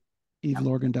website,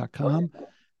 evelorgen.com.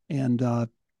 And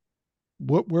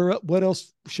what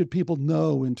else should people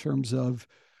know in terms of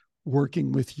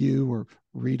working with you or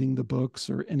reading the books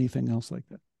or anything else like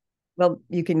that? Well,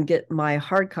 you can get my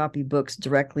hard copy books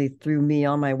directly through me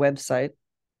on my website.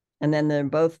 And then they're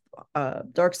both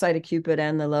Dark Side of Cupid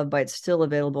and The Love Bite still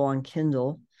available on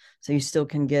Kindle. So you still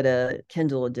can get a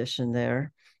Kindle edition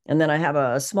there. And then I have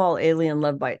a small Alien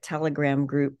Love Bite Telegram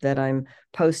group that I'm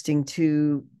posting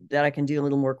to, that I can do a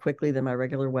little more quickly than my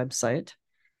regular website.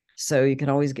 So you can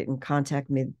always get in contact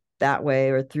with me that way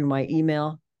or through my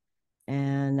email.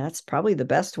 And that's probably the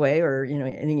best way. Or,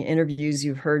 any interviews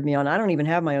you've heard me on. I don't even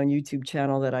have my own YouTube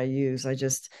channel that I use. I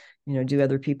just, do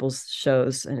other people's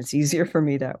shows, and it's easier for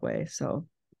me that way. So.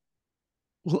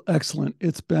 Well, excellent.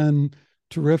 It's been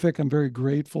terrific. I'm very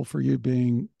grateful for you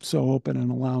being so open and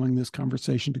allowing this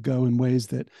conversation to go in ways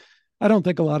that I don't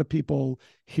think a lot of people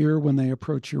hear when they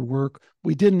approach your work.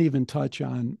 We didn't even touch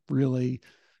on really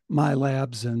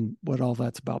MILABs and what all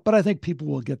that's about, but I think people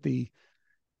will get the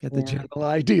general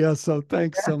idea. So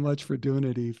thanks so much for doing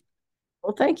it, Eve.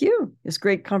 Well, thank you. It's a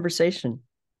great conversation.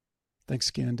 Thanks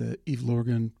again to Eve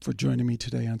Lorgen for joining me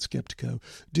today on Skeptico.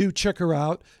 Do check her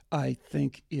out. I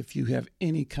think if you have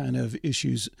any kind of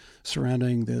issues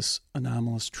surrounding this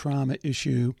anomalous trauma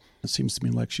issue, it seems to me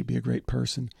like she'd be a great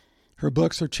person. Her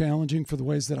books are challenging for the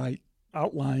ways that I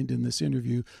outlined in this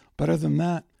interview. But other than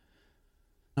that,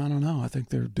 I don't know. I think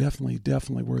they're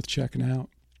definitely worth checking out.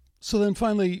 So then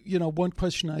finally, one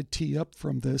question I'd tee up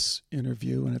from this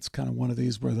interview, and it's kind of one of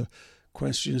these where the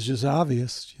question is just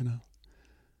obvious,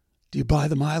 do you buy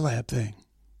the MILAB thing?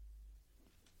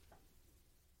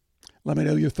 Let me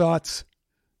know your thoughts.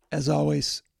 As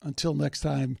always, until next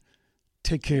time,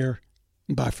 take care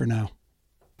and bye for now.